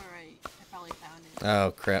 Alright, I probably found it.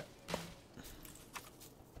 Oh, crap.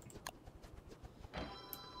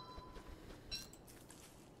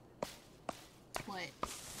 What?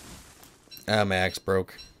 Ah, my axe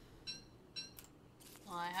broke.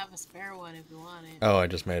 Well, I have a spare one if you want it. Oh, I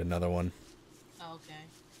just made another one. Oh, okay.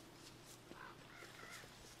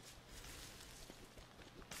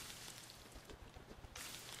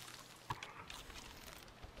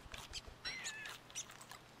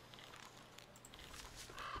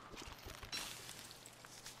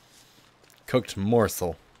 Cooked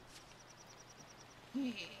morsel.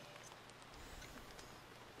 You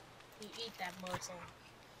eat that morsel.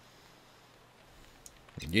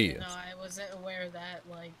 Yeah. No, I wasn't aware that,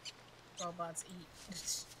 like, robots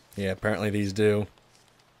eat. Yeah, apparently these do.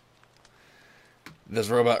 This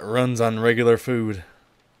robot runs on regular food.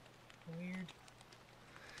 Weird.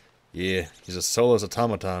 Yeah, he's a soulless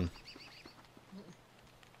automaton.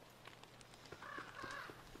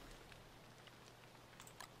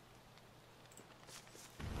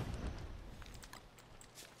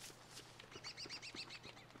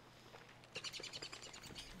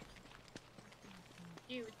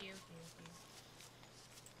 Pew, pew, pew,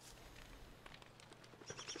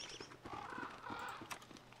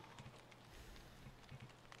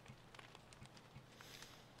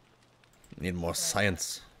 Need more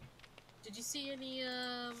science. Did you see any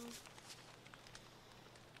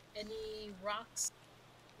rocks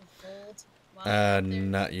with gold while you're out there?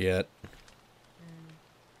 Not yet.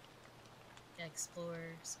 Yeah, explore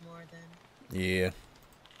some more then. Yeah.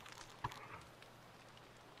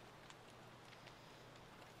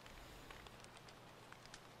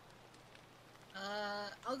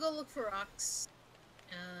 I'll go look for rocks.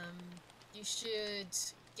 You should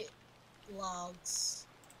get logs.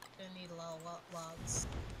 Gonna need a lot of logs.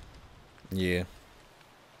 Yeah.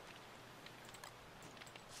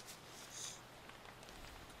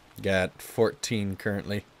 Got 14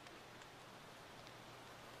 currently.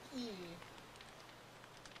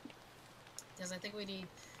 Because I think we need,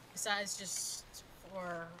 besides just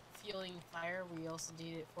for fueling fire, we also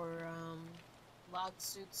need it for log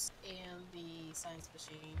suits and the science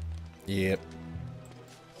machine. Yep.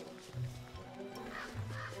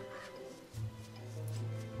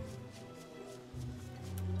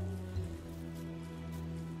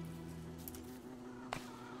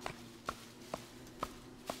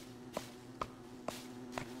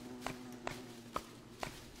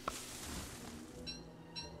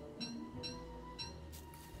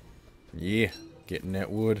 Yeah, getting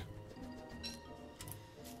that wood.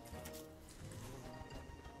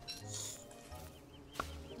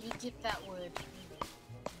 You get that wood.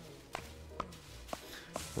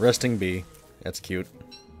 Resting bee. That's cute.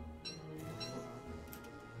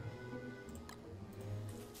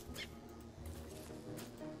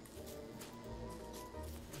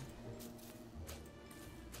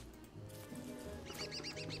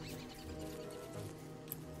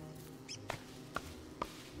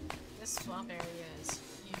 This swamp area is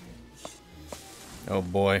huge. Oh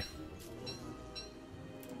boy.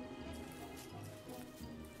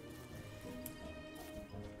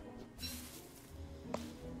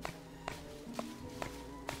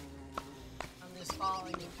 I'm just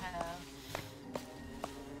following your path.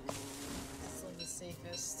 It's like the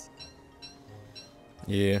safest.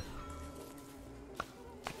 Yeah.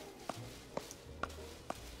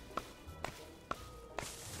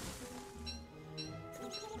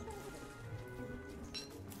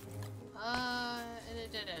 And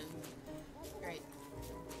it didn't. Great.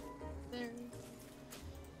 There.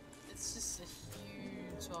 It's just a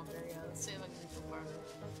huge swamp area. Let's see if I can reach the farther.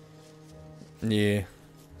 Yeah.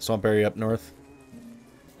 Swamp area up north.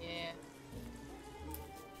 Yeah.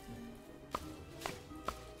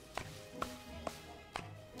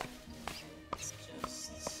 It's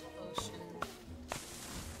just ocean.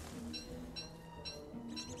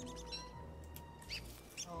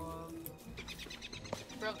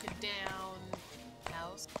 Broken down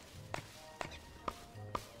house.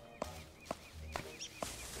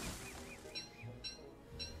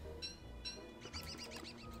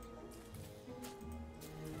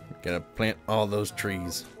 Gotta plant all those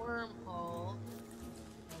trees. Wormhole.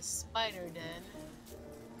 A spider den.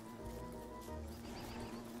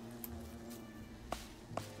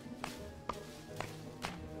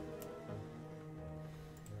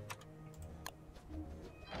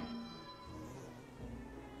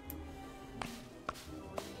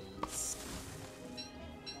 Weeds.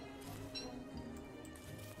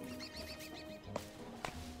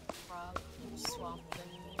 Frog. Swamp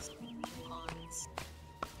things. Ponds.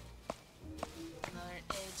 Another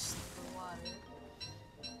edge to the water.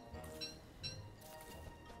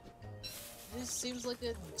 This seems like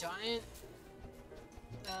a giant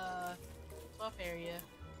swamp area.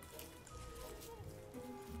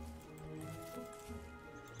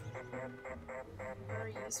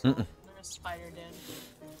 Very useful. Another spider den.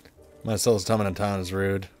 My soul's automaton is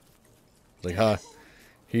rude. He's like, ha.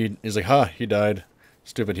 He's like, ha, he died.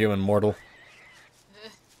 Stupid human mortal.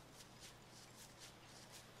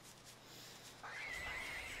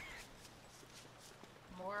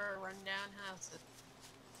 More rundown houses.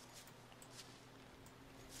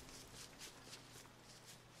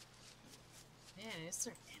 Man, is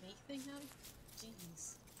there anything out?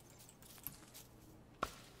 Jeez.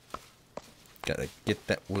 Gotta get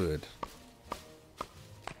that wood.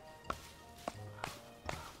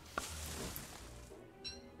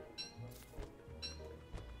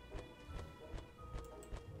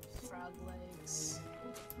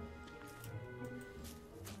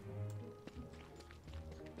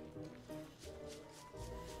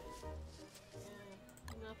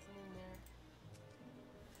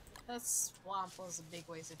 That swamp was a big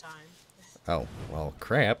waste of time. Oh, well,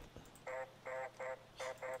 crap.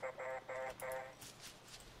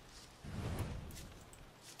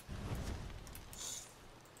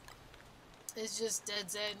 It's just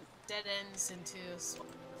dead ends into a swamp.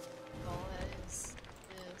 All that is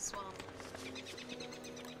a swamp.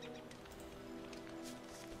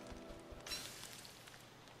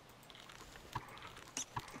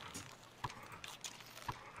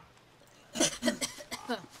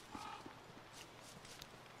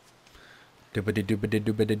 Doopity doopity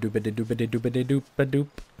doopity doopity doopity doopity doopa doop.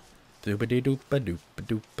 Doopity doopa doopa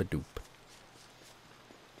doopa doop.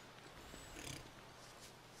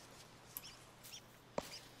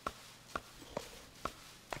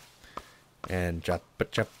 And choppa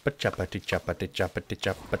choppa choppity choppity choppity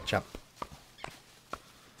choppa chop.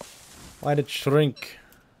 Why'd it shrink?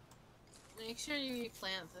 Make sure you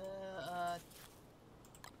replant the,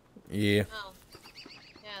 Yeah. oh.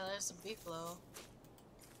 Yeah, there's some beef though.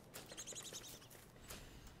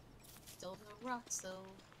 Still no rocks though.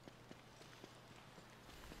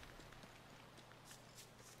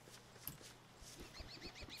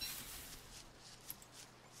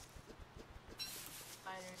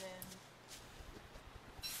 Spider den.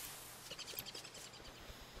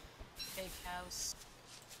 Big house.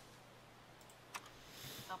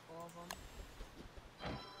 Couple of them.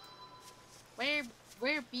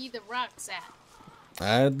 Where be the rocks at?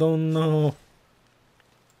 I don't know.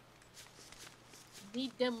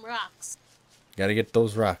 Need them rocks. Gotta get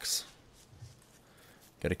those rocks.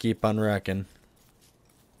 Gotta keep on rocking.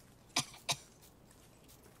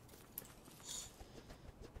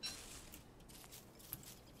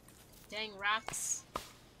 Dang rocks.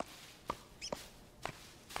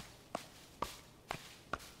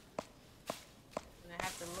 And I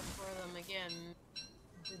have to look for them again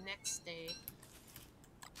the next day.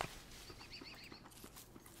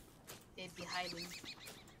 They'd be hiding.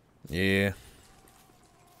 Yeah.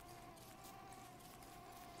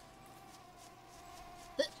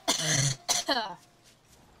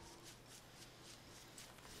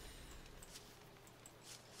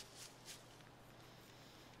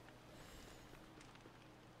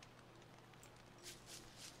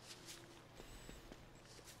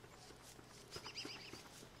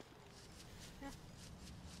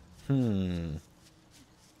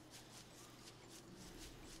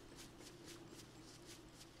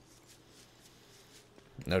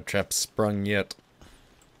 No trap sprung yet.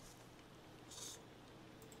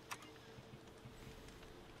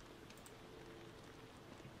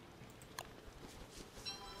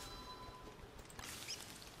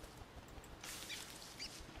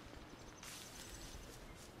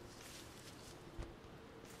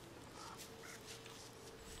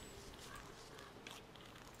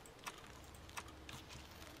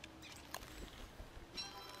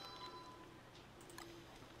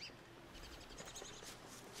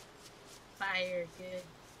 Fire, good.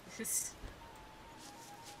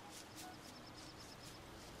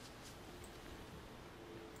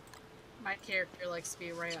 My character likes to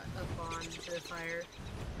be right up on the fire.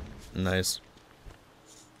 Nice.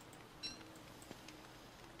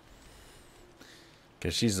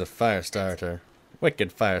 Cause she's a fire starter.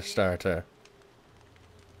 Wicked fire starter.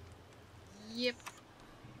 Yep.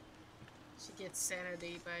 She gets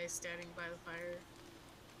sanity by standing by the fire.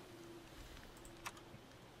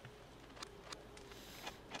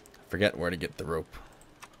 Forget where to get the rope.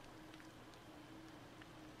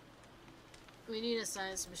 We need a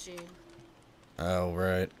science machine. Oh,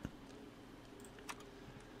 right.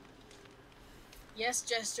 Yes,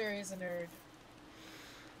 Jestre is a nerd.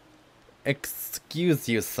 Excuse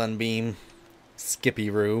you, Sunbeam.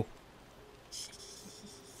 Skippy-Roo.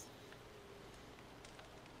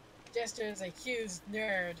 Jestre is a huge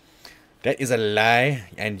nerd. That is a lie,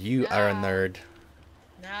 and you are a No. nerd.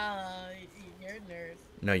 No, you're a nerd.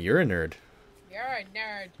 No, you're a nerd. You're a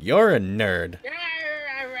nerd. You're a nerd. Rah,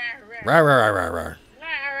 Rah, rah, rah, rah, rah. rah,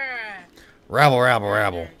 rah. Rabble, rabble,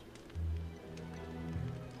 rabble.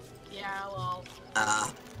 Yeah, well,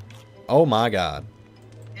 Oh my god.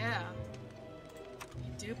 yeah.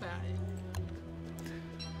 You do about it.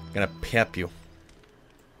 Gonna pep you.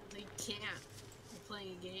 They can't. You're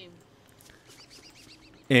playing a game.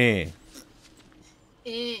 Eh.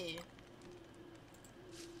 Eh.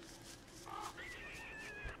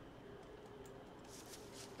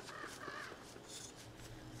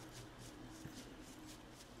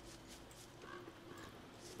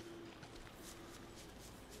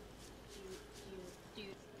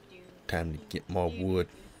 Time to get more wood.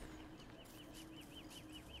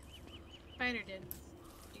 Spider did.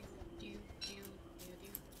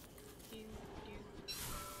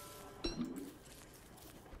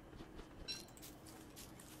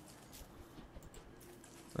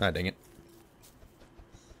 Ah, dang it.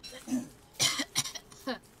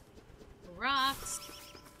 Rocks.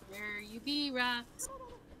 Where you be, rocks?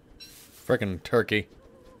 Frickin' turkey.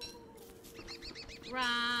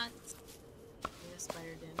 Rocks. Yeah,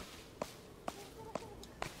 spider den.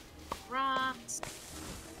 Rocks.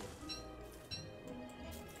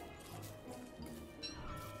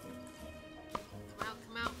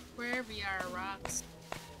 Come out, wherever you are, rocks.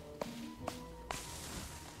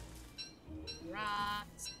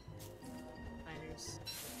 Rocks. Spiders.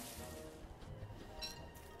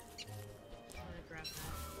 I'm gonna grab that.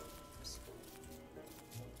 Oops.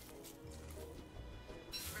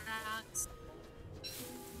 Rocks.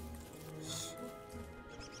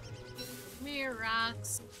 Come here,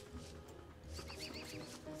 rocks.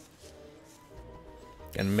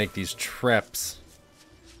 And make these traps.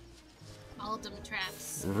 All them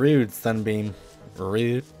traps. Rude, Sunbeam.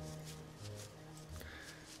 Rude.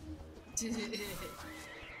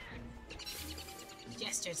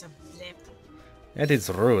 Jestre's a blip. That is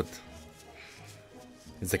rude.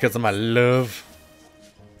 Is it because of my love?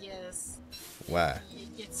 Yes. Why? You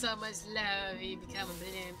get so much love, you become a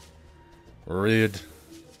blimp. Rude.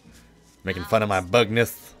 Making fun of my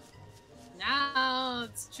bugness. No,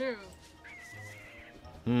 it's true.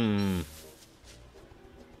 Hmm.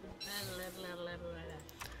 Blah, blah, blah, blah,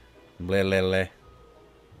 blah. Blah, blah, blah.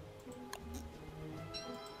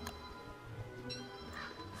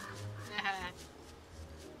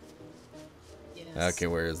 Yes. Okay,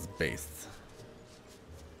 where is the base?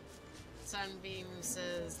 Sunbeam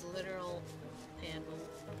says literal handle.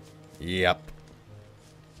 Yep.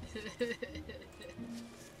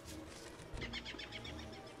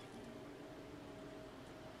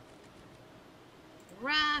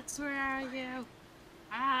 Rocks, where are you?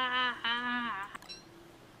 Ah, ah, ah.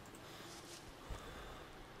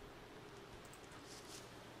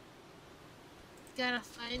 Gotta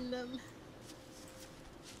find them.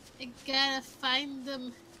 I gotta find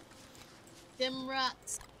them. Them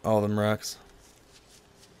rocks. All them rocks.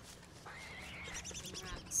 Them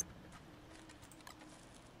rocks.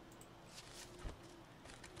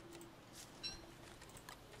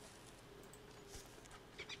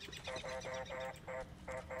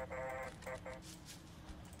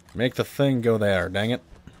 Make the thing go there, dang it.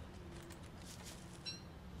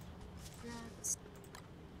 Rocks.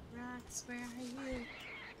 Rocks, where are you?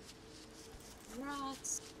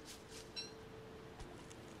 Rocks.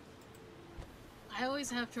 I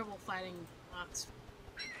always have trouble finding rocks.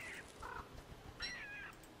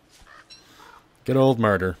 Good old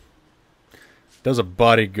murder. Does a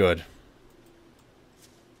body good.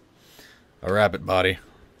 A rabbit body.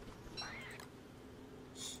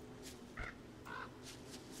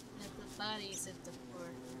 Let the bodies hit the floor.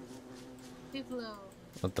 People.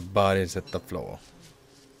 Let the bodies hit the floor.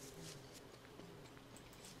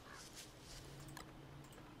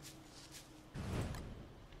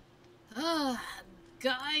 Oh,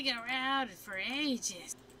 going around for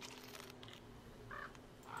ages.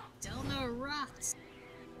 Don't know rocks.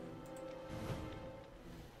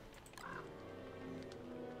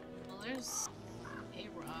 Well, there's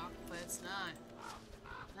a rock, but it's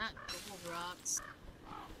not gold rocks.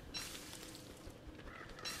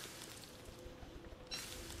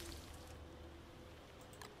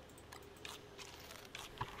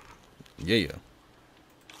 Yeah.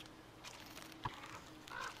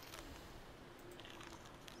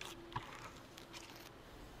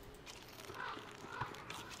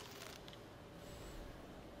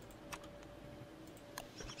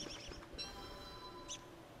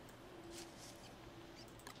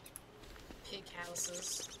 Pig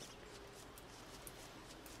houses.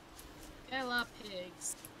 Got a lot of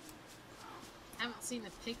pigs. Haven't seen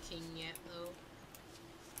the pig king yet, though.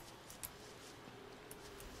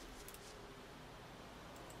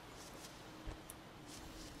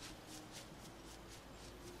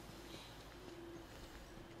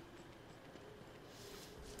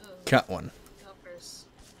 Oh, Cut one. gophers.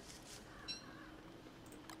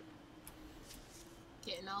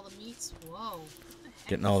 Getting all the meats? Whoa. What the heck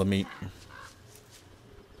Getting all the is meat. that?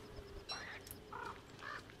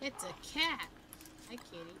 It's a cat. Hi,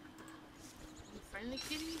 kitty. You friendly,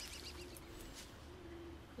 kitty?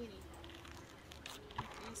 Kitty.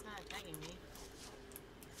 Kitty's not attacking me.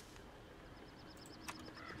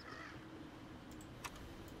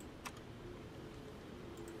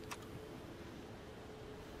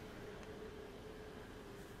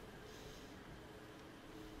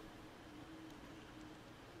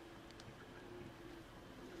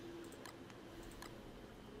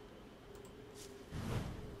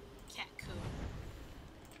 Cat coop.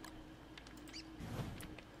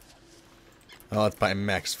 Oh, let's buy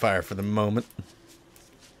max fire for the moment.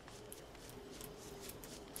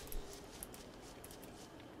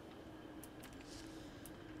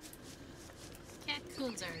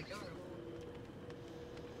 raccoons are adorable.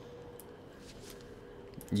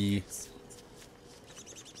 Yeah.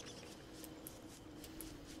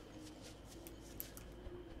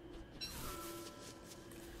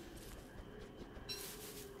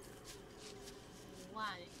 Why?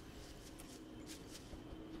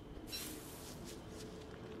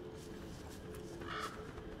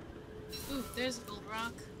 Ooh, there's a gold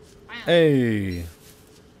rock. Wow. Hey.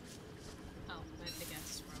 Oh, I think I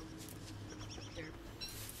just broke. Derp.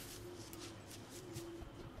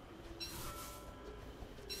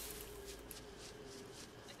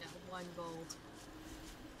 I got 1 gold.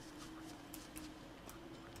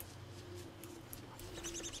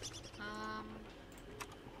 I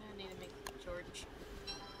need to make George.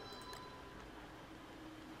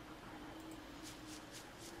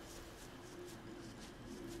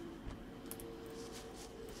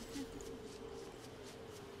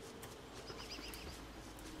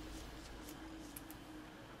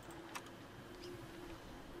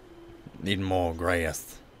 Need more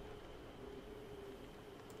grass.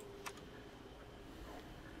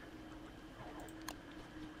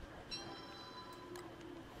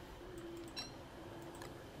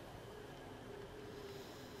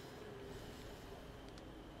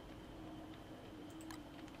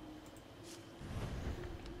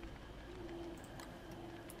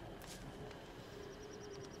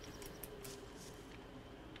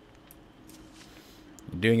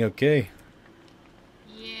 You doing okay?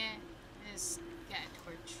 Yeah, this got a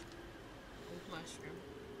torch. With mushroom.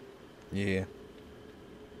 Yeah.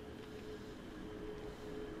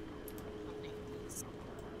 I'll make these.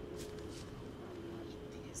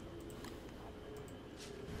 Eat these.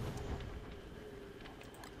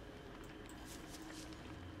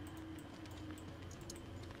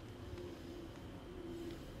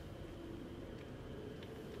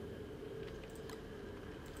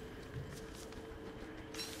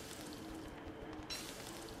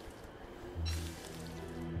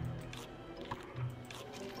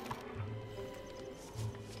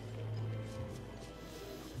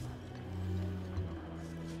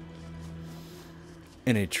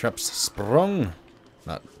 Any traps sprung?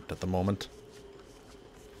 Not at the moment.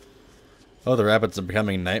 Oh, the rabbits are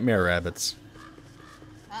becoming nightmare rabbits.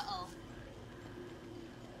 Uh-oh.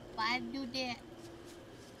 Why do that?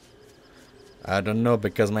 I don't know,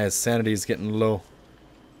 because my sanity is getting low.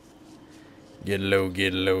 Get low,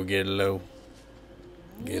 get low, get low.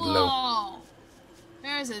 Get low. Whoa!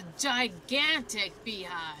 There's a gigantic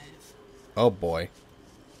beehive. Oh boy.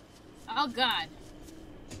 Oh god.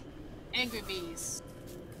 Angry bees.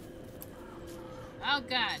 Oh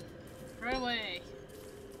god. Run away.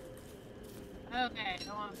 Okay, I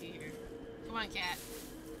don't want to be here. Come on, cat.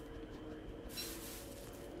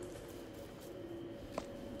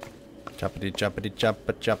 Choppity choppity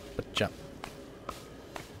choppa choppa chop.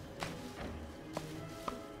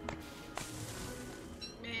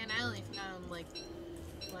 Man, I only found like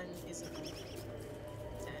 1 piece of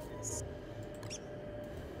sadness.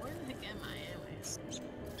 Where the heck am I anyways?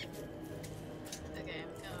 Okay,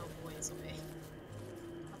 I'm kind of ways away.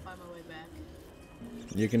 I'll find my way back.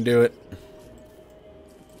 You can do it.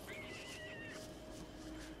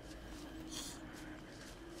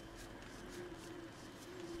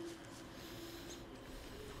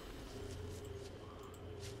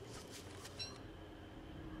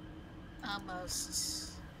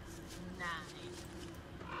 Almost 9.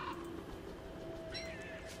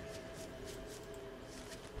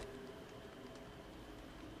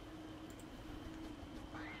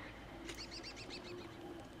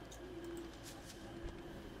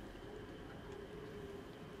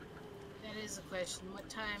 That is a question. What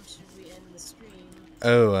time should we end the stream?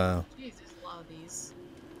 Oh, Jeez, there's a lot of these.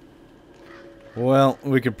 well,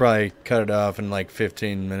 we could probably cut it off in like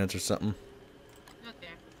 15 minutes or something. Okay.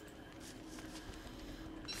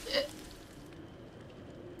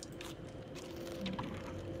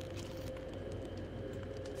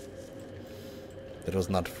 That was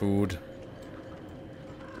not food.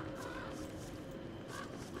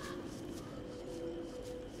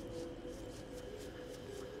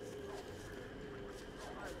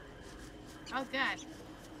 Oh god.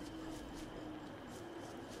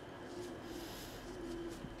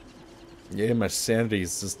 Yeah, my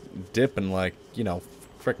sanity's just dipping like, you know,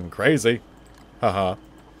 freaking crazy. Haha.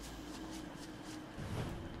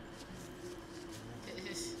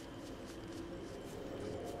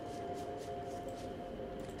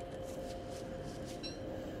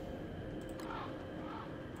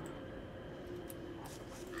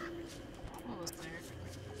 Almost there.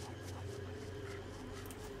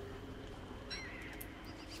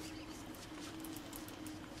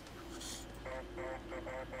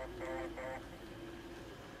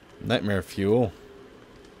 Nightmare fuel.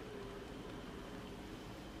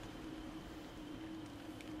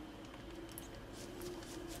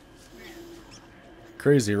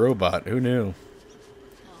 Crazy robot. Who knew?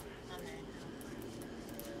 Oh, okay.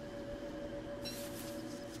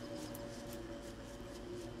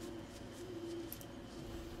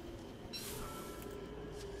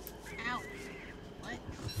 Ow. What?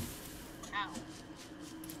 Ow.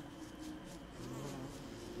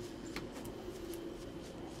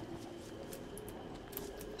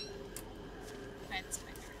 That's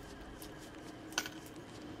better.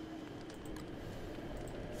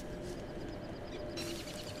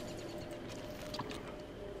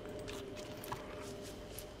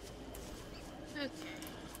 Okay.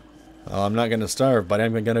 Oh, I'm not gonna starve, but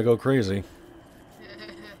I'm gonna go crazy.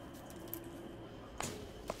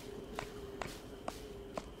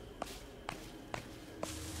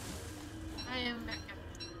 I am back up.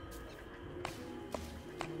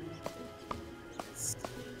 So,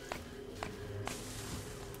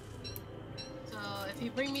 if you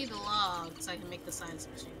bring me the logs, I can make the science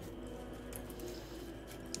machine.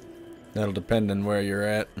 That'll depend on where you're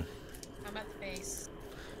at. I'm at the base.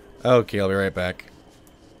 Okay, I'll be right back.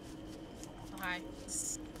 Oh, hi.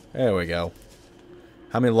 There we go.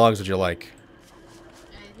 How many logs would you like?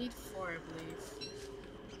 I need 4, I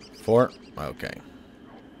believe. 4? Okay.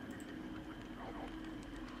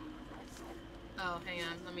 Oh, hang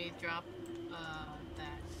on. Let me drop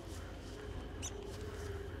that.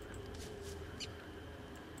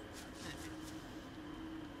 Okay.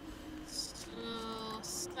 So,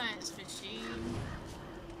 science machine.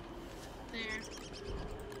 There.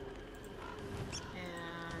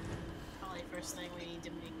 And probably first thing we need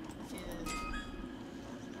to make is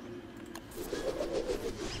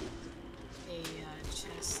a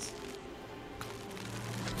chest.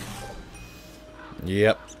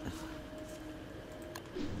 Yep.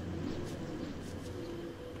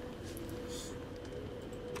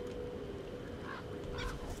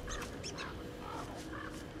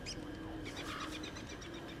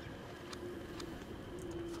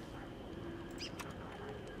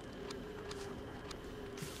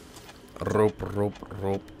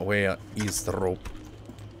 Rope. Where is the rope?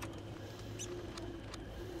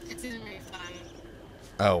 It's in refine.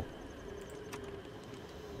 Oh.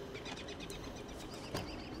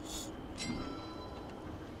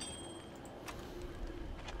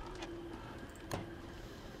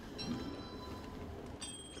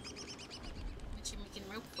 What you making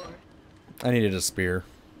rope for? I needed a spear.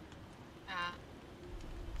 Ah.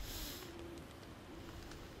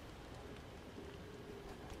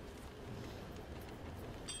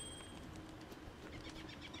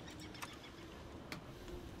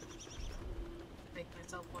 Make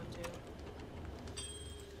myself one too.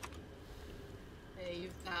 Hey,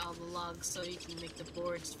 you've got all the logs so you can make the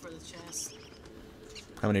boards for the chest.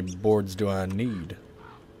 How many boards do I need?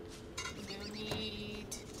 You need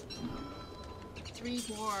 3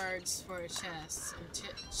 boards for a chest,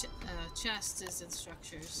 and chest is in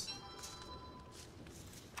structures.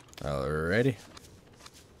 Alrighty.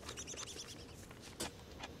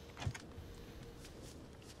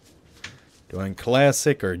 Do I want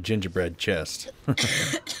classic or gingerbread chest?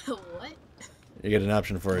 What? You get an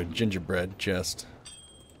option for a gingerbread chest.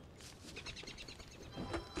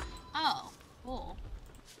 Oh, cool.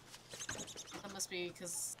 That must be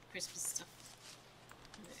because Christmas stuff.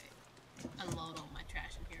 Okay. Unload all my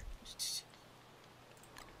trash in here.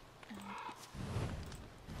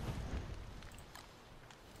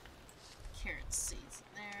 Carrot seeds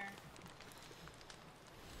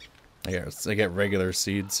in there. I get regular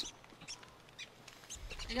seeds.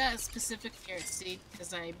 I got a specific carrot seed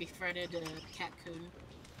because I befriended a catcoon.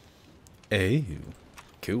 Oh,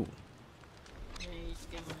 cool. And you just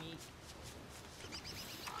give them meat.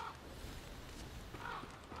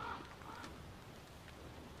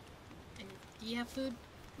 And do you have food?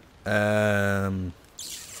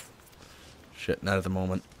 Shit, not at the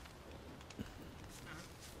moment.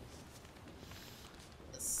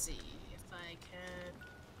 Let's see if I can.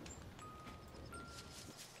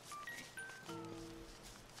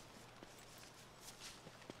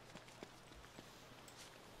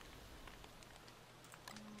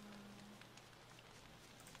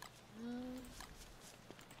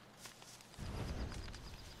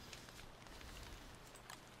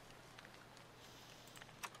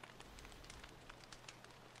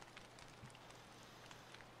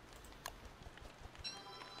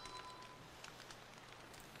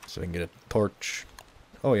 So I can get a torch.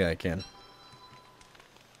 Oh yeah, I can.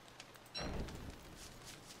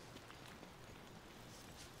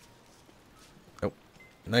 Oh,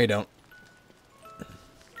 no you don't.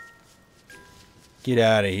 Get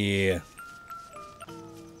out of here.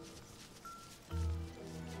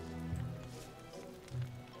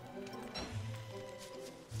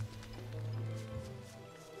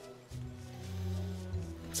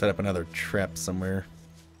 Set up another trap somewhere.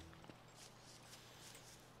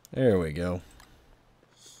 There we go.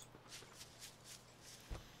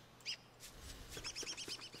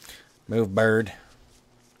 Move, bird.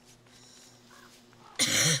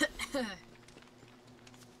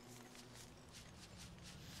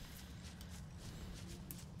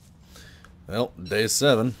 Well, day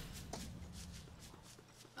 7.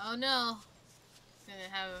 Oh no. Gonna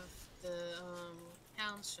have the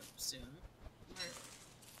township soon.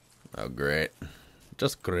 Oh, great.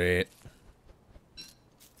 Just great.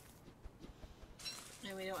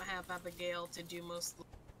 And we don't have Abigail to do most of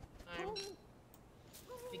the time.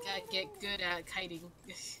 We gotta get good at kiting.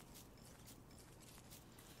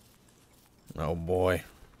 Oh boy.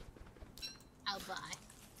 I'll buy.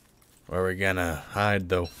 Where are we gonna hide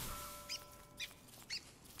though?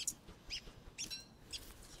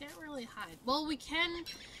 Can't really hide. Well, we can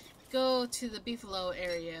go to the Beefalo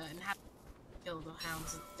area and have kill the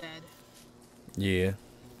hounds instead. Yeah.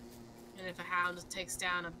 And if a hound takes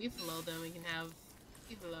down a Beefalo, then we can have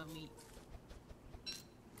Beefalo meat.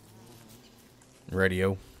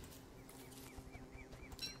 Radio.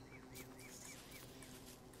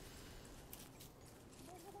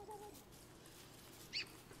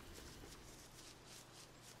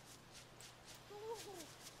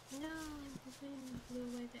 No, the wind blew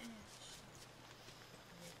away the ash.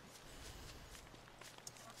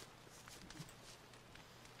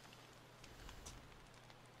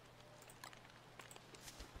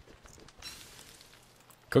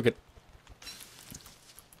 Cook it.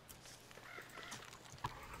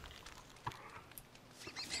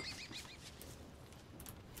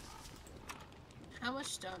 How much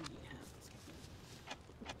stone do you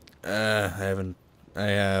have? I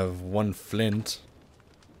have 1 flint.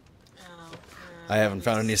 Oh, I haven't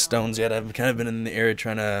found any stones yet. I've kind of been in the area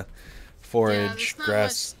trying to forage yeah, there's not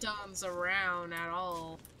grass. much stones around at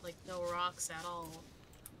all. Like, no rocks at all.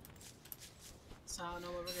 So I don't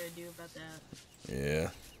know what we're gonna do about that. Yeah.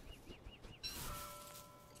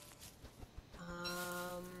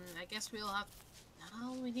 I guess we'll have...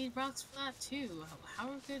 No, we need rocks for that too. How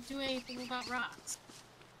are we gonna do anything about rocks?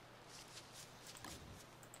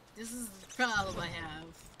 This is the problem I have.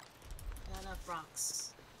 Not enough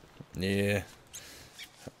rocks. Yeah.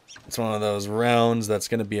 It's one of those rounds that's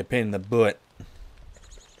gonna be a pain in the butt.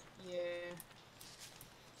 Yeah.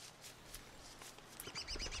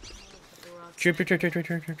 Trip.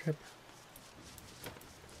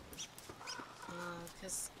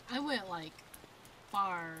 Cause I went like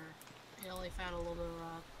far and only found a little bit of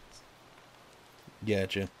rocks.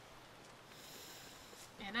 Gotcha.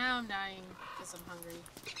 And now I'm dying because I'm hungry.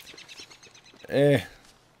 Eh.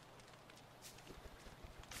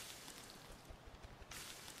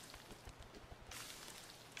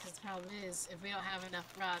 Cause the problem is, if we don't have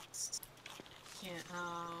enough rocks, can't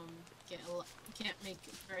can't make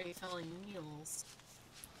very filling meals.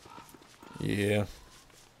 Yeah.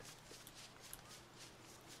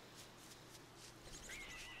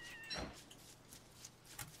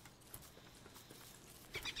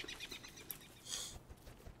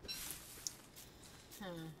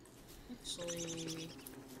 Actually,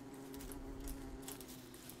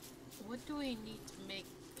 what do we need to make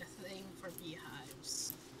a thing for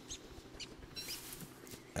beehives?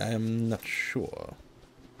 I'm not sure.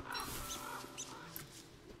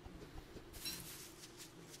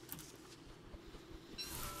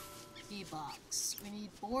 Bee box. We need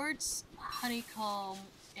boards, honeycomb,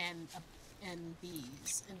 and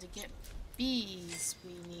bees. And to get bees,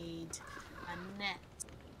 we need a net.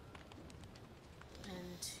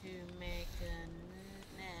 And to make a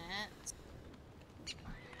net,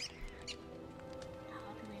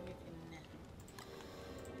 how do we make a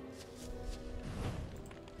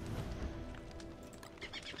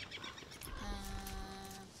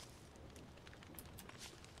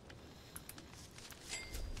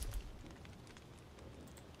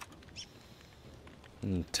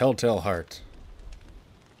net? Telltale heart.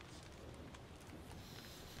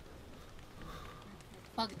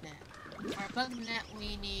 Bug net. For a bug net,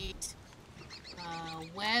 we need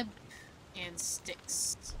web and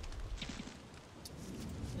sticks.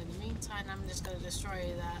 In the meantime, I'm just gonna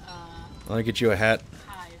destroy that I'll get you a hat.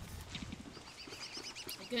 hive.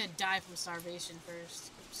 I'm gonna die from starvation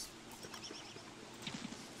first. Oops.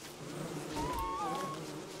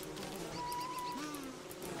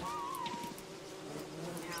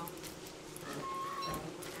 Ow.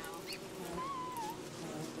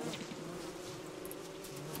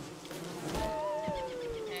 Ow.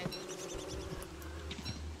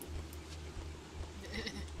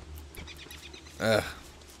 Ugh.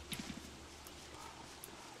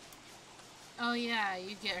 Oh yeah,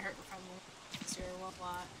 you get hurt from your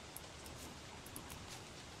lot.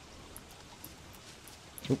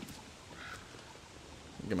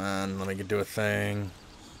 Come on, let me get do a thing.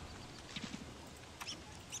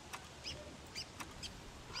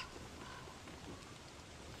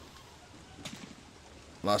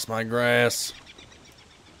 Lost my grass.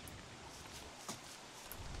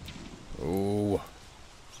 Oh.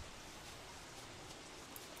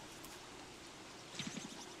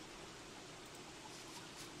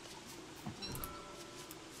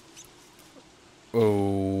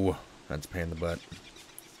 Oh, that's a pain in the butt.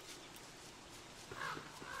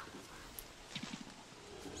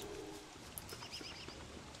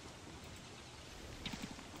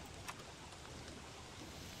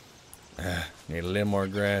 Need a little more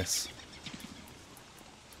grass.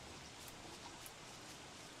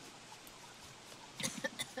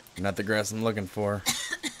 Not the grass I'm looking for.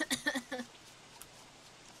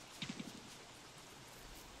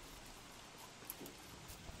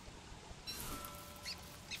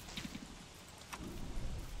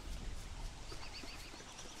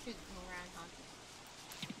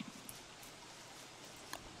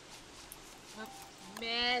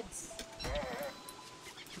 Meds.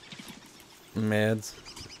 Meds.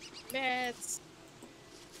 Meds.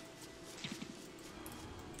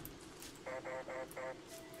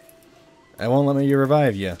 It won't let me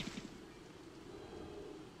revive you.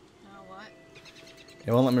 Oh, what?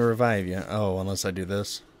 It won't let me revive you. Oh, unless I do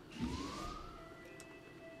this.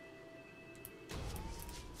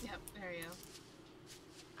 Yep, there you go.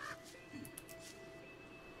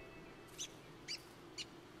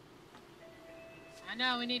 I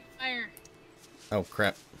know, we need fire. Oh,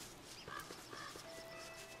 crap.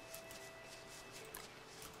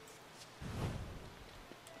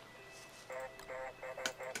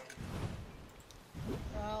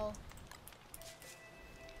 Well,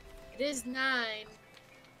 it is 9,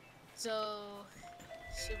 so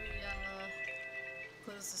should we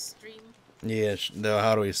close the stream? Yeah, though,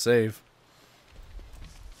 how do we save?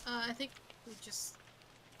 I think we just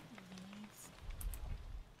leave.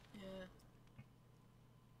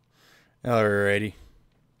 Yeah. Alrighty.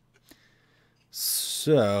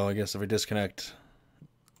 So, I guess if we disconnect.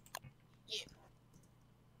 Yeah.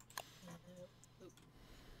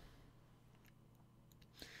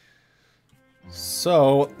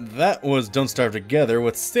 So, that was Don't Starve Together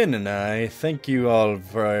with Sin and I. Thank you all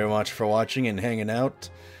very much for watching and hanging out.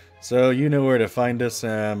 So, you know where to find us.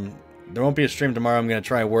 There won't be a stream tomorrow. I'm going to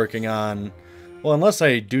try working on... Well, unless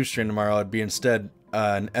I do stream tomorrow, it'd be instead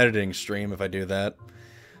an editing stream if I do that.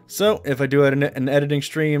 So, if I do an editing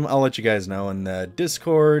stream, I'll let you guys know in the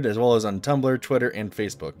Discord, as well as on Tumblr, Twitter, and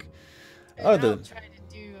Facebook. And I'll try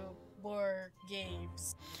to do more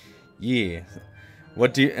games. Yeah.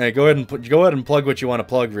 What do you go ahead and plug what you want to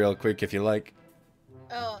plug real quick if you like.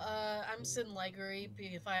 Oh, I'm Sin Leggery. You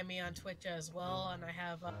can find me on Twitch as well, and I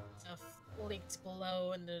have stuff linked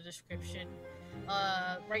below in the description.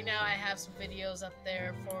 Right now I have some videos up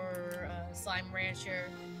there for Slime Rancher.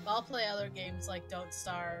 But I'll play other games like Don't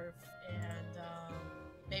Starve and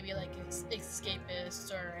maybe like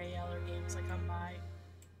Escapist or any other games that come by.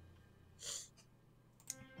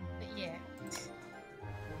 But yeah.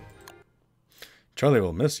 Charlie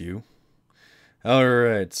will miss you.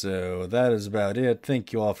 Alright, so that is about it.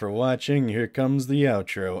 Thank you all for watching. Here comes the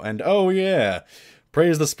outro. And oh yeah,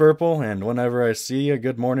 praise the Spurple, and whenever I see you,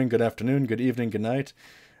 good morning, good afternoon, good evening, good night.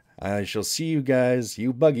 I shall see you guys,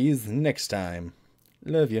 you buggies, next time.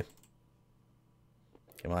 Love you.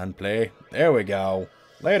 Come on, play. There we go.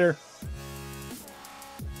 Later.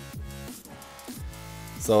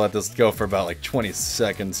 So I'll let this go for about like 20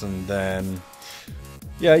 seconds and then...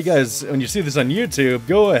 Yeah, you guys, when you see this on YouTube,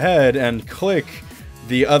 go ahead and click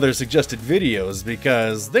the other suggested videos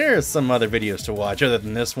because there's some other videos to watch other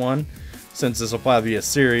than this one, since this will probably be a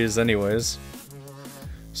series anyways.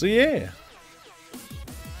 So yeah.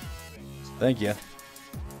 Thank you.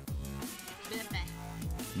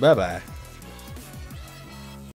 Bye-bye. Bye-bye.